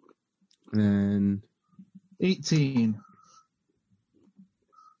then 18.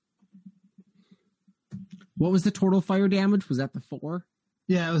 What was the total fire damage? Was that the 4?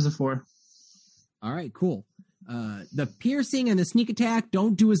 Yeah, it was a 4. All right, cool. The piercing and the sneak attack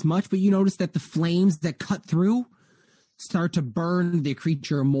don't do as much, but you notice that the flames that cut through start to burn the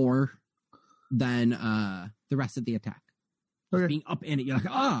creature more than the rest of the attack. Okay. Being up in it, you're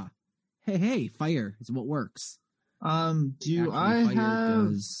like, hey, fire is what works. Do Actually, fire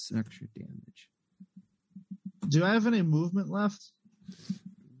does extra damage. Do I have any movement left?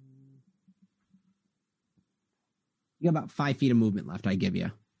 You got about 5 feet of movement left, I give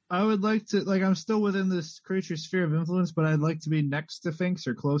you. I would like to, I'm still within this creature's sphere of influence, but I'd like to be next to Finks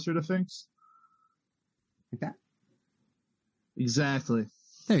or closer to Finks. Like that? Exactly.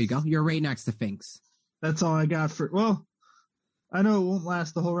 There you go. You're right next to Finks. That's all I got well, I know it won't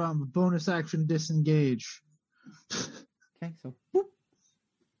last the whole round, but bonus action disengage. Okay, so boop.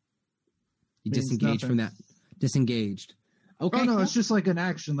 You Means disengage nothing. from that. Disengaged. Okay. Oh no, cool. it's just like an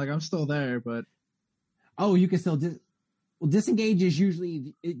action, like I'm still there, but Oh, you can still disengage is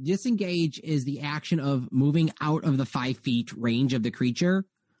usually disengage is the action of moving out of the 5 feet range of the creature,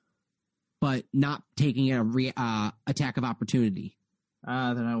 but not taking a attack of opportunity.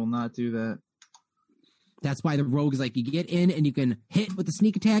 Then I will not do that. That's why the rogue is like you get in and you can hit with the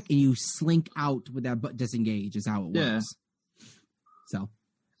sneak attack and you slink out with that disengage is how it works. So,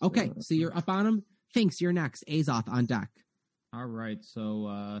 okay, so you're up on him. Finks, you're next. Azoth on deck. All right,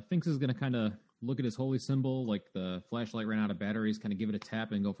 so Finks is going to kind of look at his holy symbol, like the flashlight ran out of batteries, kind of give it a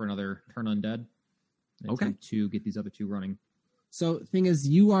tap and go for another turn undead. Okay. To get these other two running. So, thing is,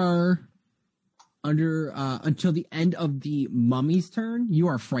 you are under until the end of the mummy's turn. You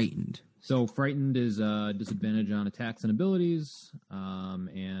are frightened. So frightened is disadvantage on attacks and abilities,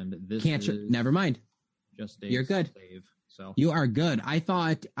 and this Cantrip. Never mind. Just a You're good. save. So you are good. I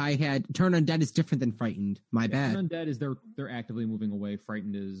thought I had turn undead is different than frightened. My bad. Turn undead is they're actively moving away.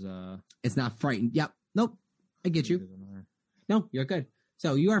 Frightened is it's not frightened. Yep. Nope. I get you. No, you're good.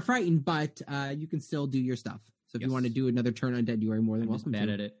 So you are frightened, but you can still do your stuff. So if you want to do another turn undead, you are more than welcome. Bad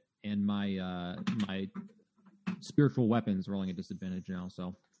at it, and my my spiritual weapons rolling a disadvantage now.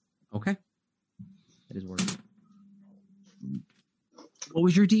 So. Okay. It is working. What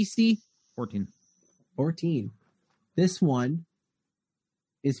was your DC? 14. 14. This one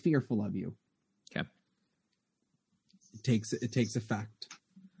is fearful of you. Okay. It takes effect.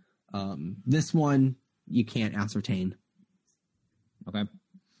 This one you can't ascertain. Okay.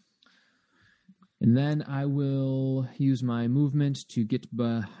 And then I will use my movement to get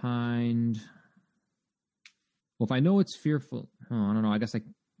behind. Well, if I know it's fearful, I don't know. I guess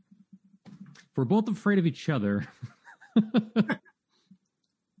we're both afraid of each other.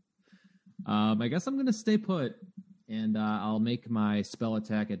 I guess I'm going to stay put, and I'll make my spell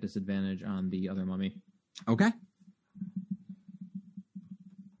attack at disadvantage on the other mummy. Okay.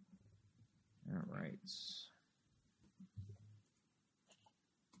 All right. If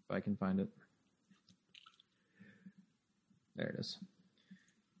I can find it. There it is.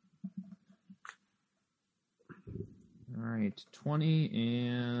 All right, 20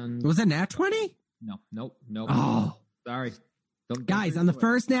 and... Was it nat 20? No, nope. Oh. Sorry. Guys, on the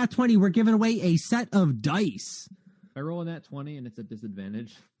first nat 20, we're giving away a set of dice. If I roll a nat 20 and it's a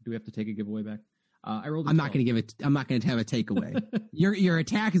disadvantage, do we have to take a giveaway back? I rolled I'm not going to give it... I'm not going to have a takeaway. Your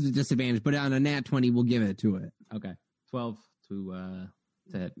attack is a disadvantage, but on a nat 20, we'll give it to it. Okay. 12 to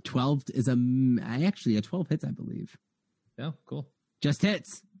hit. 12 is actually a 12 hits, I believe. Yeah, cool. Just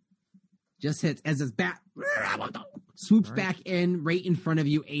hits as this bat swoops back in right in front of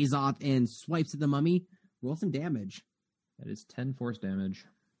you, Azoth, and swipes at the mummy. Roll some damage. That is 10 force damage.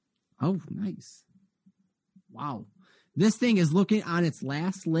 Oh, nice. Wow. This thing is looking on its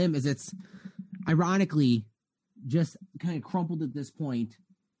last limb as it's ironically just kind of crumpled at this point,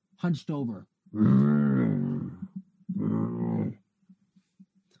 hunched over.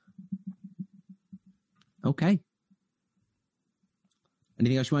 Okay.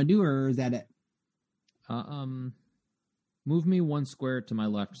 Anything else you want to do, or is that it? Move me one square to my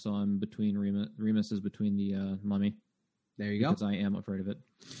left, so I'm between Remus. Remus is between the mummy. There you go. Because I am afraid of it.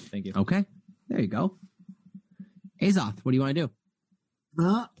 Thank you. Okay. There you go. Azoth, what do you want to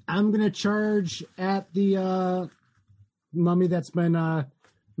do? I'm going to charge at the mummy that's been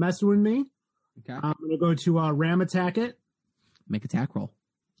messing with me. Okay. I'm going to go to ram attack it. Make attack roll.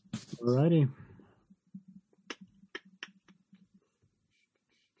 Alrighty.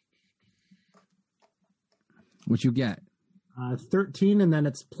 What you get? 13, and then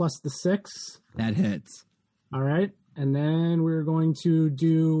it's plus the 6. That hits. All right. And then we're going to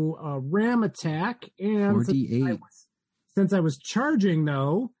do a ram attack. And 4d8. Since I was charging,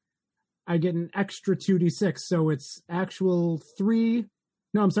 though, I get an extra 2d6. So it's actual 3.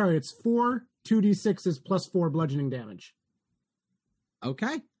 No, I'm sorry. It's 4 2d6s plus 4 bludgeoning damage.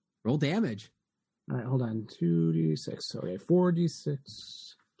 Okay. Roll damage. All right. Hold on. 2d6. Okay.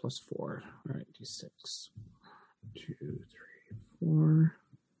 4d6 plus 4. All right. d6. 2, 3, 4.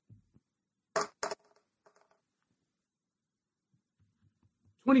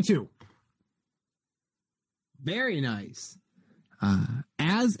 22. Very nice.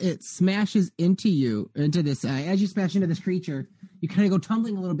 As it smashes into this, as you smash into this creature, you kind of go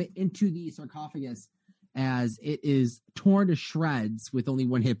tumbling a little bit into the sarcophagus as it is torn to shreds with only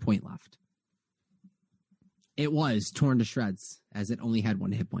 1 hit point left. It was torn to shreds as it only had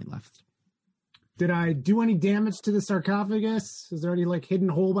 1 hit point left. Did I do any damage to the sarcophagus? Is there any hidden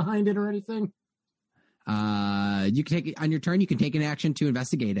hole behind it or anything? You can take it on your turn. You can take an action to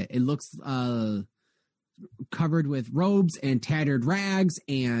investigate it. It looks covered with robes and tattered rags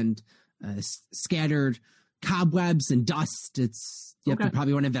and scattered cobwebs and dust. You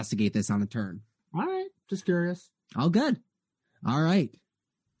probably want to investigate this on a turn. All right, just curious. All good. All right,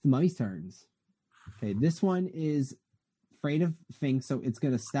 the mummy's turns. Okay, this one is afraid of things, so it's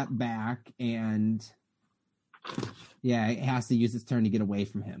going to step back and Yeah, it has to use its turn to get away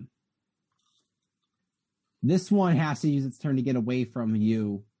from him. This one has to use its turn to get away from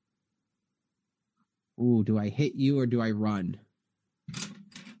you. Ooh, do I hit you or do I run?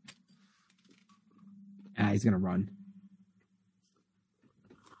 He's going to run.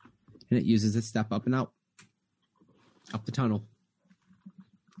 And it uses a step up and out. Up the tunnel.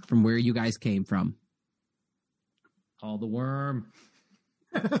 From where you guys came from. Call the worm.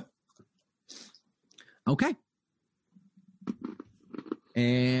 Okay.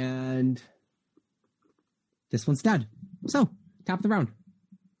 And this one's dead. So, top of the round.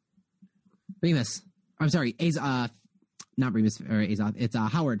 Remus. I'm sorry, not Remus or Azoth. It's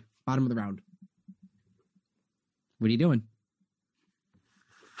Howard. Bottom of the round. What are you doing?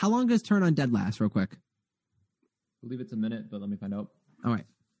 How long does turn on dead last, real quick? I believe it's a minute, but let me find out. All right.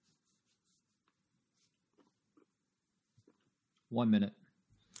 1 minute.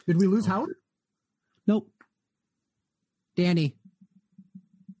 Did we lose Howard? Nope. Danny.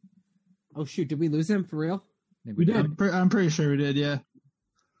 Oh, shoot. Did we lose him for real? I think We did. I'm pretty sure we did, yeah.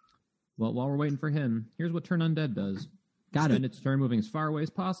 Well, while we're waiting for him, here's what Turn Undead does. Got Spend it. its turn moving as far away as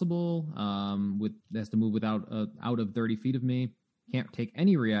possible. It has to move without out of 30 feet of me. Can't take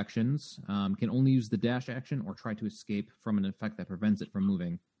any reactions. Can only use the dash action or try to escape from an effect that prevents it from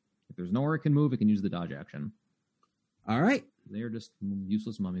moving. If there's nowhere it can move, it can use the dodge action. All right. They are just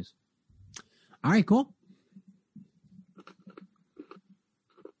useless mummies. All right, cool.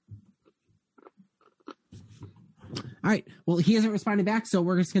 All right. Well, he hasn't responded back, so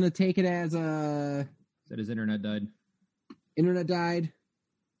we're just going to take it as Said his internet died. internet died.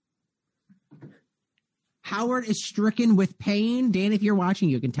 Howard is stricken with pain. Dan, if you're watching,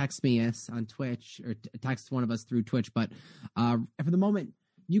 you can text me on Twitch or text one of us through Twitch. But for the moment,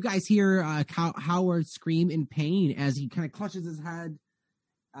 you guys hear Howard scream in pain as he kind of clutches his head,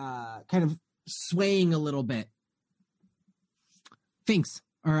 kind of swaying a little bit. Finks,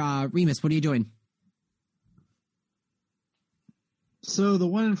 or Remus, what are you doing? So the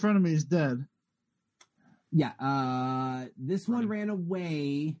one in front of me is dead. Yeah, this one ran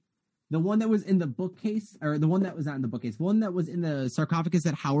away. The one that was in the bookcase, or the one that was not in the bookcase, the one that was in the sarcophagus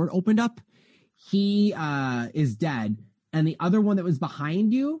that Howard opened up, he is dead. And the other one that was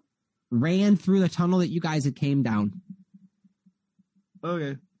behind you ran through the tunnel that you guys had came down.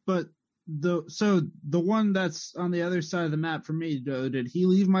 Okay, but the one that's on the other side of the map for me, did he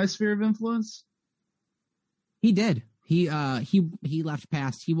leave my sphere of influence? He did. He left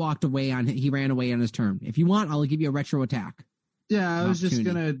past. He walked away he ran away on his turn. If you want, I'll give you a retro attack. Yeah, I was just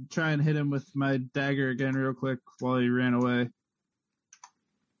Opportunity. gonna try and hit him with my dagger again real quick while he ran away.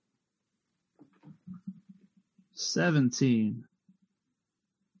 17.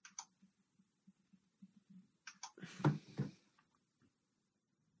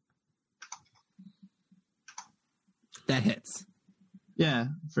 That hits. Yeah,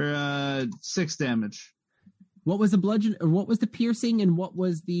 for 6 damage. What was the bludgeon? Or what was the piercing? And what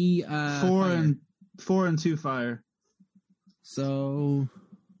was the 4 and 2 fire. So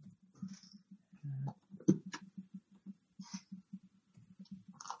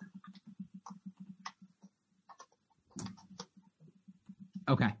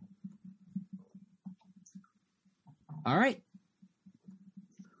okay. All right.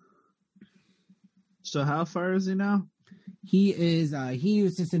 So how far is he now? He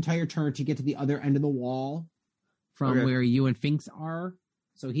used this entire turn to get to the other end of the wall from Okay. where you and Finks are.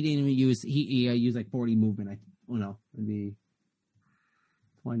 So he didn't even use he used like 40 movement. Maybe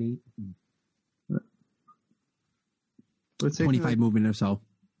 20, What's it 25 movement or so.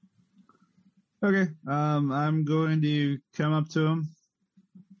 Okay. I'm going to come up to him.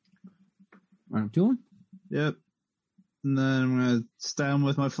 Right up to him. Yep. And then I'm gonna stab him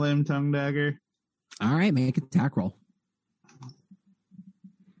with my flame tongue dagger. All right, make an attack roll.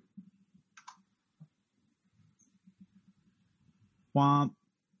 Womp.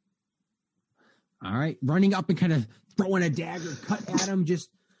 All right, running up and kind of throwing a dagger, cut at him. Just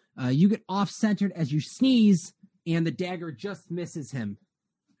you get off centered as you sneeze, and the dagger just misses him.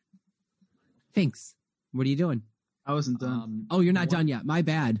 Finks, what are you doing? I wasn't done. Oh, you're not done yet. My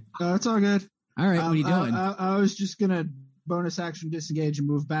bad. It's all good. All right, what are you doing? I was just gonna bonus action disengage and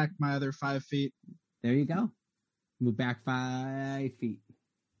move back my other 5 feet. There you go. Move back 5 feet.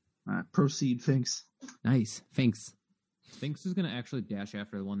 All right, proceed, Finks. Nice, Finks. Sphinx is going to actually dash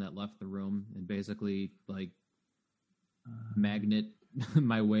after the one that left the room and basically like magnet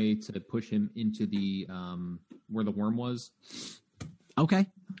my way to push him into the where the worm was. Okay.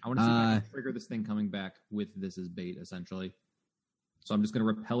 I want to see if I can trigger this thing coming back with this as bait, essentially. So I'm just going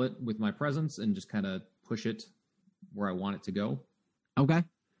to repel it with my presence and just kind of push it where I want it to go. Okay.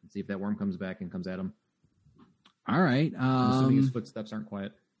 And see if that worm comes back and comes at him. All right. I'm assuming his footsteps aren't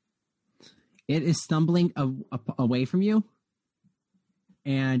quiet. It is stumbling away from you,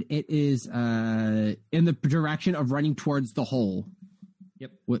 and it is in the direction of running towards the hole.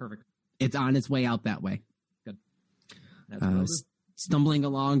 Yep, perfect. It's on its way out that way. Good. That's stumbling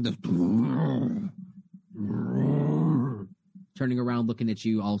along, turning around, looking at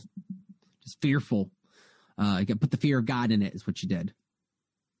you, all just fearful. You put the fear of God in it, is what you did.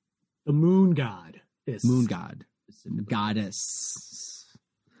 The moon god. Moon god. Goddess.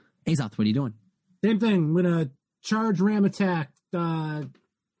 Azoth, what are you doing? Same thing. I'm going to charge ram attack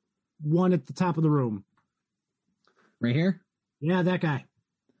one at the top of the room. Right here? Yeah, that guy.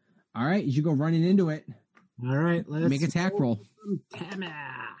 All right, you go running into it. All right, let's make attack roll. Damn it.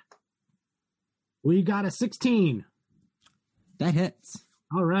 We got a 16. That hits.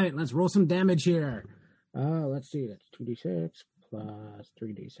 All right, let's roll some damage here. Let's see. That's 2d6 plus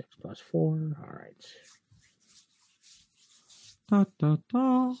 3d6 plus 4. All right. Da, da,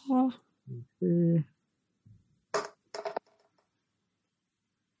 da.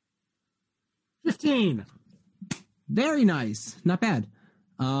 15. Very nice. Not bad.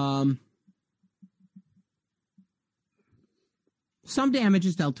 Some damage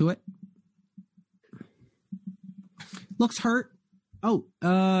is dealt to it. Looks hurt. Oh,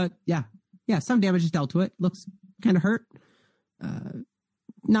 yeah. Yeah, some damage is dealt to it. Looks kind of hurt.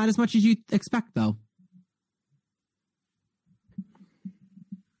 Not as much as you expect, though.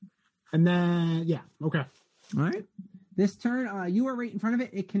 And then, yeah, okay. All right. This turn, you are right in front of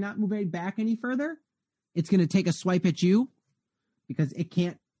it. It cannot move it back any further. It's going to take a swipe at you because it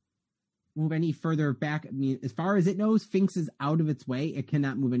can't move any further back. I mean, as far as it knows, Finks is out of its way. It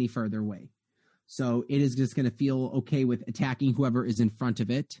cannot move any further away. So it is just going to feel okay with attacking whoever is in front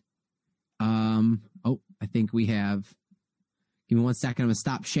of it. I think we have... Give me 1 second. I'm going to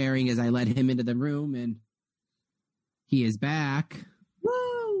stop sharing as I let him into the room, and he is back.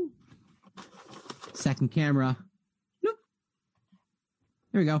 Woo! Second camera. Nope.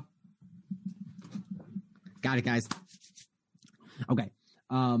 There we go. Got it, guys. Okay.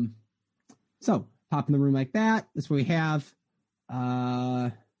 So pop in the room like that. That's what we have.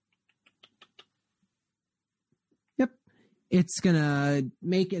 Yep. It's gonna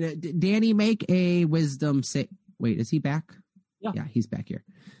make it. Danny, make a wisdom save. Wait, is he back? Yeah, he's back here.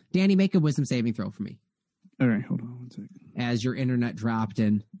 Danny, make a wisdom saving throw for me. All right, hold on 1 second. As your internet dropped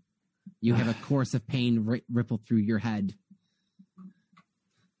and you have a course of pain ripple through your head.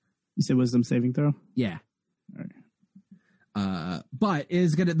 You said wisdom saving throw? Yeah. All right. But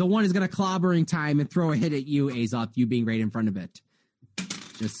the one is gonna clobbering time and throw a hit at you, Azoth, you being right in front of it.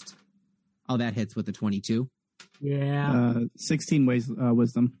 That hits with a 22. Yeah. 16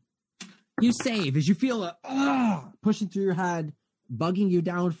 wisdom. You save as you feel it pushing through your head, bugging you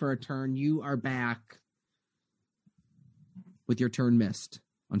down for a turn. You are back with your turn missed,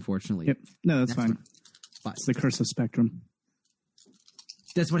 unfortunately. Yep. No, that's fine. But it's the curse of Spectrum.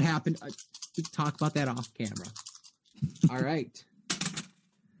 That's what happened. We can talk about that off camera. All right.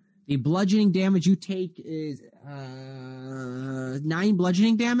 The bludgeoning damage you take is 9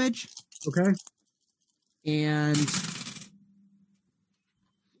 bludgeoning damage. Okay. And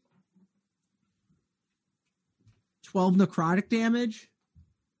 12 necrotic damage.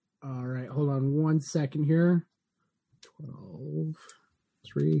 All right, hold on 1 second here. 12,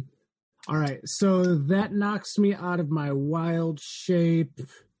 3. All right, so that knocks me out of my wild shape.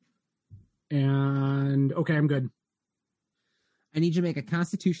 And, okay, I'm good. I need you to make a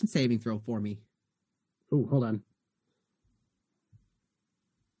Constitution saving throw for me. Oh, hold on.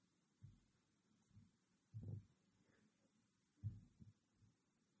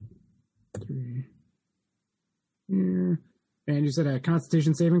 Three. Here. And you said a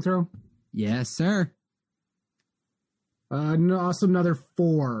Constitution saving throw? Yes, sir. No, also another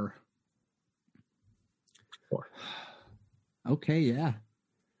 4. 4. Okay, yeah.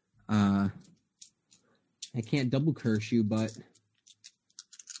 I can't double curse you, but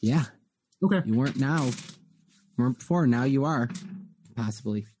yeah. Okay. You weren't now. You weren't before, now you are.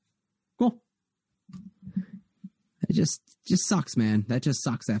 Possibly. Cool. It just sucks, man. That just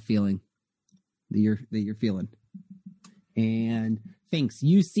sucks, that feeling that you're feeling. And thanks.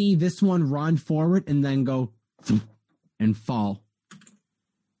 You see this one run forward and then go and fall.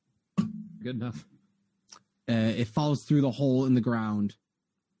 Good enough. It falls through the hole in the ground.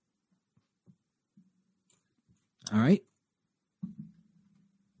 All right.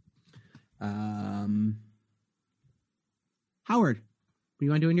 Howard, what do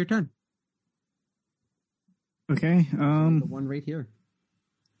you want to do in your turn? Okay. The one right here.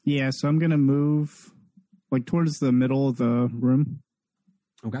 Yeah, so I'm gonna move like towards the middle of the room.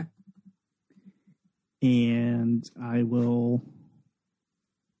 Okay. And I will.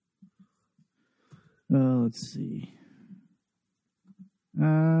 Let's see.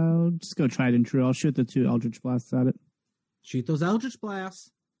 I'll just go tried and true. I'll shoot the 2 Eldritch Blasts at it. Shoot those Eldritch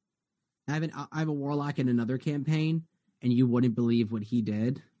Blasts. I have a Warlock in another campaign, and you wouldn't believe what he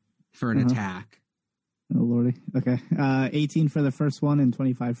did for an attack. Oh, lordy. Okay. 18 for the first one and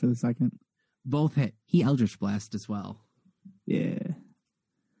 25 for the second. Both hit. He Eldritch Blast as well. Yeah.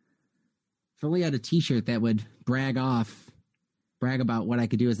 If only I had a t-shirt that would brag about what I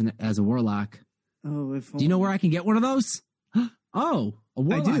could do as a Warlock. Oh, if Do you know where I can get one of those? Oh, a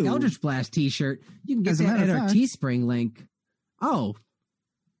Warlock do. Eldritch Blast t-shirt. You can get As a that matter at of our fact. Teespring link. Oh.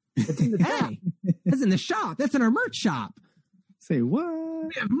 It's in the shop. Hey, that's in the shop. That's in our merch shop. Say what?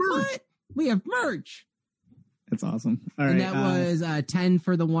 We have merch. What? We have merch. That's awesome. All right. And that was 10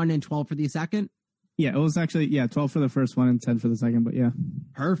 for the one and 12 for the second? Yeah, it was actually, 12 for the first one and 10 for the second, but yeah.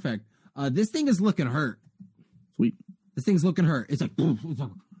 Perfect. This thing is looking hurt. Sweet. This thing's looking hurt. It's like,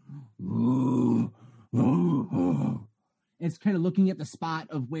 it's kind of looking at the spot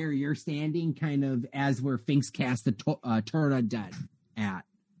of where you're standing, kind of as where Finks cast the Turn Undead at.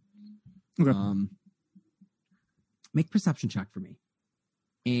 Okay. Make perception check for me.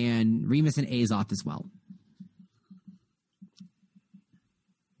 And Remus and Azoth as well.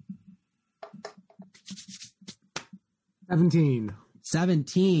 $17.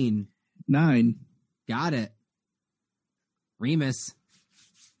 17. 9. Got it. Remus.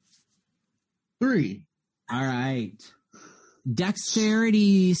 3. All right.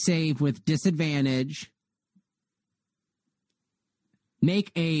 Dexterity save with disadvantage.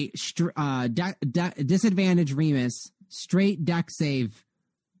 Make a disadvantage Remus. Straight dex save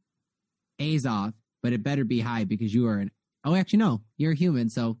Azoth, but it better be high because you are an... Oh, actually, no. You're a human,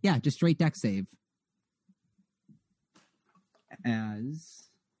 so yeah, just straight dex save. As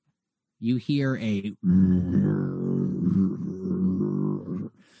you hear a...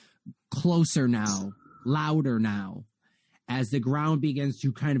 closer now, louder now, as the ground begins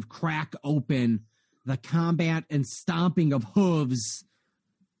to kind of crack open, the combat and stomping of hooves.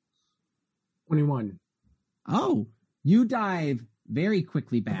 21. Oh, you dive very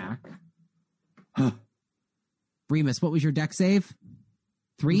quickly back. Remus, what was your dex save?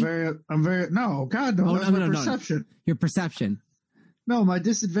 3? No, God, no, Oh, that's my perception. Your perception. No, my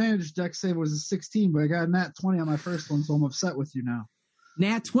disadvantage deck save was a 16, but I got a nat 20 on my first one, so I'm upset with you now.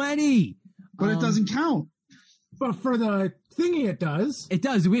 Nat 20! But it doesn't count. But for the thingy, it does. It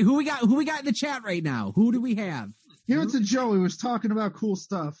does. Who we got in the chat right now? Who do we have? Give it to Joe. He was talking about cool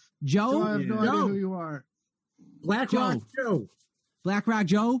stuff. Joe? I have no idea who you are. BlackRock Joe. BlackRock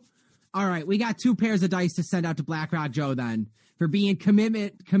Joe? All right, we got 2 pairs of dice to send out to BlackRock Joe then for being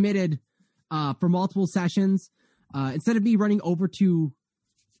committed for multiple sessions. Instead of me running over to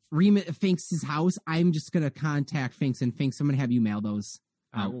Finks' house, I'm just going to contact Finks, and Finks, I'm going to have you mail those.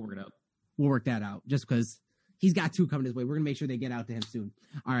 We'll work it out. We'll work that out just because he's got 2 coming his way. We're going to make sure they get out to him soon.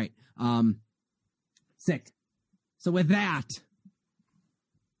 All right. Sick. So with that,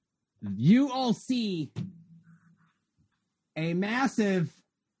 you all see a massive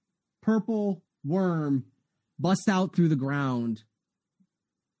purple worm bust out through the ground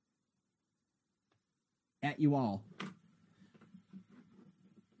at you all.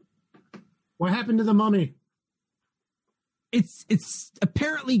 What happened to the mummy? It's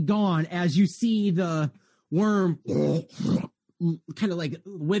apparently gone as you see the worm kind of like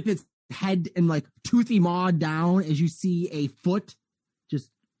whip its head and like toothy maw down as you see a foot just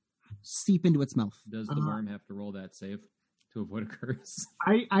seep into its mouth. Does the worm have to roll that save to avoid a curse?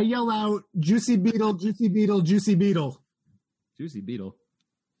 I yell out, juicy beetle, juicy beetle, juicy beetle. Juicy beetle.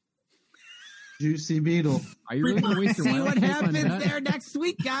 Juicy beetle. Are you really going to waste your See wild what shape on happens that? there next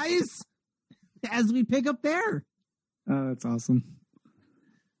week, guys, as we pick up there. Oh, that's awesome.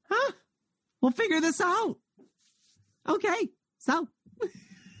 Huh? We'll figure this out. Okay. So,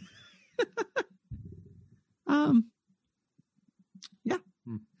 yeah.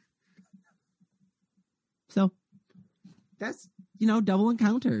 So that's, double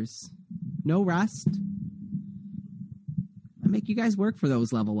encounters. No rest. I make you guys work for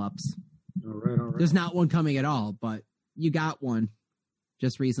those level ups. All right. There's not one coming at all, but you got one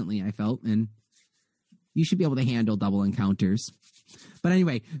just recently, I felt, and you should be able to handle double encounters. But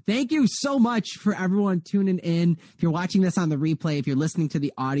anyway, thank you so much for everyone tuning in. If you're watching this on the replay, if you're listening to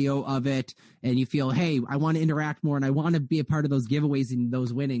the audio of it and you feel, hey, I want to interact more and I want to be a part of those giveaways and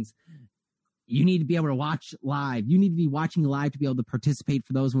those winnings, you need to be able to watch live. You need to be watching live to be able to participate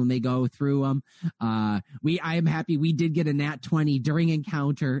for those when they go through them. I am happy we did get a nat 20 during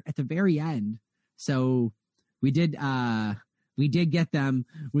encounter at the very end. So we did, we did get them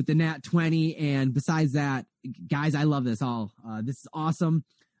with the Nat 20. And besides that, guys, I love this all. This is awesome.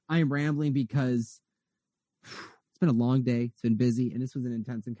 I am rambling because it's been a long day. It's been busy, and this was an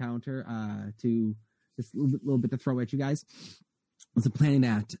intense encounter. To just a little bit to throw at you guys. I was planning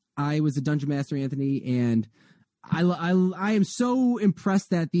that. I was a Dungeon Master, Anthony, and I am so impressed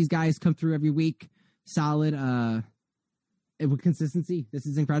that these guys come through every week, solid, with consistency. This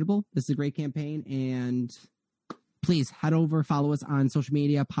is incredible. This is a great campaign, and please head over, follow us on social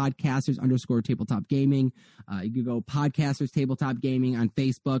media, podcasters_tabletop gaming. You can go podcasters tabletop gaming on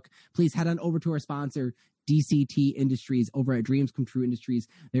Facebook. Please head on over to our sponsor, DCT Industries, over at Dreams Come True Industries.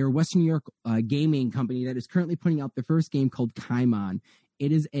 They're a Western New York gaming company that is currently putting out their first game called Kaimon.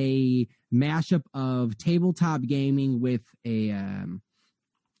 It is a mashup of tabletop gaming with a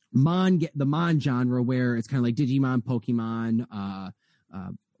the Mon genre, where it's kind of like Digimon, Pokemon,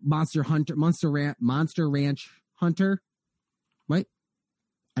 Monster Ranch Hunter. What?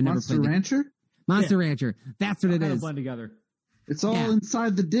 I never Monster played Rancher? Monster Rancher. That's what it Kind of is. blend together. It's all Yeah.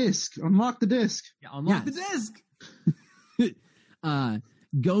 inside the disc. Unlock the disc. Yeah, unlock Yes. the disc.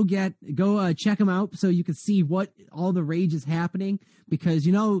 Go check them out so you can see what all the rage is happening, because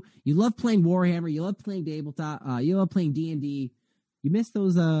you love playing Warhammer, you love playing tabletop, you love playing D&D. You miss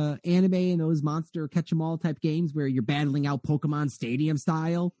those anime and those monster catch 'em all type games where you're battling out Pokemon Stadium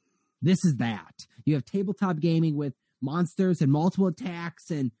style. This is that. You have tabletop gaming with monsters and multiple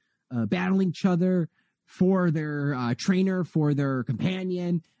attacks and battling each other for their trainer, for their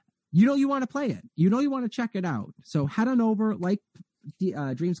companion. You want to play it. You want to check it out. So head on over, like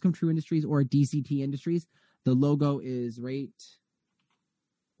Dreams Come True Industries or DCT Industries. The logo is right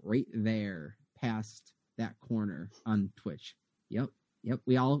there, past that corner on Twitch. Yep.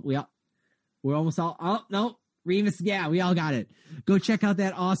 We're almost all. Oh no, Remus. Yeah, we all got it. Go check out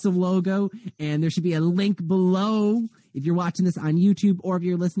that awesome logo, and there should be a link below if you're watching this on YouTube, or if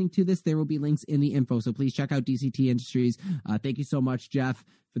you're listening to this, there will be links in the info. So please check out DCT Industries. Thank you so much, Jeff,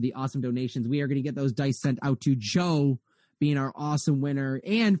 for the awesome donations. We are going to get those dice sent out to Joe, being our awesome winner,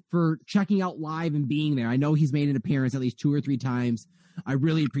 and for checking out live and being there. I know he's made an appearance at least 2 or 3 times. I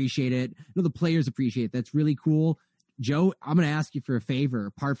really appreciate it. I know the players appreciate it. That's really cool. Joe, I'm going to ask you for a favor,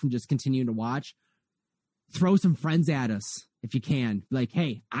 apart from just continuing to watch. Throw some friends at us if you can. Like,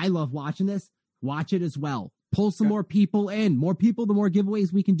 hey, I love watching this. Watch it as well. Pull some more people in. More people, the more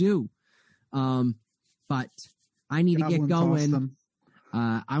giveaways we can do. But I need to get going.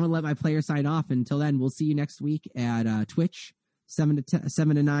 I'm going to let my player sign off. Until then, we'll see you next week at Twitch, 7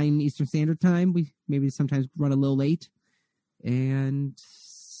 to 9 Eastern Standard Time. We maybe sometimes run a little late. And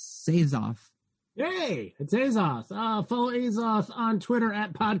saves off. Yay! It's Azoth. Follow Azoth on Twitter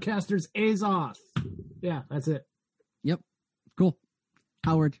at podcastersazoth. Yeah, that's it. Yep. Cool.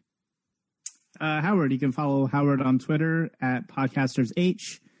 Howard. Howard, you can follow Howard on Twitter at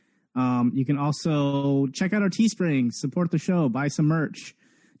podcastersh. You can also check out our Teespring, support the show, buy some merch.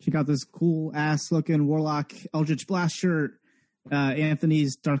 Check out this cool ass looking Warlock Eldritch Blast shirt,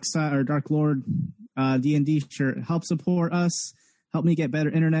 Anthony's Dark Side or Dark Lord D&D shirt. Help support us. Help me get better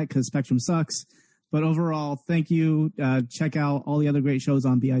internet because Spectrum sucks. But overall, thank you. Check out all the other great shows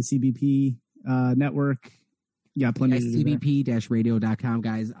on BICBP network. Yeah, plenty. BICBP-radio.com,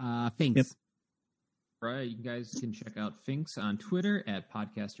 guys. Thanks. Yep. Right, you guys can check out Finks on Twitter at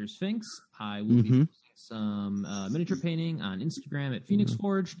PodcastersFinks. I will be posting some miniature painting on Instagram at Phoenix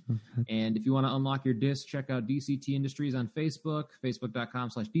Forged. And if you want to unlock your disc, check out DCT Industries on Facebook,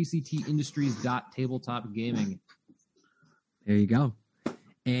 facebook.com/DCTindustries.tabletopgaming. There you go.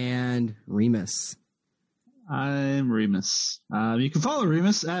 And Remus. I'm Remus. You can follow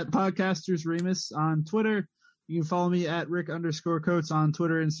Remus at Podcasters Remus on Twitter. You can follow me at Rick_Coates on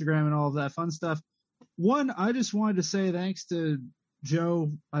Twitter, Instagram, and all of that fun stuff. One, I just wanted to say thanks to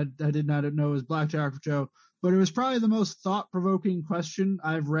Joe. I did not know it was Blackjack Joe, but it was probably the most thought-provoking question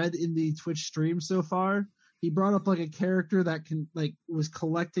I've read in the Twitch stream so far. He brought up like a character that was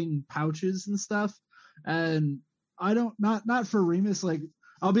collecting pouches and stuff, and I don't not for Remus. Like,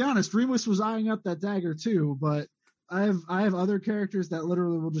 I'll be honest, Remus was eyeing up that dagger too, but I have other characters that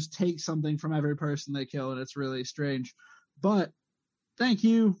literally will just take something from every person they kill, and it's really strange. But thank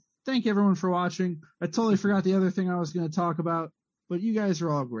you everyone for watching. I totally forgot the other thing I was going to talk about, but you guys are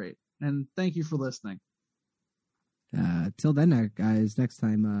all great, and thank you for listening. Till then, guys, next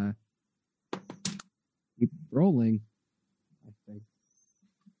time, keep rolling. I think.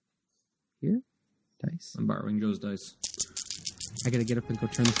 Here? Dice. I'm borrowing Joe's dice. I gotta get up and go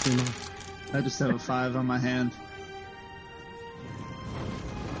turn the stream off. I just have a 5 on my hand.